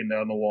like breaking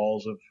down the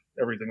walls of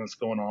everything that's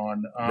going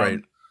on. Right.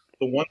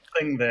 The one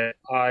thing that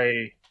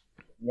I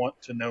want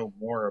to know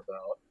more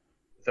about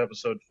with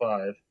episode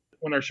 5,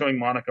 when they're showing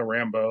Monica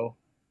Rambeau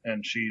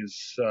and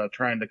she's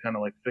trying to kind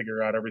of like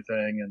figure out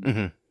everything, and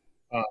Mhm.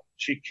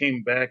 She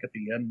came back at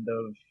the end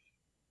of,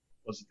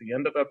 was it the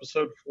end of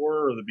episode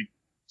 4 or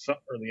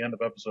the end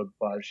of episode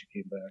 5? She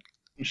came back.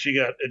 She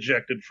got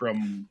ejected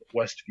from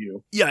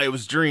Westview. Yeah, it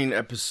was during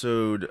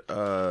episode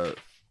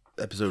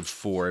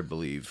 4, I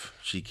believe.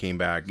 She came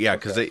back. Yeah,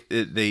 because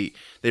they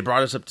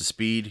brought us up to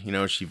speed.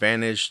 She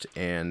vanished,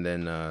 and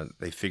then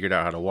they figured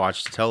out how to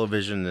watch the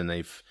television. And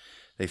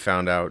they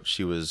found out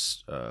she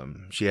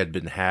had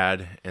been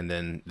had, and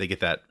then they get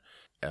that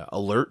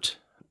alert,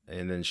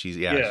 and then she's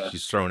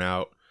thrown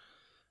out,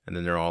 and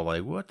then they're all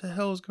like, "What the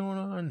hell is going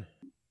on?"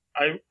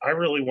 I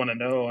really want to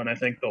know, and I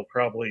think they'll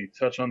probably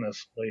touch on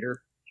this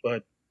later,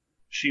 but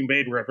she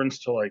made reference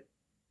to like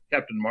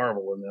Captain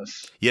Marvel in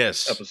this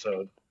Yes.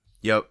 episode.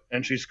 Yep.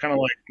 And she's kind of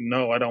like,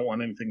 no, I don't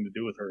want anything to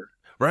do with her.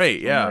 Right.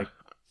 Yeah. Like,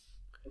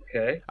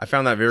 okay. I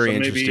found that very So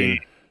interesting.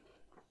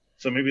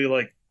 Maybe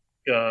like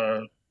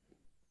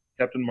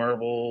Captain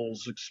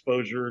Marvel's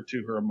exposure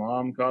to her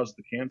mom caused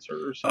the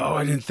cancer or something. Oh,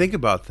 I didn't think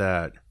about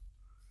that.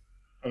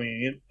 I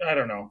mean, I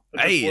don't know.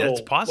 It's Hey, just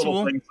that's possible.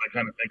 Little things I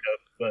kind of think of,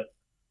 but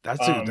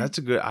That's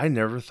a good. I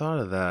never thought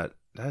of that.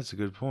 That's a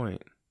good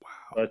point. Wow.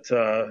 But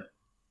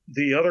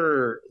the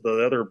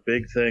other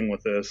big thing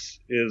with this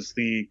is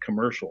the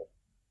commercial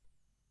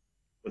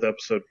with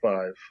episode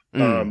 5.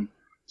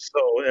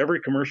 So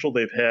every commercial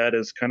they've had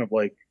is kind of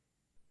like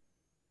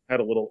had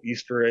a little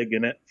Easter egg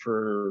in it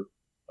for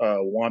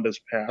Wanda's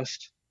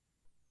past.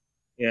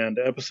 And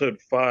episode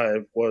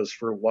 5 was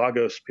for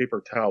Lagos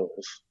paper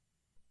towels.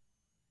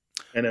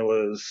 And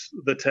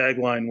the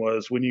tagline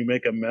was, when you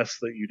make a mess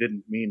that you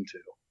didn't mean to.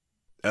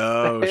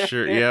 Oh,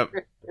 sure. Yep.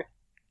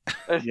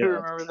 I do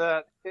remember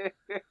that.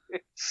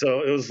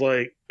 So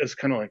it's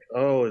kind of like,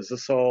 oh, is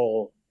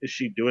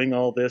she doing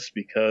all this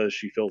because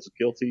she feels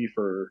guilty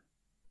for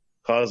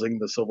causing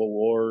the Civil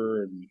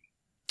War and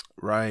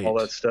Right. all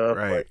that stuff?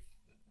 Right. Like,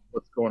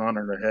 what's going on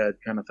in her head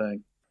kind of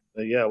thing.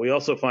 But yeah, we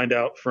also find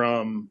out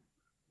from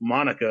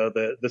Monica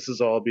that this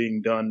is all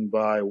being done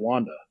by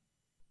Wanda.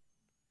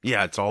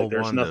 Yeah, it's all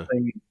There's Wanda.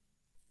 nothing,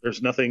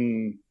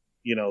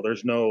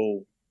 there's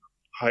no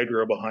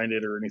Hydra behind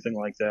it or anything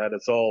like that.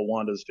 It's all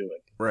Wanda's doing.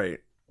 Right.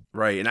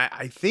 Right. And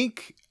I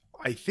think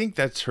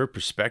that's her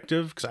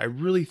perspective, because I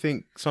really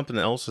think something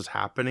else is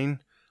happening.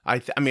 I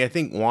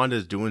think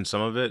Wanda's doing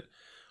some of it,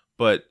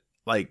 but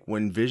like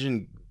when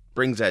Vision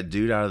brings that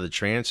dude out of the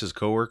trance, his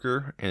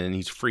coworker, and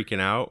he's freaking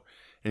out,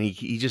 and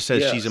he just says,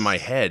 Yes. she's in my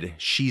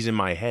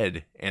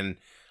head. And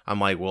I'm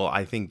like, well,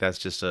 I think that's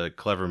just a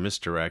clever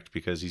misdirect,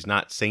 because he's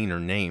not saying her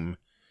name.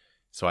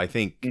 So I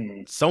think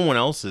someone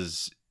else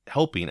is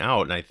helping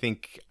out. And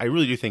I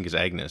really do think it's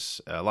Agnes.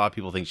 A lot of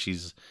people think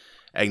she's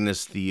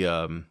Agnes,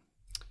 the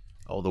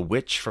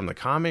witch from the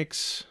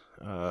comics.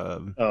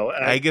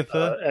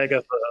 Agatha.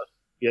 Agatha.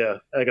 Yeah.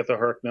 Agatha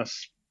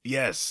Harkness.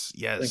 Yes.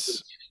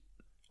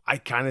 I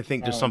kind of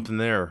think there's something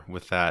there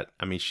with that.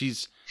 I mean,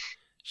 she's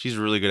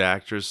a really good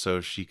actress,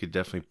 so she could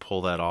definitely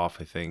pull that off.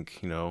 I think,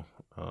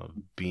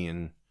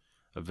 being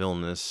a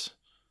villainess.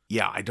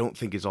 Yeah, I don't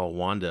think it's all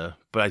Wanda,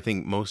 but I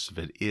think most of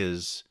it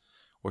is,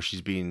 or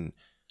she's being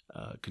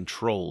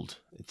controlled.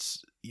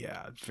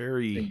 yeah,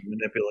 very Being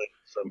manipulated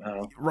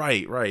somehow.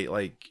 right.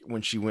 Like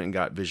when she went and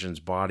got Vision's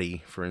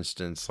body, for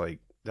instance, like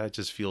that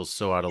just feels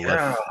so out of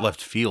Yeah.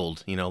 left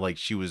field. You know, like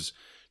she was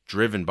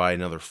driven by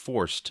another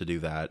force to do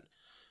that.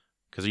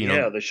 Because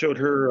Yeah, they showed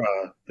her.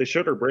 They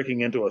showed her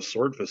breaking into a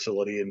sword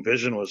facility, and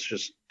Vision was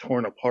just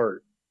torn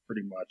apart,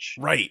 pretty much.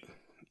 right,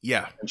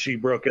 yeah, And she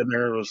broke in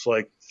there, and was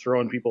like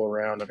throwing people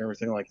around and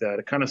everything like that.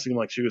 It kind of seemed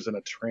like she was in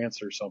a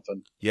trance or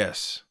something,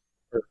 yes,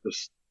 or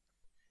just,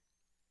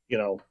 you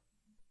know,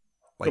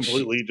 like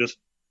completely just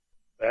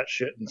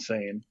batshit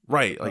insane.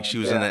 right, like she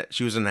was Yeah.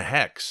 she was in a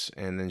hex,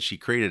 and then she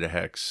created a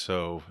hex,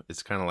 so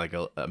it's kind of like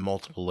a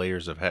multiple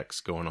layers of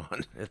hex going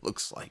on. It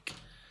looks like.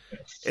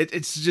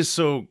 It's just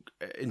so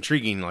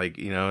intriguing, like,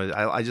 you know,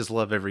 I just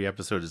love every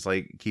episode. It's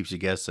like keeps you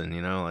guessing,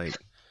 you know, like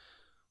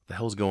what the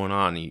hell's going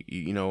on.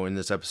 You know, in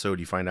this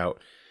episode you find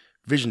out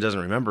Vision doesn't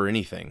remember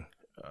anything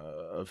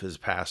of his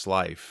past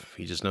life.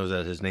 He just knows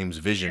that his name's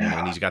Vision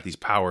and he's got these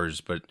powers,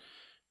 but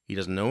he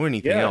doesn't know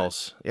anything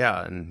else.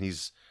 Yeah, and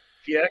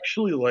He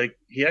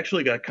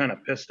actually got kind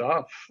of pissed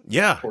off.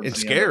 yeah, towards and the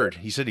end of scared. it.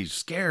 He said he's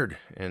scared,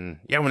 and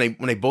yeah, when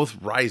they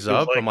both rise He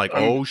was up, I'm like,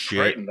 I'm oh shit,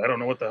 frightened. I don't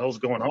know what the hell's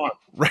going on.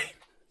 right.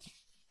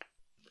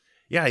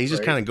 Yeah, he's just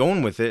Right. kind of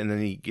going with it, and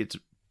then he gets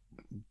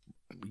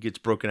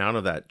broken out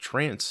of that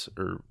trance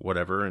or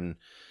whatever, and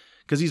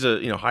because he's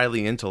a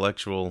highly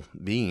intellectual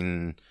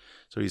being,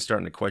 so he's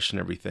starting to question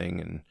everything,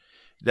 and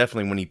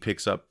definitely when he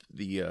picks up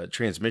the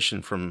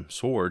transmission from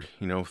Sword,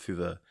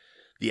 through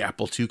the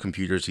Apple II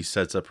computers he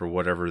sets up or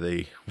whatever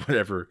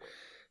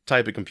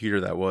type of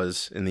computer that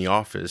was in the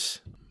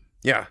office.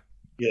 Yeah,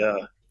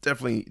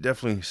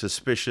 definitely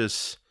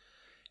suspicious.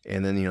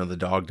 And then, the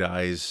dog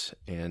dies,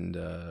 and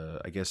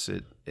I guess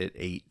it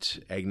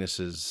ate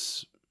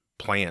Agnes's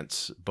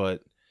plants,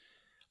 but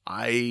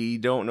I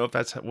don't know if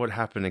that's what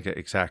happened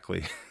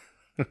exactly.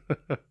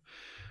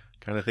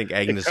 Kind of think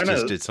Agnes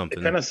just did something.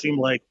 It kind of seemed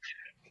like,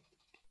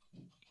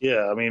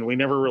 I mean, we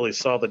never really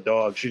saw the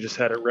dog. She just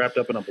had it wrapped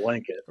up in a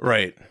blanket.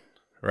 Right.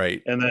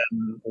 And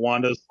then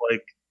Wanda's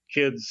like,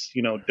 kids,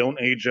 don't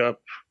age up.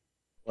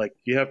 Like,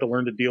 you have to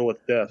learn to deal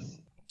with death.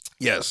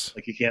 Yes.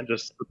 Like, you can't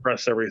just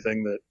suppress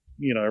everything that,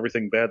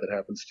 everything bad that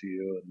happens to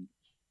you. And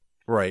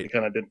right. It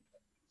kind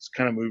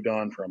of moved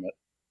on from it.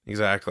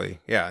 Exactly.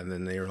 Yeah. And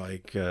then they were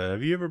like,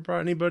 have you ever brought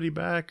anybody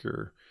back?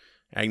 Or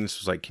Agnes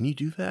was like, can you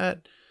do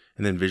that?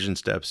 And then Vision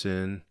steps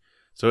in.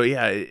 So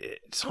yeah,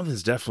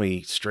 something's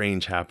definitely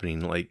strange happening.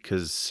 Like,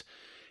 because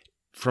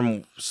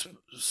from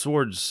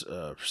Sword's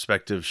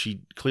perspective,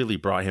 she clearly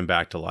brought him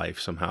back to life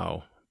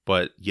somehow,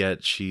 but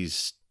yet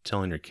she's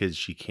telling her kids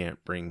she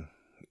can't bring,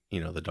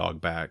 the dog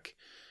back,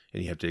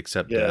 and you have to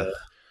accept death.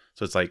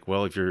 So it's like,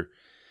 well,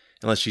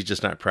 unless she's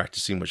just not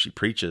practicing what she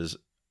preaches,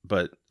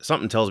 but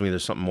something tells me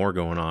there's something more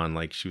going on.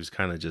 Like she was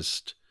kind of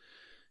just,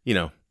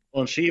 Well,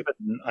 and she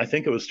even, I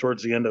think it was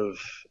towards the end of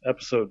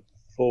episode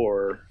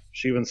 4,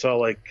 she even saw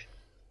like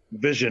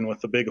Vision with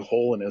the big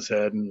hole in his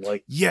head and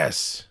like,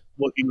 yes,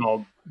 looking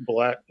all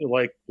black,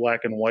 like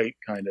black and white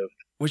kind of.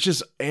 Which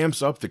just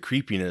amps up the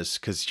creepiness,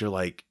 because you're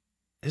like,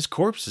 his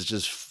corpse is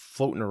just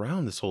floating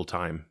around this whole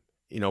time,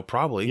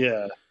 probably.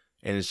 Yeah.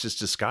 And it's just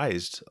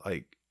disguised.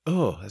 Like,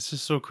 oh, that's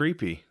just so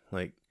creepy.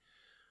 Like,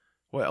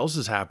 what else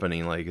is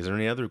happening? Like, is there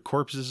any other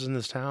corpses in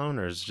this town,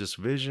 or is it just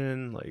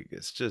Vision? Like,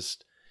 it's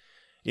just,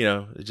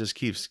 it just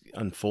keeps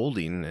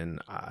unfolding,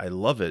 and I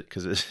love it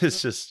because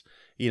it's just,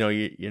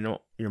 your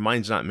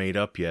mind's not made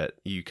up yet.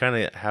 You kind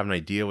of have an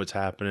idea what's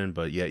happening,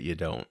 but yet you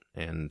don't.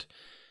 And,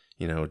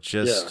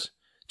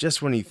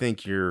 just when you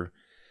think you're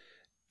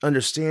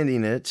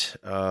understanding it,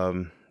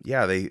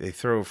 they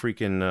throw a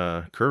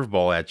freaking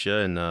curveball at you,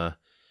 and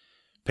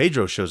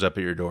Pedro shows up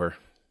at your door.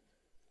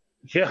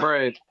 Yeah,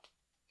 right.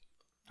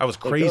 I was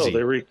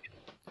crazy.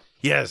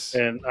 Yes,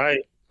 and I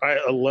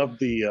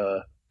loved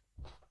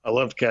I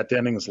loved Kat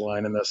Dennings'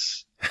 line in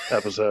this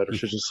episode.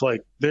 She's just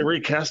like, they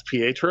recast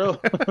Pietro.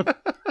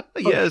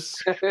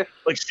 Yes,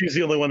 like she's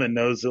the only one that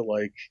knows that,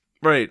 like,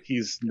 right,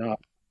 he's not,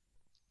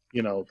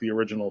 the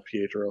original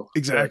Pietro.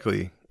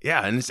 Exactly.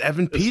 Yeah, and it's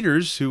Evan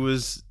Peters, who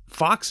was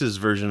Fox's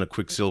version of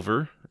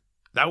Quicksilver.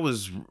 That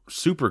was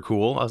super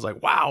cool. I was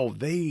like, wow,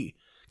 because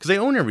they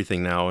own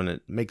everything now, and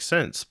it makes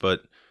sense.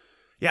 But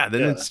yeah,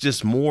 then it's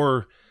just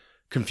more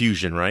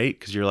confusion, right?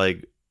 Because you're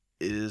like,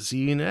 is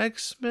he an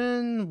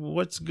X-Men?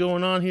 What's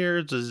going on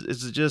here?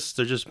 Is it just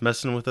they're just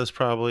messing with us?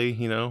 Probably,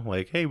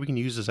 like, hey, we can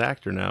use this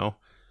actor now,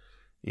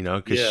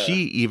 because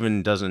she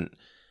even doesn't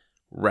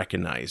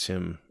recognize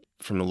him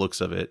from the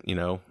looks of it,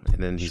 and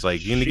then he's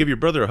like, you gonna give your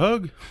brother a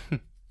hug?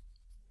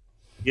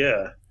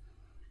 Yeah.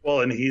 Well,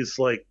 and he's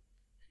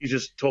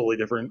just totally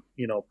different,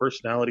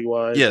 personality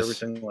wise,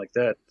 everything like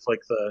that. It's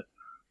like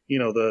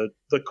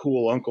the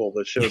cool uncle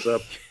that shows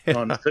up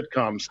on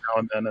sitcoms now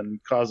and then and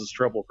causes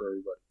trouble for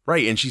everybody.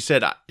 Right. And she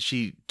said,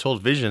 she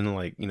told Vision,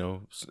 like,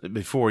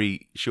 before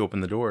she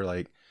opened the door,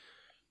 like,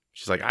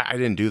 she's like, I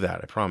didn't do that.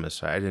 I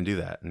promise. I didn't do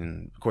that.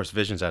 And of course,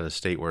 Vision's at a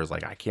state where it's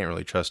like, I can't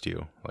really trust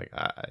you. Like,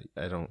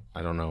 I don't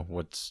know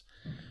what's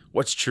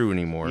true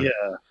anymore. Yeah.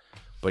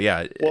 But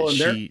yeah,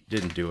 she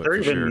didn't do it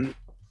for sure.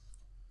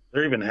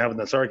 they're even having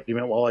this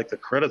argument while like the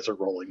credits are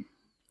rolling.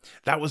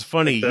 That was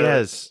funny. Like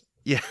Yes.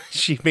 Yeah.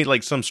 She made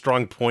like some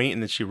strong point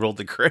and then she rolled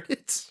the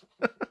credits.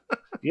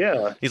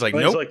 Yeah. He's like,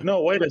 And nope. He's like,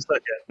 no, wait a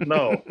second.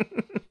 No.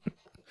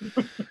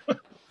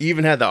 He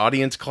even had the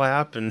audience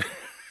clap and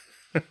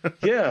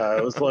Yeah.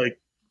 It was like,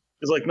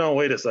 no,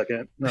 wait a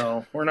second.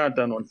 No, we're not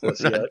done with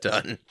this not yet.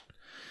 done.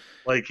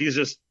 Like, he's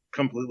just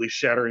completely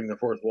shattering the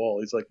fourth wall.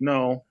 He's like,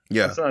 no,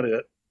 Yeah. that's not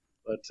it.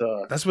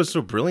 But That's what's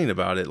so brilliant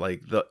about it.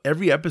 Like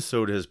every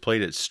episode has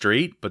played it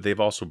straight, but they've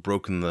also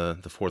broken the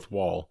fourth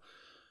wall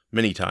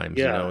many times.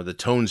 Yeah. You know, the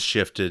tone's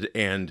shifted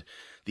and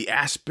the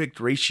aspect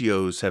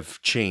ratios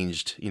have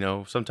changed. You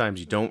know, sometimes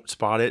you don't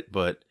spot it,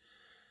 but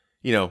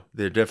you know,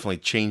 they're definitely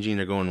changing.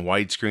 They're going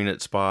widescreen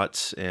at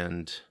spots,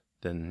 and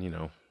then, you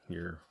know,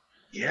 your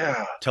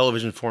yeah,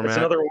 television format.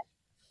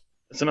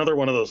 it's another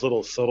one of those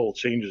little subtle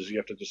changes you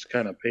have to just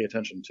kind of pay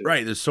attention to.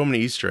 Right. There's so many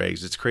Easter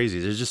eggs. It's crazy.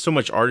 There's just so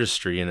much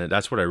artistry in it.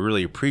 That's what I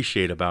really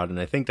appreciate about it. And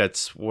I think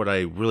that's what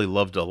I really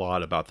loved a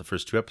lot about the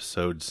first two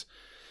episodes,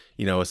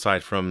 you know,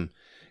 aside from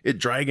it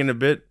dragging a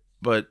bit,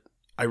 but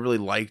I really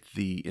liked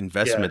the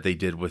investment they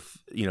did with,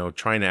 you know,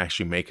 trying to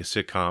actually make a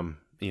sitcom,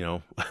 you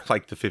know,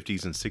 like the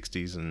 50s and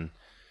 60s. And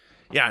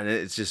yeah, and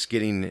it's just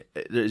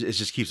it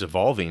just keeps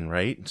evolving.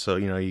 Right. So,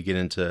 you know, you get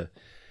into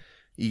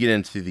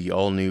the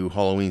all new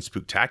Halloween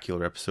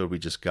Spooktacular episode we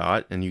just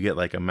got, and you get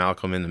like a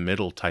Malcolm in the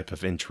Middle type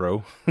of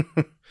intro.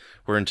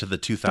 We're into the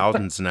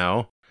 2000s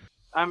now.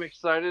 I'm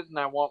excited and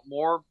I want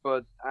more,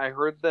 but I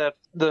heard that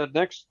the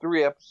next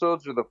 3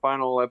 episodes or the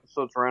final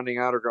episodes rounding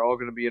out are all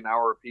going to be an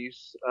hour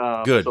apiece.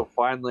 Good. So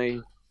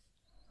finally,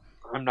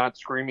 I'm not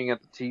screaming at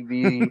the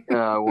TV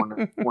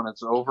when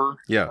it's over.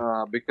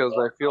 Yeah. Because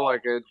I feel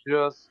like I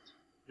just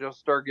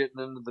start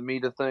getting into the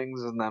meat of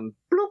things and then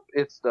bloop,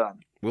 it's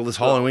done. Well, this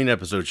Halloween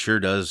episode sure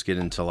does get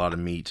into a lot of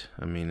meat.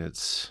 I mean,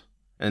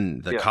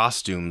 and the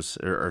costumes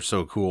are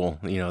so cool.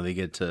 You know, they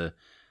get to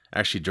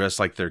actually dress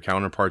like their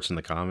counterparts in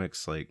the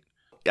comics. Like,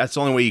 that's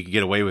the only way you could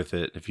get away with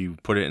it if you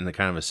put it in the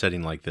kind of a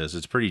setting like this.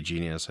 It's pretty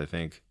genius, I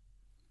think.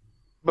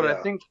 But I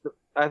think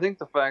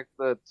the fact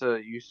that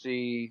you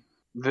see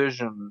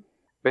Vision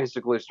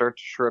basically start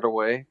to shred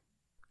away,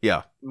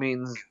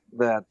 means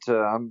that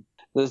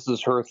this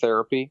is her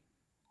therapy,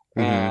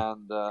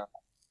 and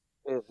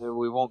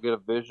we won't get a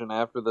Vision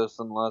after this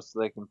unless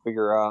they can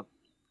figure out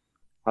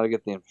how to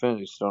get the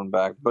Infinity Stone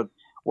back. But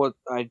what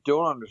I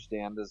don't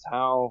understand is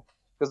how,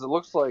 because it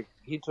looks like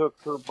he took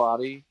her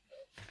body,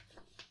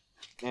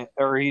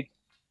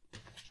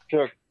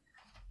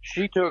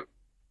 she took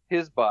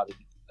his body,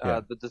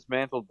 the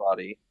dismantled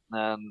body,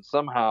 and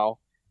somehow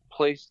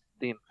placed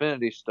the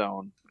Infinity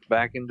Stone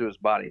back into his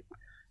body.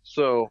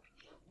 So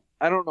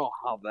I don't know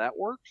how that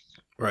works.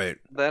 Right.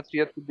 That's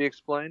yet to be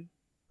explained.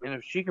 And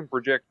if she can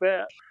project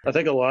that, I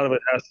think a lot of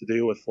it has to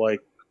do with like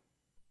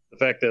the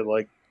fact that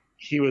like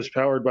he was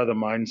powered by the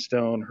Mind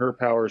Stone, her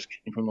powers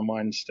came from the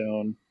Mind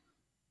Stone.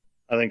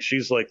 I think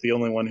she's like the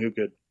only one who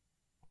could,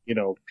 you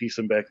know, piece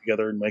him back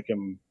together and make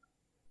him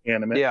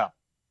animate. Yeah,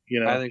 you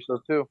know, I think so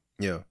too.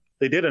 Yeah,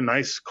 they did a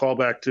nice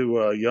callback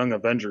to Young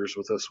Avengers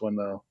with this one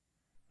though,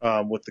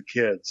 with the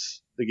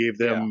kids. They gave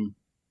them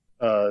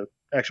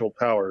actual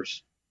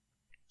powers.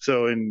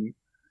 So in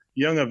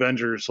Young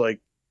Avengers, like,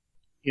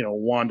 you know,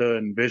 Wanda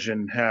and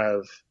Vision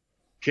have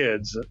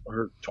kids,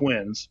 or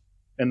twins,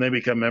 and they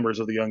become members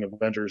of the Young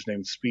Avengers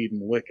named Speed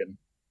and Wiccan,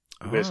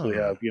 who basically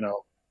have, you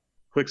know,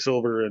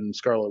 Quicksilver and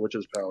Scarlet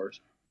Witch's powers.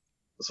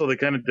 So they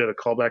kind of did a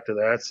callback to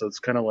that. So it's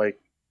kind of like,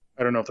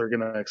 I don't know if they're going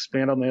to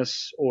expand on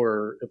this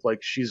or if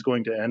like she's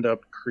going to end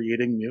up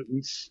creating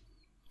mutants.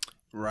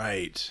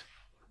 Right.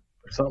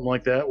 Or something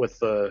like that with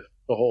the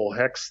whole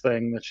hex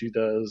thing that she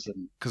does.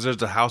 And because there's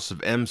the House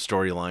of M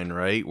storyline,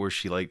 right, where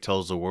she like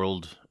tells the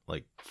world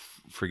like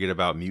forget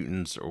about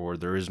mutants, or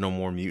there is no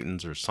more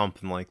mutants, or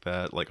something like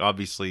that. Like,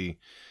 obviously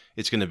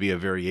it's going to be a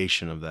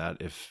variation of that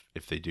if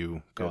they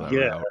do go that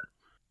route.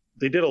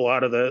 They did a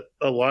lot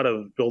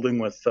of building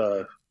with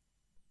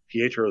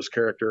Pietro's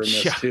character in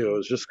this too. It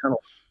was just kind of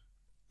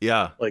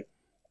like,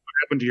 what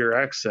happened to your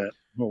accent?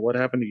 Well, what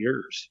happened to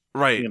yours?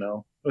 Right. You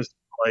know, it was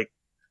like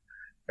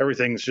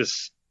everything's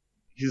just,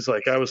 he's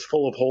like, I was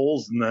full of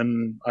holes and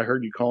then I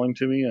heard you calling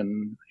to me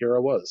and here I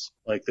was.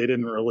 Like, they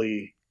didn't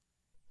really,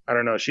 I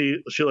don't know. She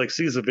like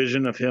sees a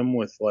vision of him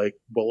with like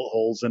bullet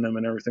holes in him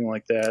and everything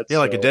like that. Yeah, so,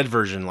 like a dead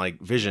version,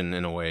 like Vision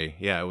in a way.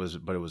 Yeah, it was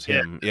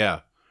him. Yeah.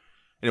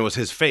 And it was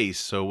his face,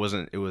 so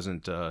it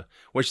wasn't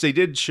which they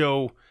did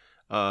show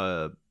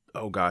the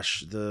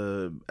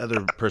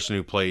other person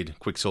who played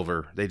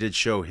Quicksilver. They did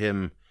show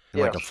him in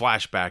like a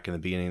flashback in the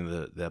beginning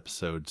of the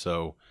episode.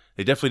 So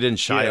they definitely didn't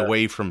shy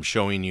away from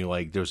showing you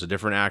like there's a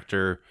different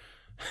actor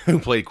who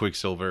played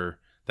Quicksilver.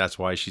 That's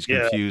why she's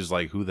confused,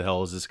 like, who the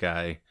hell is this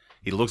guy?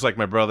 He looks like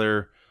my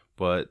brother,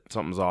 but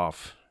something's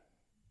off.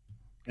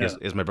 He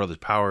has my brother's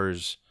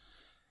powers.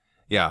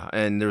 Yeah,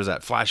 and there was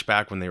that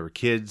flashback when they were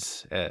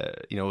kids.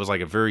 You know, it was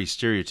like a very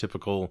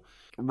stereotypical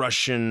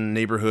Russian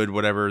neighborhood,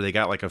 whatever. They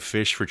got like a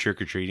fish for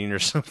trick-or-treating or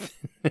something.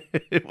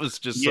 It was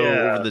just so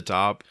over the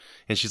top.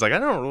 And she's like, I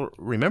don't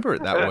remember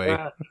it that way.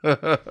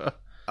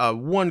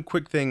 One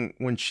quick thing: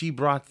 when she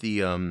brought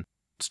the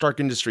Stark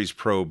Industries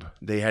probe,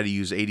 they had to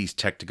use 80s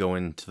tech to go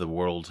into the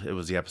world. It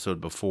was the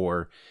episode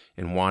before,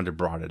 and Wanda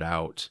brought it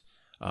out.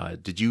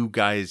 Did you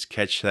guys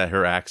catch that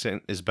her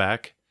accent is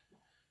back?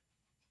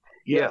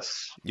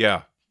 Yes.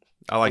 Yeah,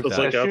 I like It's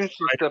that. like As soon as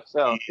she steps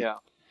out, yeah.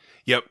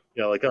 Yep.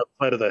 Yeah, like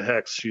outside of the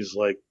Hex, she's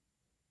like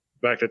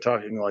back to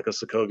talking like a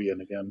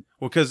Sokovian again.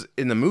 Well, because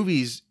in the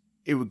movies,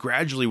 it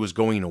gradually was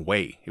going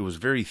away. It was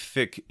very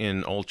thick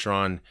in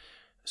Ultron.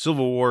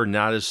 Civil War,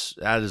 not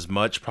as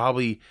much.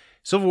 Probably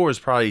Civil War is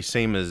probably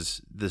same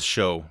as this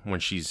show when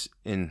she's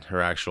in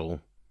her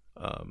actual.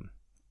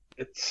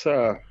 It's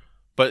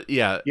But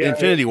yeah, Yeah,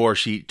 Infinity War,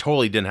 she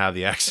totally didn't have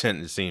the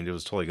accent. It seemed it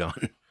was totally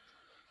gone.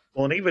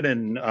 well, and even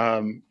in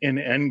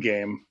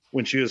Endgame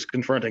when she was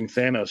confronting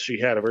Thanos, she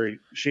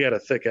had a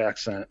thick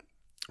accent.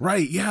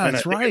 Right? Yeah, And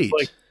that's I think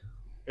right.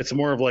 It's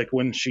more of like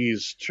when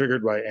she's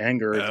triggered by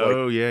anger. It's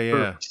Oh like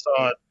yeah.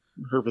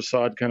 her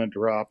facade kind of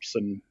drops,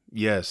 and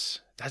Yes,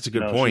 that's a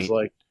good you know, point. she's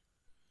like,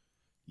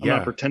 I'm yeah.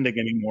 not pretending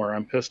anymore.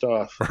 I'm pissed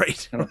off.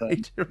 Right. kind of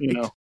thing, right. You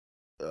know.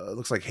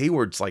 Looks like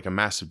Hayward's like a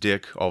massive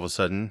dick all of a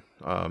sudden.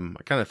 I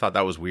kind of thought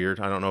that was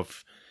weird. I don't know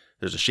if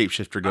there's a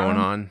shapeshifter going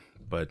on,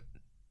 but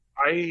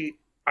I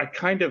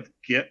kind of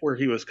get where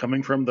he was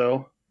coming from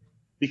though,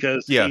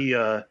 because Yeah.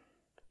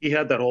 he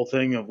had that whole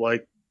thing of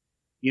like,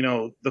 you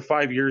know, the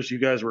 5 years you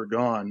guys were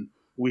gone,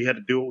 we had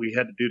to do what we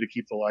had to do to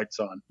keep the lights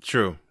on.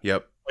 true.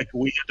 Yep. Like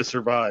we had to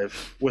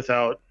survive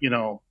without, you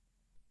know,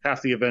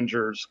 half the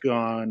Avengers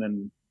gone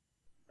and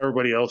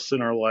everybody else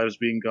in our lives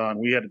being gone.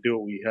 We had to do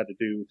what we had to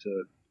do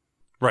to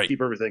Right.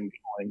 keep everything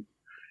going.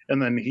 And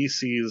then he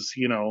sees,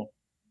 you know,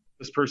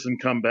 this person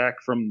come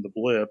back from the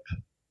blip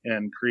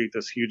and create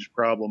this huge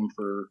problem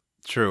for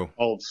True.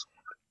 all of.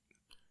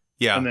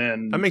 Yeah. And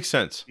then That makes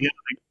sense.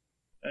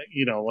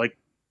 you know, like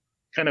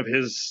kind of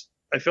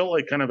I felt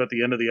like kind of at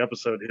the end of the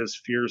episode, his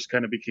fears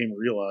kind of became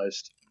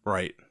realized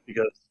Right.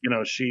 because, you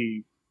know,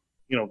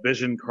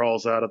 Vision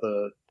crawls out of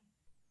the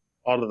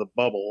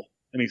bubble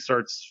and he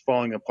starts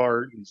falling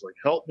apart. He's like,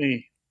 help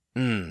me.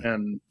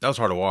 And That was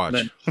hard to watch.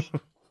 then,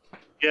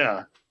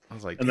 yeah. I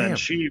was like, And damn. then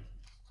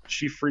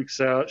she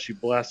freaks out. She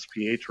blasts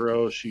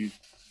Pietro. She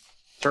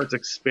starts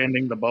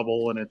expanding the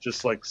bubble and it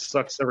just like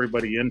sucks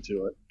everybody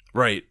into it.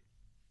 Right.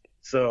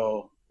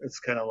 So it's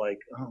kind of like,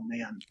 oh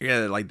man. Yeah,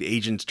 like the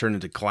agents turn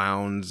into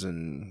clowns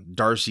and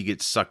Darcy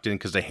gets sucked in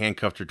because they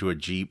handcuffed her to a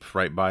Jeep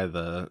right by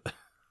the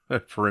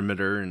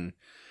perimeter. And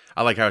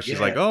I like how she's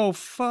Yeah. like, oh,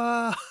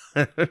 fuck.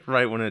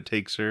 right when it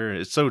takes her.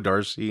 It's so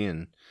Darcy.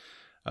 And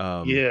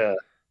Yeah.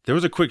 there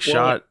was a quick Well-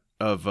 shot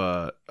of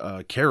a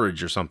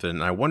carriage or something.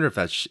 And I wonder if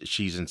that's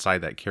she's inside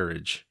that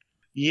carriage.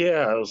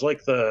 Yeah, it was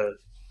like the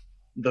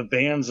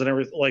vans and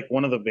everything. Like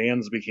one of the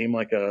vans became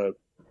like a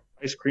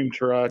ice cream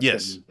truck.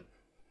 Yes. and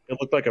it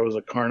looked like it was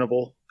a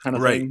carnival kind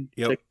of Right. thing.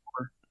 Yep.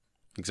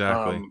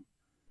 Exactly.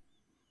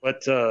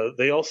 But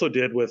they also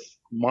did with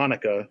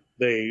Monica.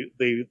 They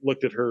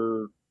looked at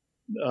her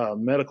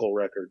medical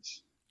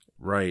records,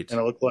 right. and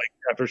it looked like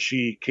after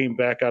she came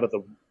back out of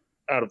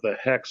the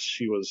hex,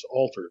 she was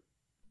altered.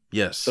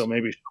 Yes. So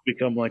maybe she'll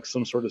become like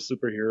some sort of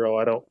superhero.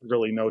 I don't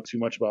really know too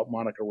much about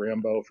Monica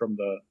Rambeau from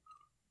the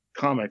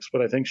comics,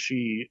 but I think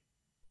she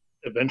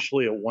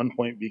eventually at one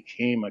point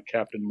became a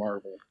Captain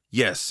Marvel.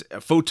 Yes,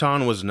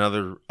 Photon was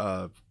another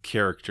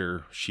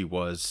character. She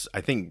was,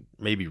 I think,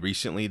 maybe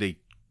recently they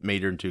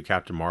made her into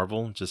Captain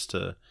Marvel, just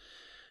an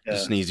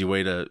easy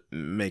way to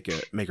make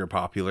her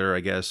popular, I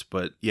guess.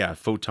 But yeah,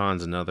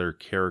 Photon's another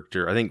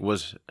character. I think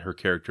was her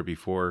character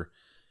before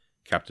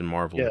Captain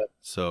Marvel. Yeah.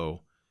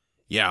 So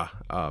yeah,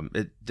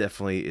 it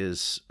definitely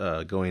is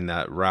going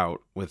that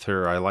route with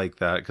her. I like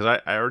that because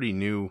I already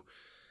knew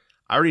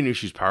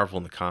she was powerful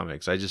in the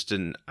comics. I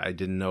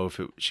didn't know if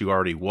she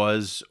already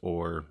was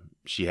or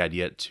she had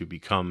yet to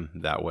become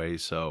that way.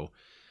 So,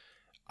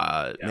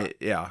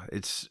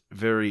 it's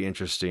very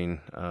interesting.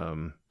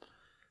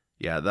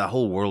 That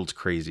whole world's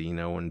crazy, you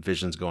know, when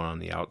Vision's going on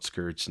the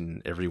outskirts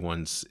and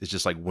it's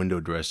just like window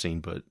dressing,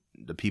 but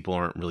the people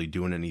aren't really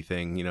doing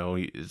anything, you know.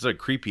 It's a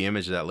creepy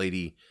image of that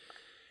lady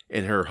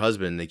and her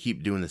husband. They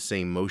keep doing the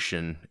same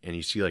motion and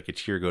you see like a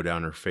tear go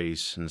down her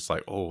face and it's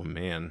like, oh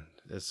man,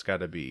 that's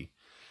gotta be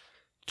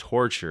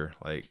torture.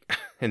 Like,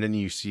 and then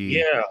you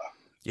see,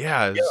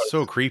 it's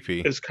so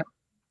creepy. It's kind of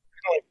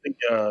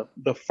like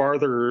the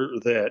farther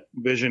that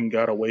Vision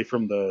got away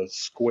from the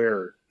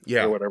square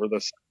or whatever, the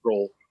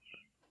central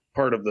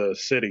part of the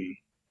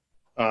city,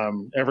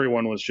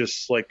 everyone was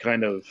just like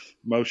kind of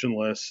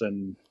motionless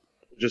and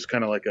just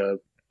kind of like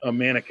a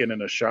mannequin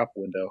in a shop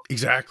window.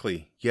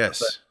 Exactly.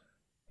 Yes.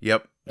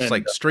 Yep. It's And,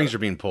 like strings are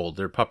being pulled.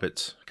 They're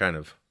puppets, kind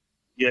of.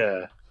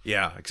 Yeah.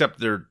 Yeah, except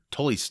they're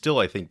totally still,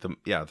 I think.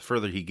 The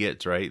further he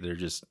gets, right? They're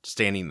just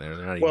standing there.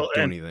 They're not even doing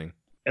anything.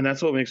 And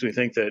that's what makes me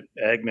think that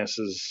Agnes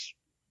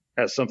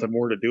has something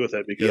more to do with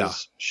it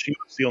because she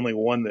was the only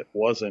one that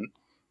wasn't,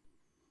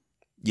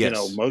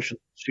 motion.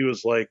 She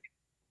was like,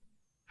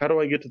 how do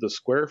I get to the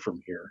square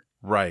from here?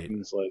 Right. And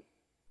it's like,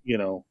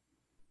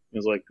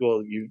 it's like,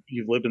 well,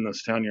 you've lived in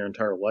this town your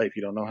entire life.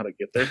 You don't know how to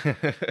get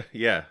there.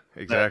 Yeah,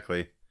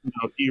 exactly.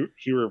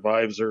 he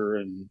revives her,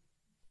 and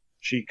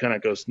she kind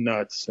of goes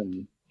nuts,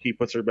 and he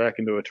puts her back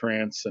into a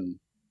trance, and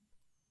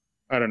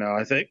I don't know.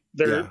 I think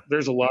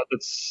there's a lot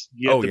that's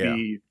yet to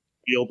be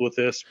healed with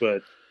this,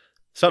 but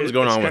something's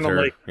going on with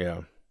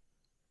her.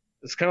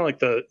 It's kind of like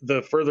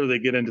the further they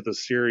get into the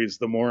series,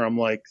 the more I'm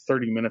like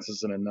 30 minutes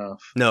isn't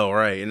enough. No,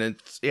 right. And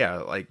it's,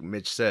 like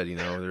Mitch said,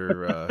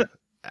 they're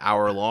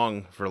hour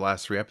long for the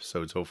last 3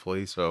 episodes,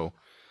 hopefully. So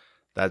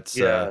that's,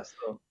 and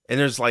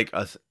there's like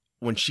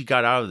when she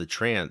got out of the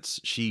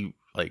trance, she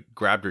like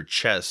grabbed her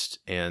chest,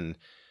 and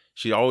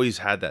she always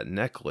had that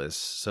necklace.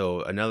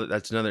 So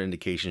that's another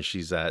indication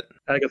she's that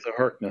Agatha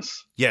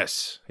Harkness.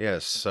 Yes.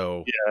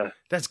 So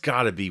that's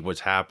gotta be what's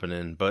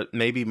happening, but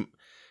maybe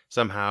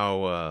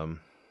somehow,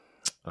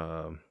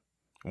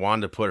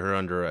 Wanda put her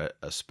under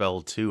a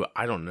spell too.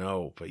 I don't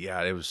know, but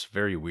it was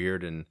very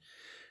weird. And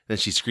then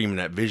she's screaming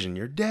at Vision,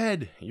 "You're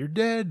dead! You're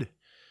dead!"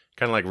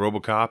 Kind of like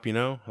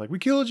RoboCop, like, "We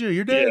killed you!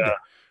 You're dead!"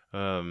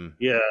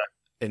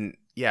 And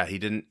he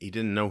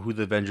didn't know who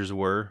the Avengers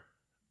were.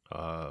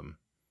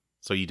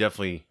 So you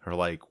definitely are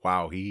like,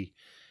 wow, he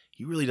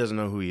really doesn't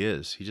know who he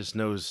is. He just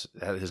knows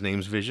that his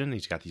name's Vision.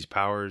 He's got these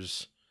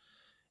powers,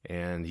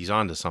 and he's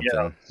onto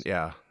something.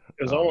 Yeah.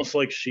 It was almost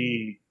like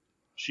she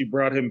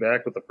brought him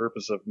back with the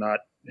purpose of not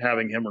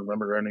having him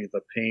remember any of the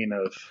pain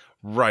of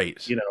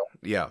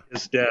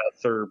his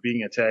death or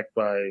being attacked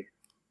by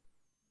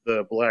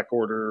the Black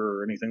Order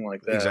or anything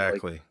like that.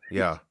 Exactly.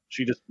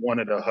 She just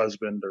wanted a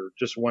husband, or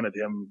just wanted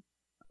him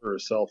for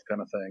herself,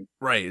 kind of thing.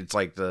 Right. It's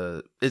like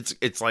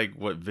it's like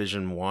what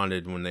Vision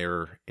wanted when they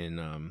were in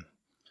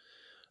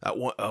I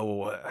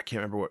can't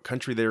remember what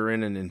country they were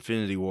in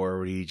Infinity War,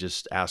 where he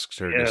just asks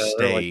her to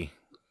stay.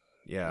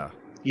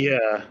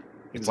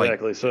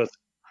 Exactly. So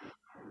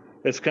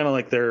it's kind of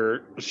like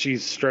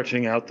she's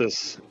stretching out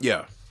this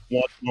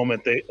one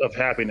moment of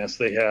happiness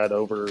they had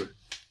over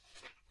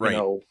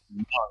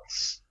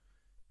months.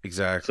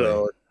 Exactly.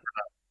 So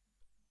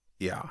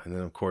and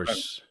then of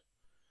course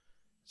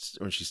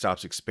when she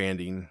stops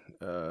expanding,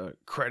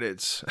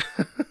 credits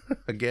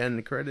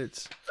again,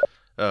 credits.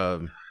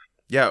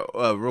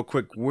 Real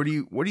quick, what do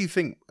you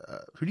think?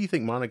 Who do you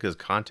think Monica's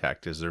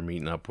contact is? They're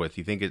meeting up with.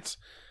 You think it's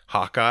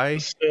Hawkeye?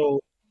 So,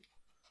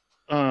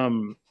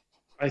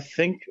 I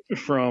think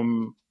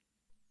from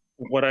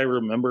what I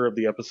remember of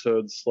the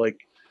episodes, like,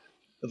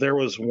 there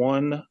was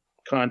one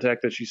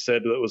contact that she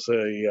said that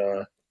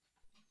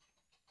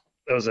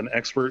was an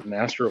expert in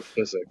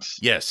astrophysics.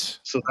 Yes.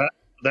 So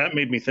that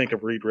made me think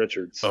of Reed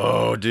Richards.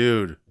 Oh,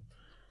 dude.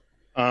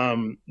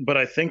 But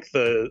I think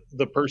the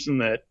person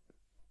that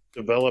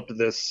developed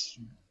this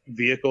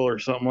vehicle or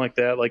something like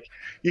that, like,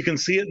 you can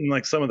see it in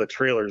like some of the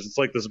trailers. It's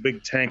like this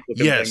big tank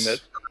looking thing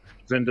that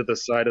goes into the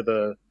side of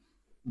the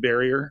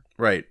barrier.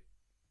 Right.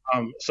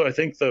 So I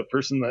think the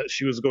person that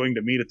she was going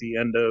to meet at the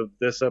end of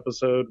this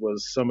episode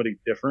was somebody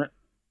different.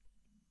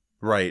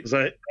 Right. Because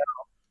I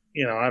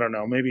don't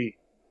know, maybe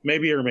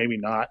or maybe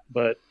not,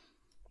 but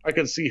I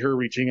could see her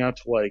reaching out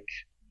to like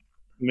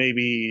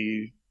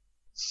maybe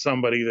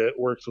somebody that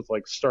works with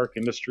like Stark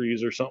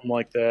Industries or something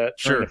like that,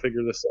 trying to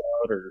figure this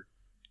out, or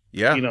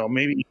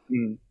maybe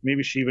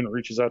she even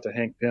reaches out to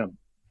Hank Pym.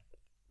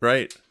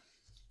 Right.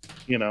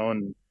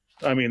 And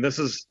I mean, this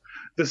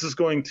series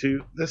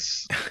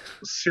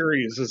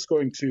is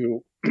going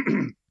to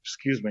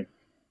excuse me.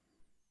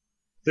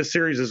 This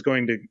series is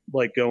going to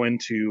like go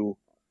into,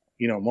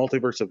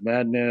 Multiverse of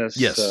Madness.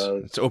 Yes,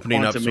 it's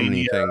opening up so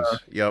many things.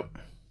 Yep.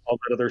 All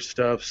that other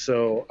stuff.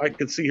 So I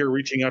could see her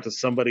reaching out to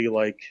somebody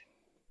like,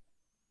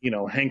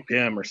 Hank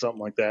Pym or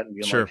something like that, and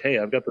being like, "Hey,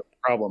 I've got this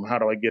problem. How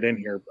do I get in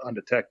here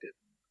undetected?"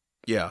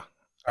 Yeah.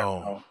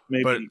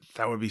 Maybe. But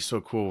that would be so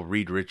cool.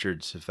 Reed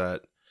Richards, if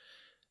that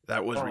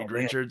was Reed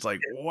Richards, like,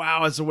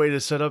 wow, it's a way to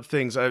set up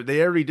things.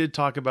 They already did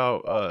talk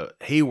about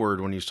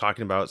Hayward when he was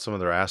talking about some of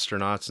their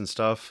astronauts and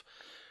stuff.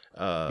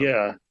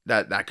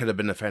 That could have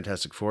been the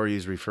Fantastic Four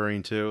he's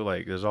referring to.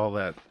 Like, there's all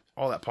that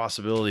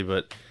possibility,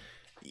 but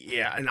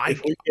and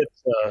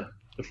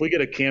if we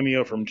get a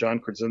cameo from John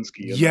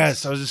Krasinski.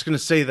 Yes, I was just gonna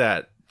say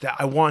that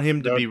I want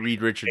him to be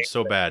Reed Richards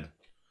so bad.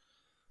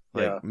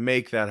 Like,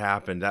 make that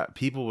happen. That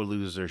people would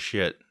lose their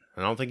shit.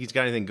 I don't think he's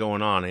got anything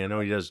going on. I know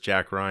he does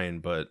Jack Ryan,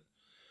 but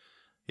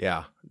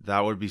that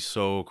would be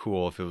so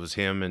cool if it was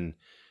him and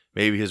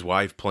maybe his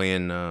wife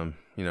playing,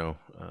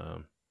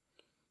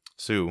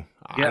 Sue.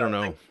 I don't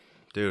know,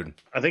 dude.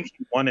 I think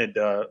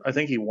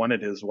he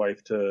wanted his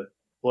wife to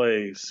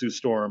play Sue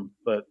Storm,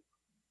 but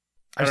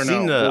I've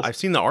seen the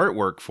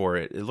artwork for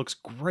it. It looks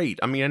great.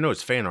 I mean, I know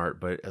it's fan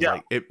art, but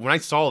when I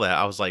saw that,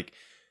 I was like,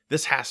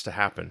 this has to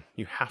happen.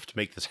 You have to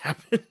make this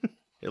happen.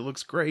 It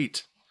looks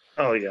great.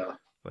 Oh yeah.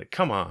 Like,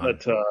 come on.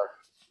 But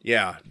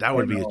that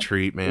would be a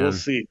treat, man. We'll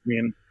see. I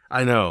mean,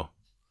 I know.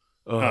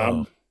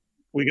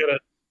 We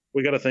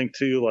gotta think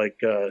too, like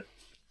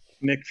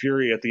Nick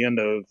Fury at the end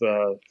of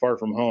Far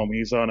From Home.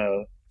 He's on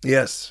a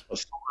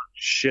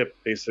ship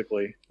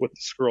basically with the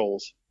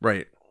Skrulls.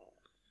 Right.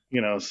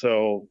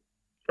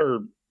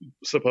 Or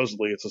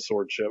supposedly it's a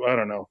sword ship. I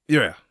don't know.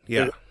 Yeah.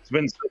 It's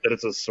been said that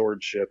it's a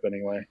sword ship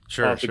anyway.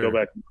 Sure. I'll have to go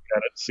back and look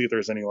at it, see if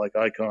there's any like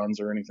icons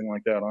or anything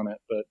like that on it.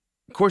 But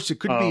of course, it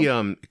could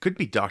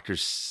be Dr.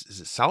 Is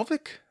it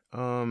Selvig?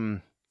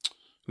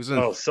 Who's in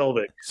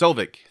Selvig.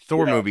 Selvig.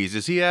 Thor movies.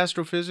 Is he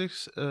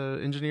astrophysics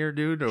engineer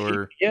dude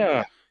or?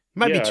 Yeah. He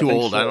might be too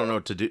old. So. I don't know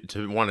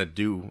to want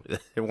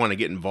to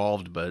get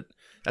involved, but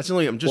that's the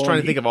only. I'm just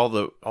trying to think of all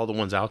the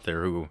ones out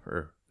there who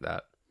are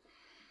that.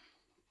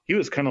 He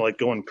was kind of like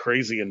going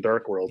crazy in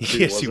Dark World too.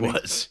 Yes, he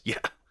was. Yeah.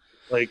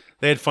 Like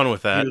they had fun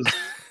with that. He was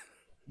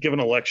giving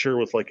a lecture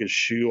with like his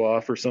shoe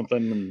off or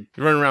something, and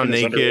running around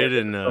naked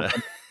and.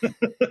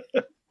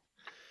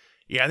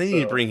 Yeah, they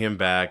need to bring him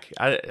back.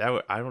 I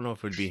don't know if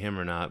it would be him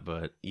or not,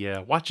 but yeah,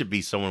 watch it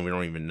be someone we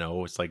don't even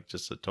know. It's like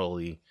just a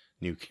totally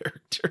new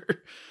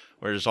character.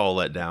 We're just all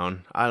let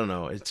down. I don't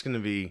know. It's going to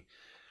be...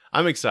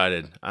 I'm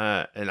excited.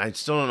 And I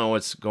still don't know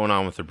what's going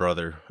on with their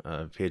brother,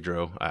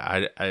 Pedro.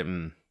 I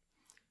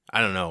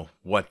don't know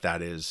what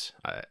that is.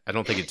 I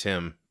don't think it's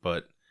him,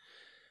 but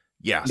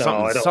yeah,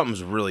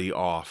 something's really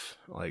off.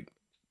 Like,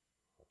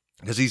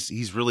 because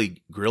he's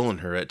really grilling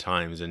her at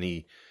times, and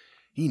he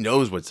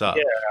knows what's up.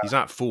 Yeah. He's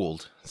not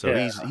fooled. So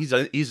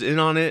he's in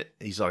on it.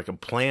 He's like a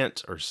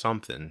plant or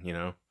something, you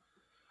know?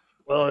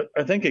 Well,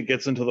 I think it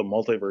gets into the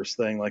multiverse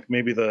thing. Like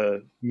maybe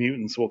the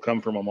mutants will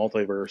come from a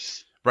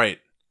multiverse. Right.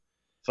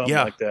 Something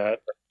like that.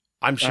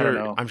 I'm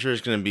sure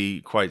it's going to be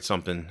quite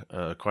something,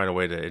 quite a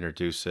way to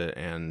introduce it.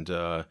 And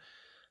the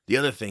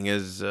other thing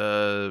is,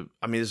 I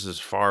mean, this is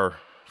far,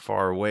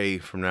 far away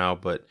from now,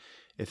 but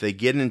if they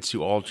get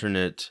into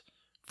alternate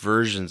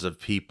versions of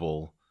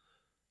people,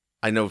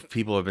 I know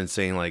people have been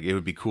saying like it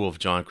would be cool if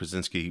John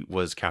Krasinski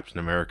was Captain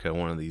America in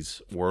one of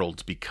these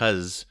worlds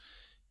because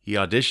he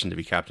auditioned to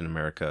be Captain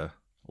America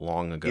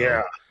long ago.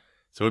 Yeah.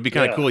 So it'd be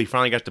kind of cool. He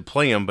finally got to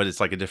play him, but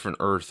it's like a different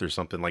Earth or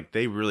something. Like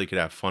they really could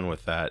have fun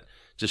with that.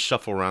 Just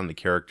shuffle around the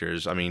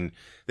characters. I mean,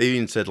 they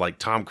even said like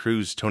Tom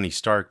Cruise, Tony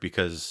Stark,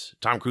 because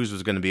Tom Cruise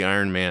was going to be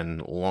Iron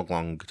Man a long,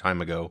 long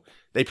time ago.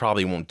 They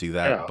probably won't do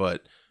that,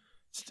 but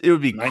it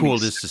would be cool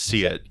just to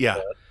see it. Yeah.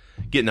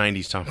 Get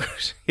 90s Tom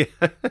Cruise. Yeah.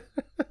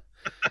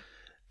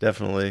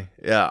 Definitely.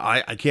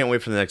 Yeah. I can't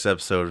wait for the next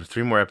episode.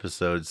 3 more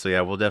episodes. So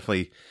yeah, we'll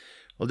definitely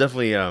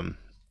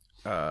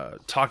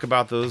talk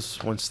about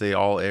those once they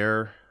all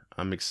air.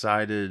 I'm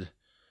excited.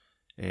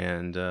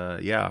 And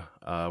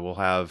we'll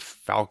have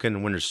Falcon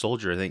and Winter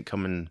Soldier, I think,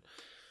 coming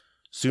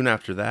soon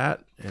after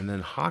that. And then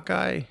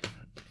Hawkeye.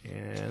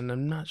 And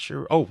I'm not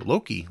sure. Oh,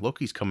 Loki.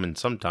 Loki's coming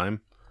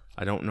sometime.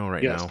 I don't know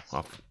right now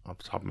off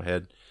the top of my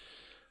head.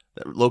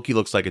 Loki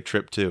looks like a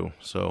trip too.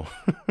 So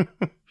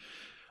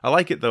I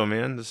like it though,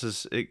 man. This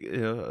is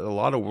a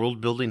lot of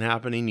world building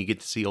happening. You get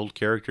to see old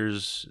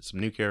characters, some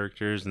new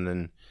characters, and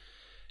then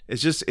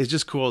it's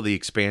just cool, the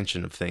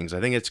expansion of things.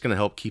 I think it's going to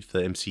help keep the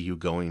MCU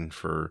going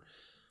for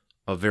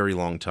a very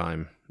long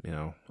time. You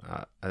know,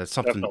 that's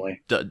something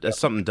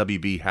something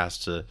WB has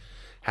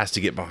to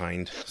get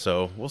behind.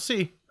 So we'll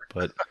see,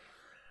 but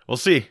we'll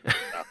see.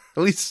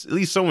 At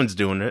least someone's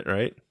doing it,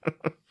 right?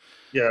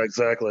 Yeah,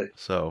 exactly.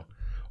 So,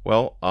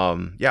 well,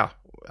 that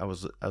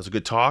was a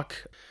good talk.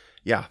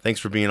 Yeah, thanks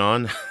for being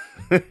on.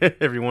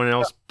 Everyone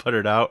else put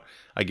it out.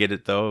 I get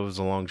it though; it was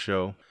a long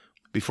show.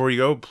 Before you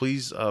go,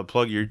 please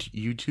plug your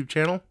YouTube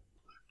channel.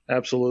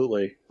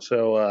 Absolutely.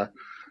 So,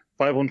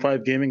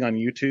 515 Gaming on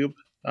YouTube.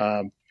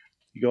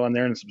 You go on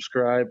there and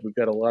subscribe. We've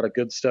got a lot of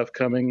good stuff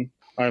coming.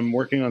 I'm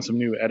working on some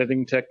new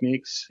editing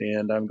techniques,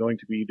 and I'm going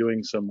to be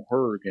doing some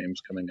horror games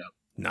coming up.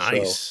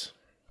 Nice. So,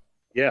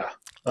 yeah.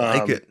 I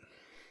like it.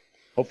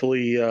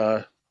 Hopefully,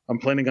 I'm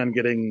planning on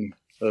getting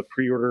a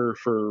pre-order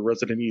for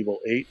Resident Evil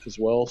 8 as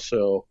well.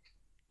 So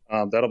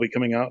that'll be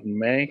coming out in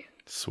May.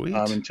 Sweet.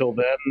 Until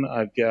then,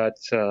 I've got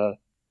some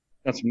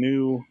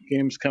new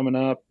games coming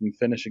up and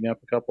finishing up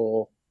a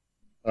couple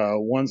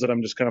ones that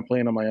I'm just kind of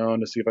playing on my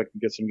own to see if I can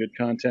get some good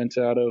content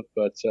out of.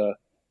 But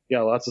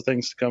lots of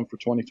things to come for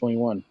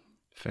 2021.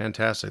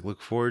 Fantastic.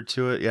 Look forward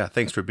to it. Yeah,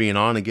 thanks for being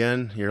on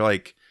again. You're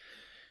like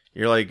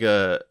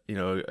a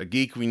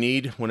geek we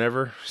need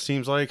whenever,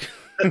 seems like.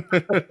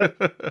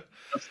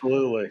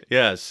 Absolutely.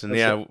 Yes, and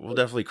we'll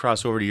definitely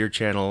cross over to your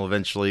channel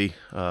eventually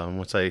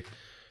once I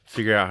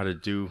figure out how to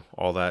do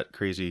all that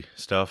crazy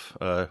stuff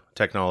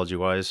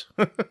technology-wise.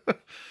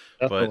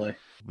 Definitely.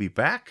 But be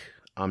back.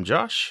 I'm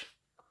Josh.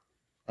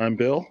 I'm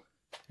Bill.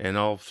 And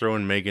I'll throw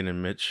in Megan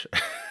and Mitch.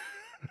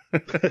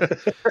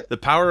 The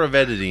power of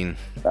editing.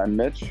 I'm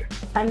Mitch.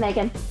 I'm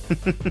Megan.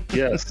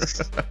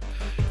 Yes.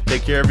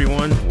 Take care,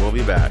 everyone. We'll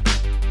be back.